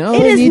 Fucking, oh,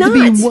 It I is need to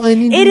be. not. I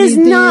need, It is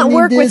I need not I need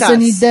work this, with I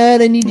need us.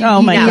 that. I need to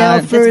Oh my eat God. out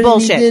That's for it, I need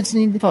bullshit. this, I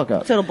need the fuck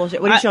up. Total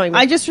bullshit. What are you showing me?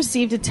 I just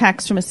received a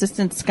text from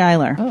assistant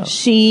Skylar. Oh.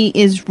 She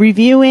is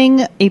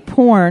reviewing a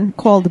porn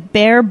called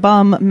Bear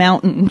Bum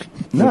Mountain.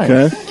 Nice.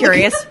 Okay.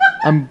 Curious.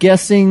 I'm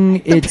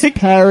guessing it's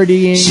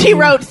parodying. She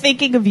wrote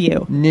 "Thinking of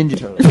You," Ninja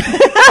Turtles.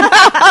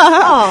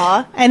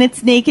 and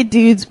it's naked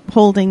dudes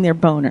holding their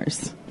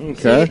boners.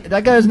 Okay.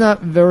 That guy's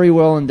not very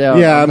well endowed.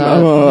 Yeah, I'm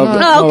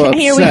Okay,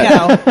 here we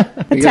go.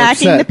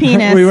 Attacking upset. the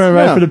penis. We went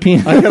right Yeah. for the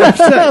penis. I got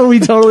upset. We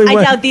totally I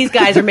went. doubt these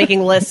guys are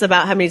making lists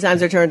about how many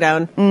times they're turned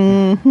down.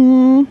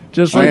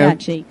 Just I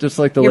like, am. just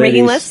like the You're ladies.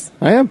 making lists?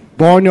 I am.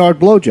 Barnyard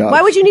blowjob.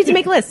 Why would you need to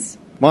make lists?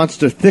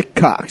 Monster thick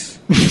cocks.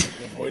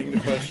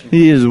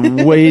 He is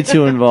way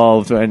too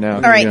involved right now.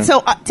 All right,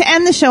 so to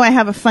end the show, I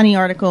have a funny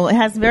article. It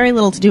has very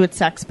little to do with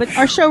sex, but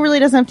our show really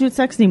doesn't have to do with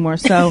sex anymore.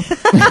 So,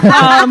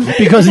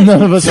 Because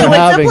none of us So are it's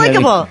having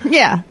applicable.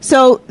 yeah.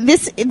 So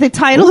the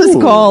title is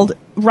called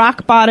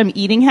 "Rock Bottom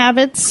Eating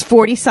Habits: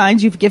 40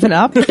 Signs You've Given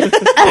Up."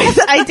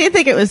 I did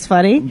think it was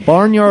funny. any.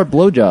 Barnyard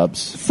blowjobs.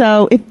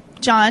 So,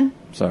 John,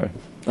 Sorry.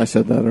 I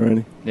said that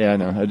already. Yeah, I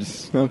know. I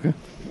just Okay.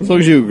 As long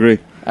as you agree.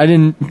 I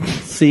didn't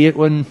see it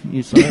when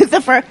you saw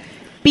it.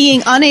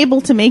 being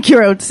unable to make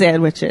your own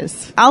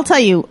sandwiches. I'll tell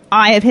you,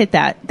 I have hit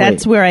that.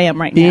 That's Wait. where I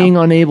am right Being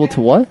now. unable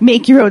to what?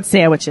 Make your own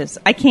sandwiches.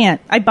 I can't.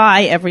 I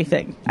buy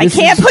everything. This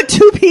I can't is- put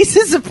 2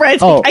 pieces of bread.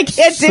 Oh, I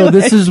can't do so it.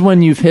 this is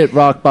when you've hit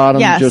rock bottom,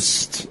 Yes.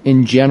 just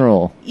in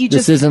general. You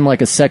this just- isn't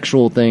like a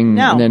sexual thing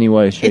No. in any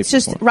way, shape, It's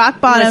just or form.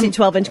 rock Want to bottom. see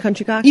 12-inch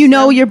country cocks? You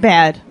know you're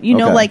bad. You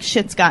know, Okay. like,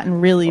 shit's gotten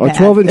really Are bad.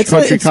 12-inch It's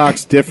country it's-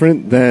 cocks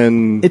different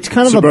than... It's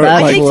kind of a suburban-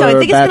 bachelor- I think so. I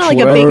think it's kind of like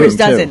a bachelor baker's too.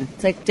 dozen.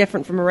 It's like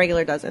different from a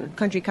regular dozen.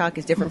 Country cock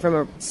is different from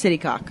a city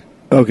cock.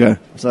 Okay.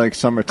 It's like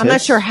summer tits. I'm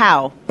not sure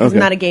how. 'Cause Okay. I'm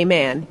not a gay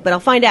man, but I'll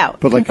find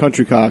out. But like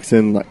country cocks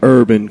and like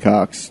urban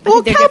cocks.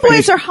 Well, they're cowboys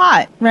different. are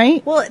hot,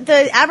 right? Well,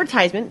 the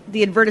advertisement,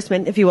 the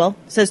advertisement, if you will,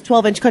 says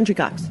 12-inch country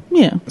cocks.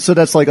 Yeah. So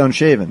that's like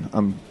unshaven.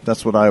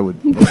 That's what I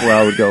would. That's where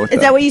I would go with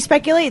Is that what you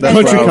speculate? That's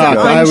That's Country what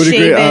cock. I would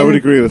agree. I would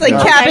agree with It's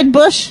like that. cabin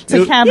bush. It's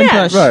like cabin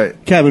Yeah. bush.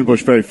 Right. Cabin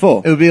bush very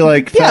full. It would be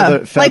like Yeah, like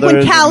when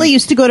feathers Callie and-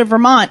 used to go to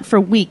Vermont for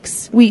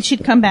weeks.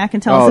 She'd come back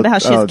and tell us Oh, about how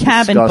she has oh,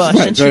 cabin disgusting. bush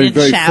Right, and very, she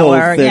didn't very full,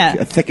 shower. thick, Yeah.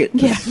 a thicket.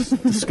 Yeah.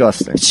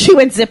 disgusting. She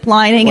went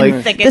ziplining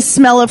Like- and the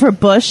smell of her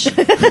bush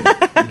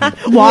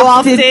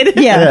Wafted.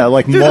 Yeah,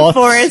 like Through the moths.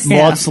 forest.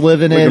 Moths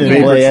live in Like it a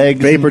and lay eggs.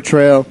 vapor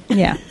trail.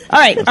 Yeah. All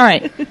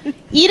right.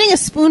 Eating a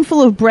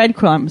spoonful of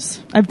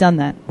breadcrumbs. I've done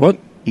that. What?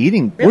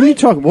 Eating What are you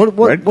talking? What?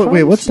 Wait,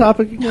 Breadcrumbs? what's the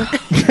topic again?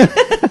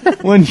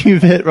 when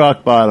you've hit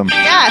rock bottom.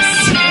 Yes.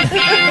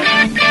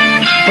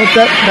 But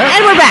that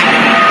And we're back.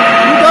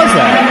 who does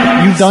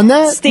that? You've done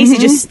that? Stacy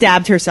just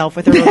stabbed herself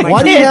with her remote.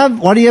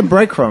 Why do you have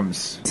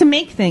breadcrumbs? To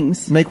make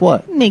things. Make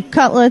what? Make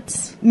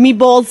cutlets.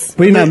 Meatballs.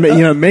 But you're not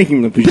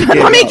making them. I'm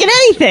not making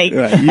anything.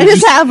 Right, I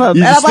just have them.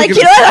 you And I'm just like,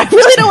 stick you it- know what? I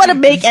really don't want to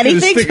make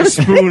anything. Just stick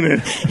a spoon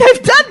in.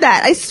 I've done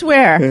that. I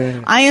swear.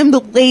 Yeah. I am the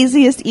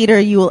laziest eater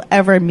you will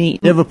ever meet.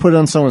 You ever put it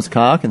on someone's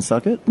cock and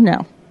suck it?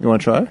 No. You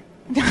want to try?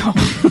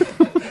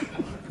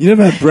 You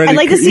never had breaded. I'd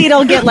like to see it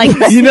all get like.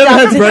 You never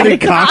had stuffed breaded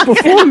into- cock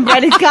before?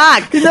 breaded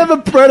cock. You never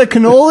bred a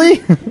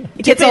cannoli?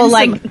 It gets all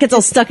like gets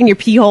all stuck in your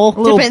pee hole.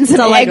 Dip it in some It's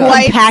all like egg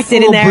whites. compacted in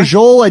little there.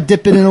 brajol, I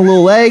dip it in a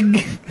little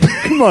egg,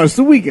 Come on, it's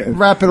the weekend.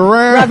 wrap it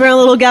around. Wrap around a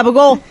little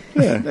gabagool.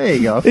 Yeah. There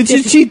you go. It's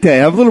a cheat day.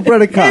 Have a little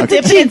bread and cock.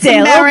 It's a cheat day.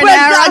 A little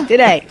bread cock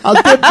today.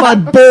 I'll dip my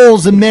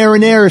bowls in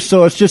marinara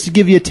sauce just to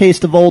give you a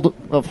taste of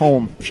of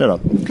home. Shut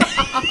up.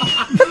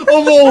 Of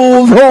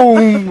old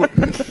home.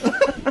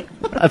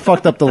 I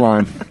fucked up the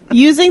line.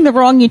 Using the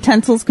wrong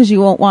utensils because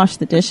you won't wash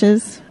the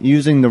dishes.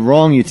 Using the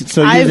wrong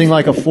using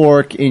like a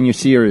fork in your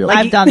cereal.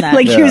 I've done that.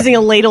 Like using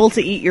a ladle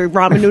to eat your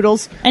ramen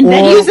noodles. And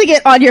then using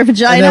it on your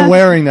vagina. And then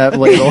wearing that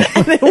ladle.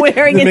 And then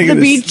wearing it to the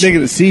beach.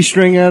 Making a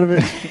C-string out of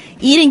it.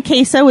 Eating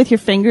queso with your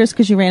fingers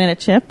because you ran out of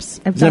chips.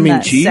 I've Does that done mean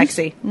that. cheese?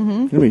 Sexy.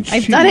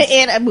 I've done it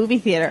in a movie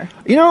theater.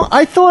 You know,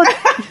 I thought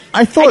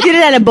I did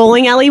it at a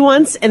bowling alley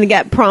once and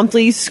got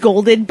promptly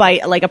scolded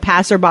by like a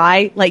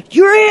passerby. Like,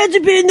 your hands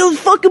have been in those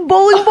fucking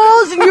bowling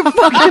balls and you're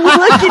fucking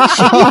licking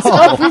cheese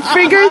off your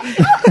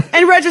fingers.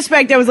 In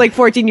retrospect, I was like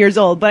 14 years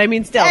old, but I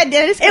mean, still, That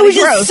is it was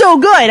kinda just gross. so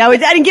good. I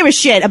didn't give a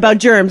shit about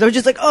germs. I was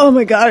just like, oh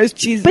my god, this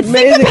cheese is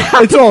amazing.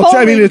 It's all.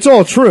 I mean, it's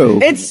all true.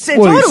 It's what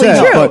he totally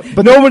said, true.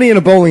 But nobody in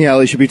a bowling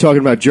alley should be talking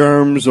about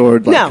germs or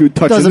like No.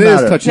 touching Doesn't this,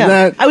 matter. touching No.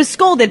 that. I was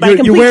scolded by a You're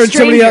complete wearing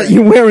stranger.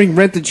 you're wearing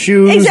rented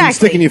shoes and Exactly.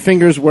 sticking your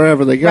fingers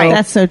wherever they go. Right.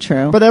 That's so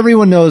true. But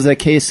everyone knows that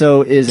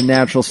queso is a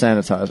natural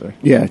sanitizer.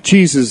 Yeah,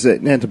 cheese is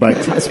an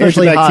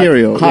Especially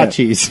antibacterial. hot yeah.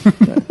 cheese.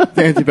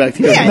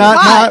 Antibacterial.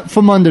 not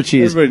Fumunda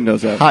cheese. Everybody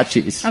knows that. Hot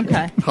cheese.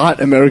 Okay.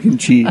 Hot American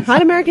cheese.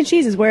 Hot American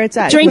cheese is where it's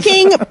at.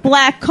 Drinking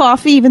black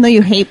coffee, even though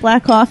you hate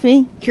black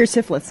coffee. Cure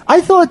syphilis.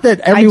 I thought that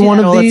every I do one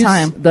that of all the these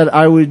time. that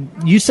I would.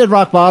 You said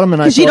rock bottom,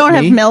 and I Because you thought don't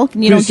have me. milk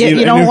and you don't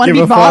You don't want to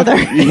give be a fuck. bothered.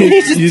 You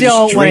just don't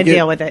want to drink it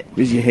deal with it.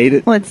 because you hate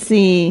it. Let's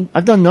see.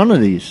 I've done none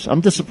of these.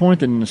 I'm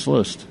disappointed in this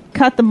list.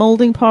 Cut the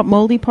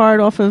moldy part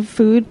off of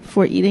food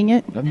before eating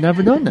it. I've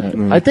never done that.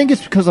 I think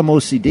it's because I'm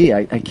OCD.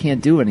 I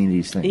can't do any of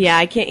these things. Yeah,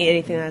 I can't eat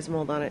anything that has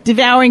mold on it.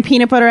 Devouring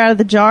peanut butter out of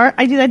the jar.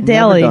 I do that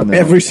daily. done that.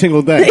 Every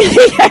single day.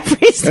 Every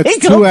That's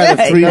single 2 out of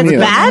day. 3 That's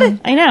meals. bad.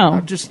 I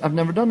know. I've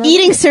never done that.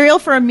 Eating cereal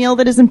for a meal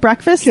that isn't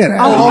breakfast. Get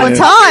out of all here.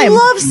 the I time.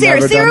 love cereal. Never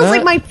done Cereal's that.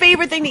 like my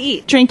favorite thing to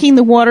eat. Drinking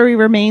the watery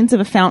remains of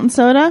a fountain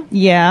soda.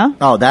 Yeah.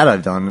 Oh, that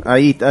I've done.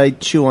 I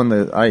chew on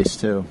the ice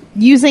too.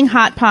 Using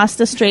hot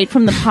pasta straight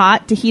from the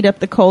pot to heat up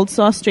the cold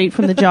sauce straight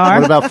from the jar.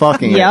 What about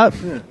fucking it? Yep.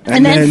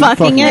 And then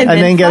fucking it. And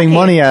then getting fucking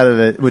money out of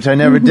it, which I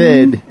never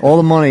did. All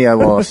the money I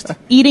lost.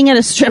 Eating at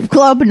a strip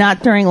club,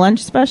 not during lunch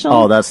special.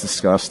 Oh, that's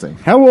disgusting.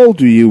 How old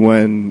were you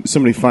when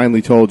somebody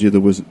finally told you there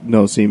was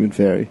no semen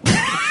fairy?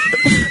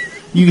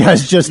 You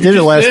guys just did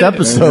it last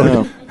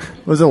episode.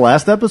 Was it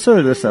last episode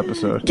or this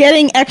episode?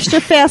 Getting extra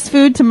fast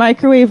food to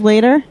microwave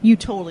later. You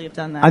totally have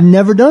done that. I've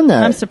never done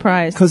that. I'm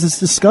surprised. Because it's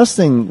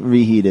disgusting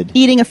reheated.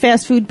 Eating a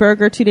fast food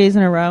burger 2 days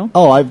in a row.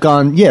 Oh, I've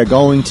gone,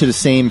 going to the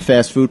same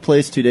fast food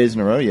place 2 days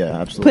in a row. Yeah,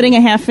 absolutely. Putting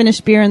a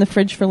half-finished beer in the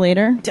fridge for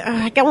later.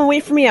 I got one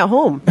waiting for me at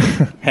home.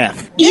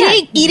 Half.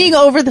 Eating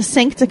over the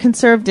sink to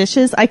conserve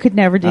dishes. I could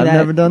never do I've that.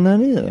 never done that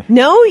either.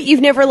 No,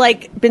 you've never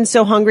like been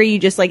so hungry you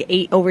just like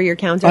ate over your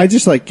counter. I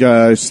just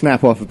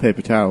snap off a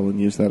paper towel and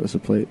use that as a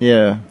plate.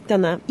 Yeah.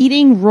 done that.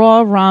 Eating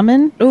raw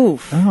ramen.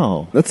 Oof.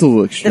 Oh. That's a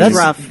little extreme. That's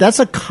rough. That's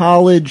a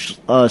college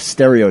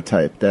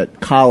stereotype that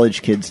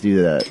college kids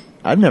do that.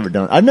 I've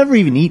never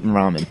even eaten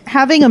ramen.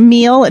 Having a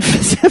meal at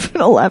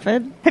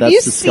 7-Eleven. Have That's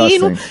you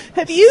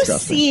disgusting.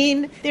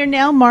 seen they're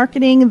now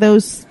marketing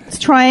those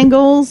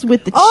triangles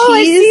with the Oh,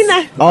 I've cheese? seen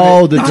that.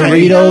 Oh, the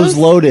Doritos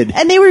loaded.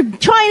 And they were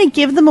trying to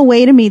give them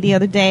away to me the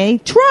other day.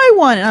 Try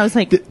one. And I was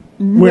like,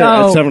 no. Where,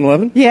 at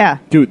 7-Eleven? Yeah.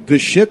 Dude, the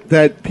shit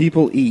that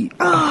people eat.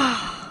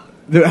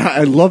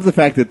 I love the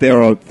fact that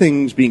there are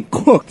things being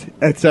cooked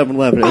at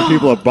 7-Eleven and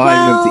people are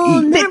buying them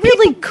to eat. Not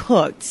really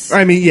cooked.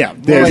 I mean, yeah,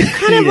 they're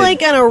Kind of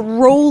like on a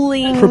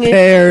rolling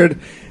prepared.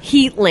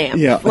 heat lamp.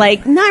 Yeah.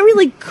 Like not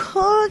really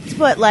cooked,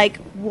 but like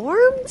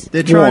warmed.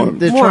 They're trying. Warm.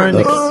 They're trying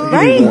to.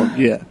 Right?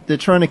 Yeah. They're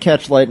trying to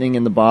catch lightning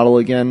in the bottle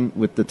again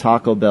with the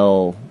Taco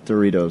Bell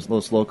Doritos,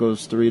 Los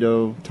Locos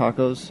Dorito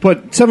tacos.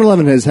 But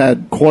 7-Eleven has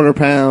had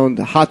quarter-pound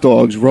hot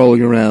dogs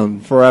rolling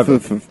around Forever.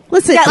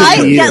 Listen,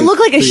 That look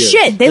like a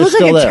shit. They They're look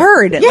like still a there.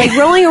 turd. Like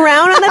rolling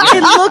around on them,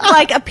 they look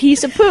like a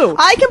piece of poo.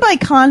 I can buy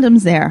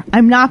condoms there.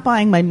 I'm not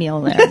buying my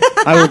meal there.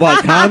 I will buy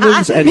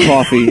condoms and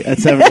coffee at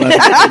 7-Eleven.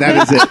 And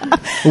that is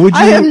it. Would you?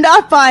 I am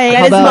not buying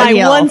That is my my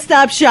meal.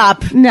 one-stop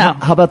shop. No.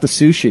 How about the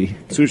sushi?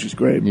 Sushi's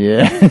great.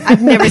 Yeah.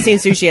 I've never seen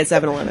sushi at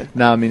 7-Eleven.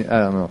 No, I mean I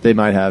don't know. They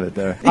might have it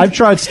there. I've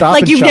tried Stop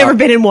Like and you've Shop. never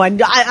been in one.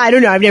 I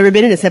don't know. I've never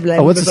been in a 7-Eleven.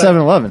 Oh, what's a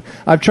 7-Eleven?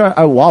 I've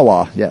tried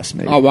Wawa. Yes,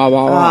 maybe. Oh, wow.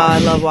 Oh, I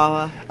love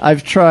Wawa.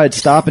 I've tried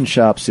Stop and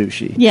Shop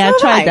sushi. Yeah, I've So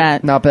tried have I.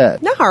 that. Not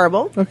bad. Not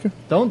horrible.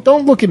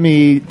 Don't look at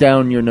me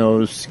down your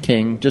nose,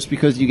 King, just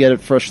because you get it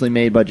freshly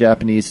made by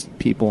Japanese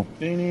people.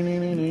 Hey,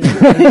 is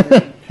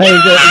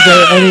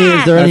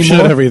there I've any shut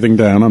more? everything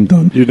down. I'm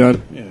done. You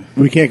done? Yeah.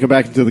 We can't go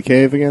back into the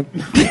cave again?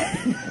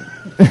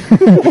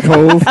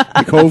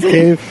 The Cove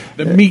cave?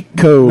 The Meat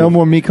Cove. No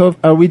more Meat Cove?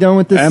 Are we done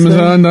with this?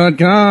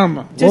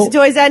 Amazon.com. Just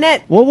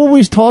toys.net. What were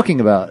we talking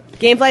about?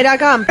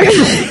 Gamefly.com.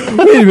 Wait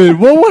a minute.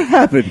 What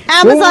happened?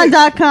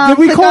 Amazon.com.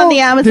 Click on the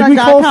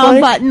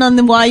Amazon.com button on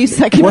the Why You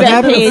Suck in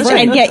Bed page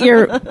and get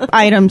your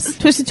items.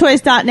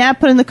 TwistedToys.net.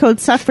 Put in the code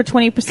SUCK for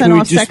 20%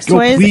 off sex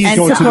toys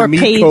and support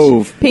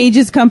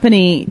Page's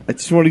company. I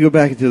just want to go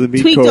back into the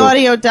meat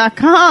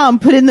Tweakedaudio.com.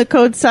 Put in the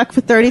code SUCK for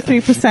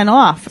 33%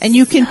 off. And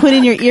you can put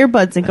in your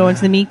earbuds and go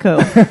into the meat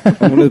cove.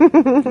 I'm going to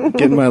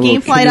get my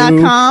little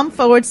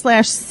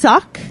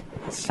Gamefly.com/suck.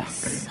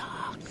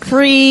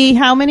 Free,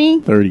 how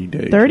many?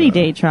 30-day.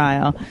 30-day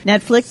trial.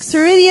 Netflix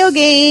or video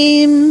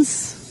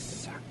games.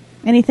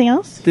 Anything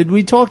else? Did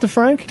we talk to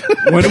Frank?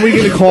 When are we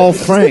going to call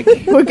Frank?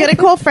 We're going to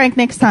call Frank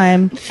next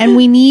time, and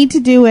we need to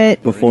do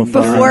it before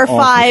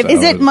 5.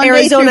 Is it Monday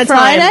Arizona through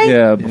Friday? time?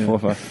 Yeah, before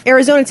 5.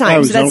 Arizona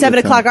time, so that's 7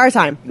 o'clock our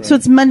time. So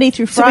it's Monday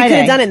through So we Friday. could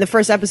have done it in the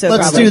first episode.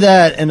 Let's probably. do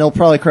that, and they'll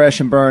probably crash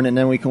and burn, and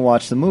then we can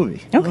watch the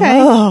movie. Okay.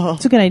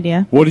 That's a good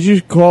idea. What did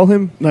you call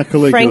him? Not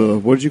Caligula.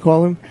 Frank. What did you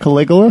call him?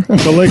 Caligula?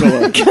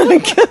 Caligula.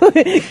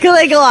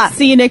 Caligula.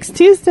 See you next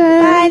Tuesday.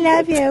 I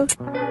love you.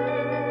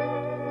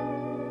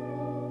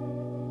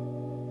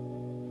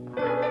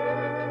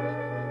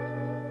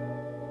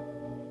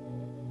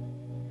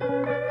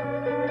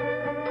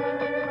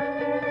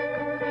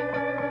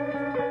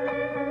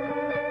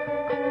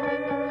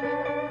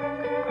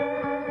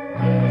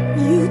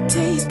 You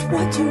taste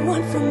what you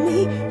want from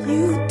me.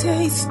 You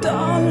taste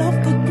all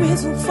of the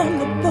gristle from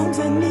the bones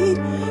I need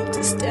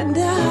to stand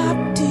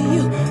up to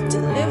you, to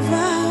live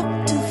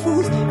up to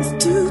fools.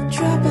 It's too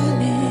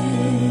troubling.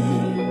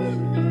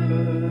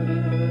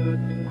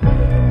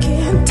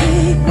 Can't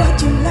take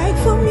what you like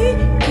from me.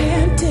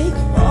 Can't take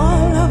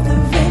all of the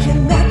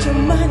vision that your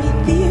money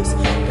leaves.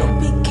 Don't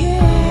be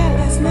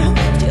careless now.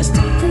 Just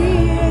a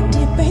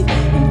pretty babe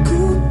and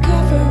cool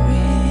covering.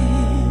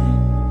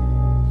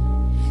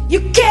 You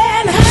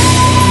can't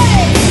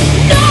hide,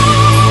 no,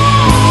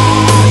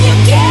 you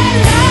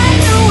can't hide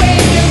the way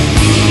you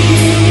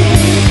feel.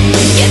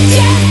 You're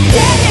just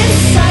dead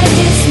inside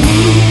this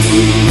mood,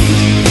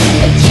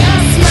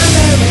 just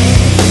smothering.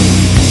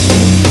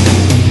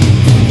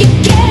 You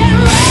can't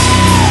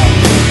run,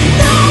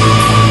 no,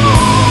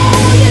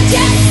 you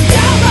just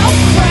double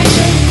crash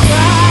and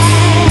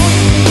cry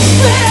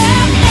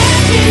without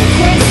asking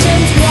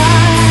questions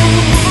why.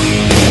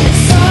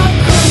 It's all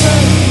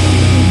covering.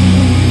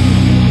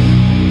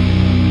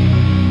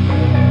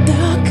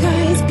 Dark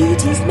eyes,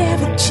 beauty's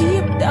never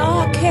cheap.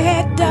 Dark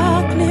hair,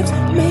 dark lips,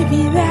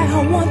 maybe that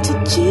I want to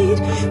cheat.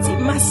 See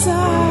my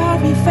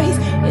sorry face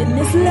in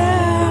this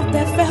love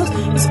that fails.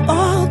 It's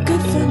all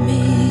good for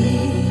me.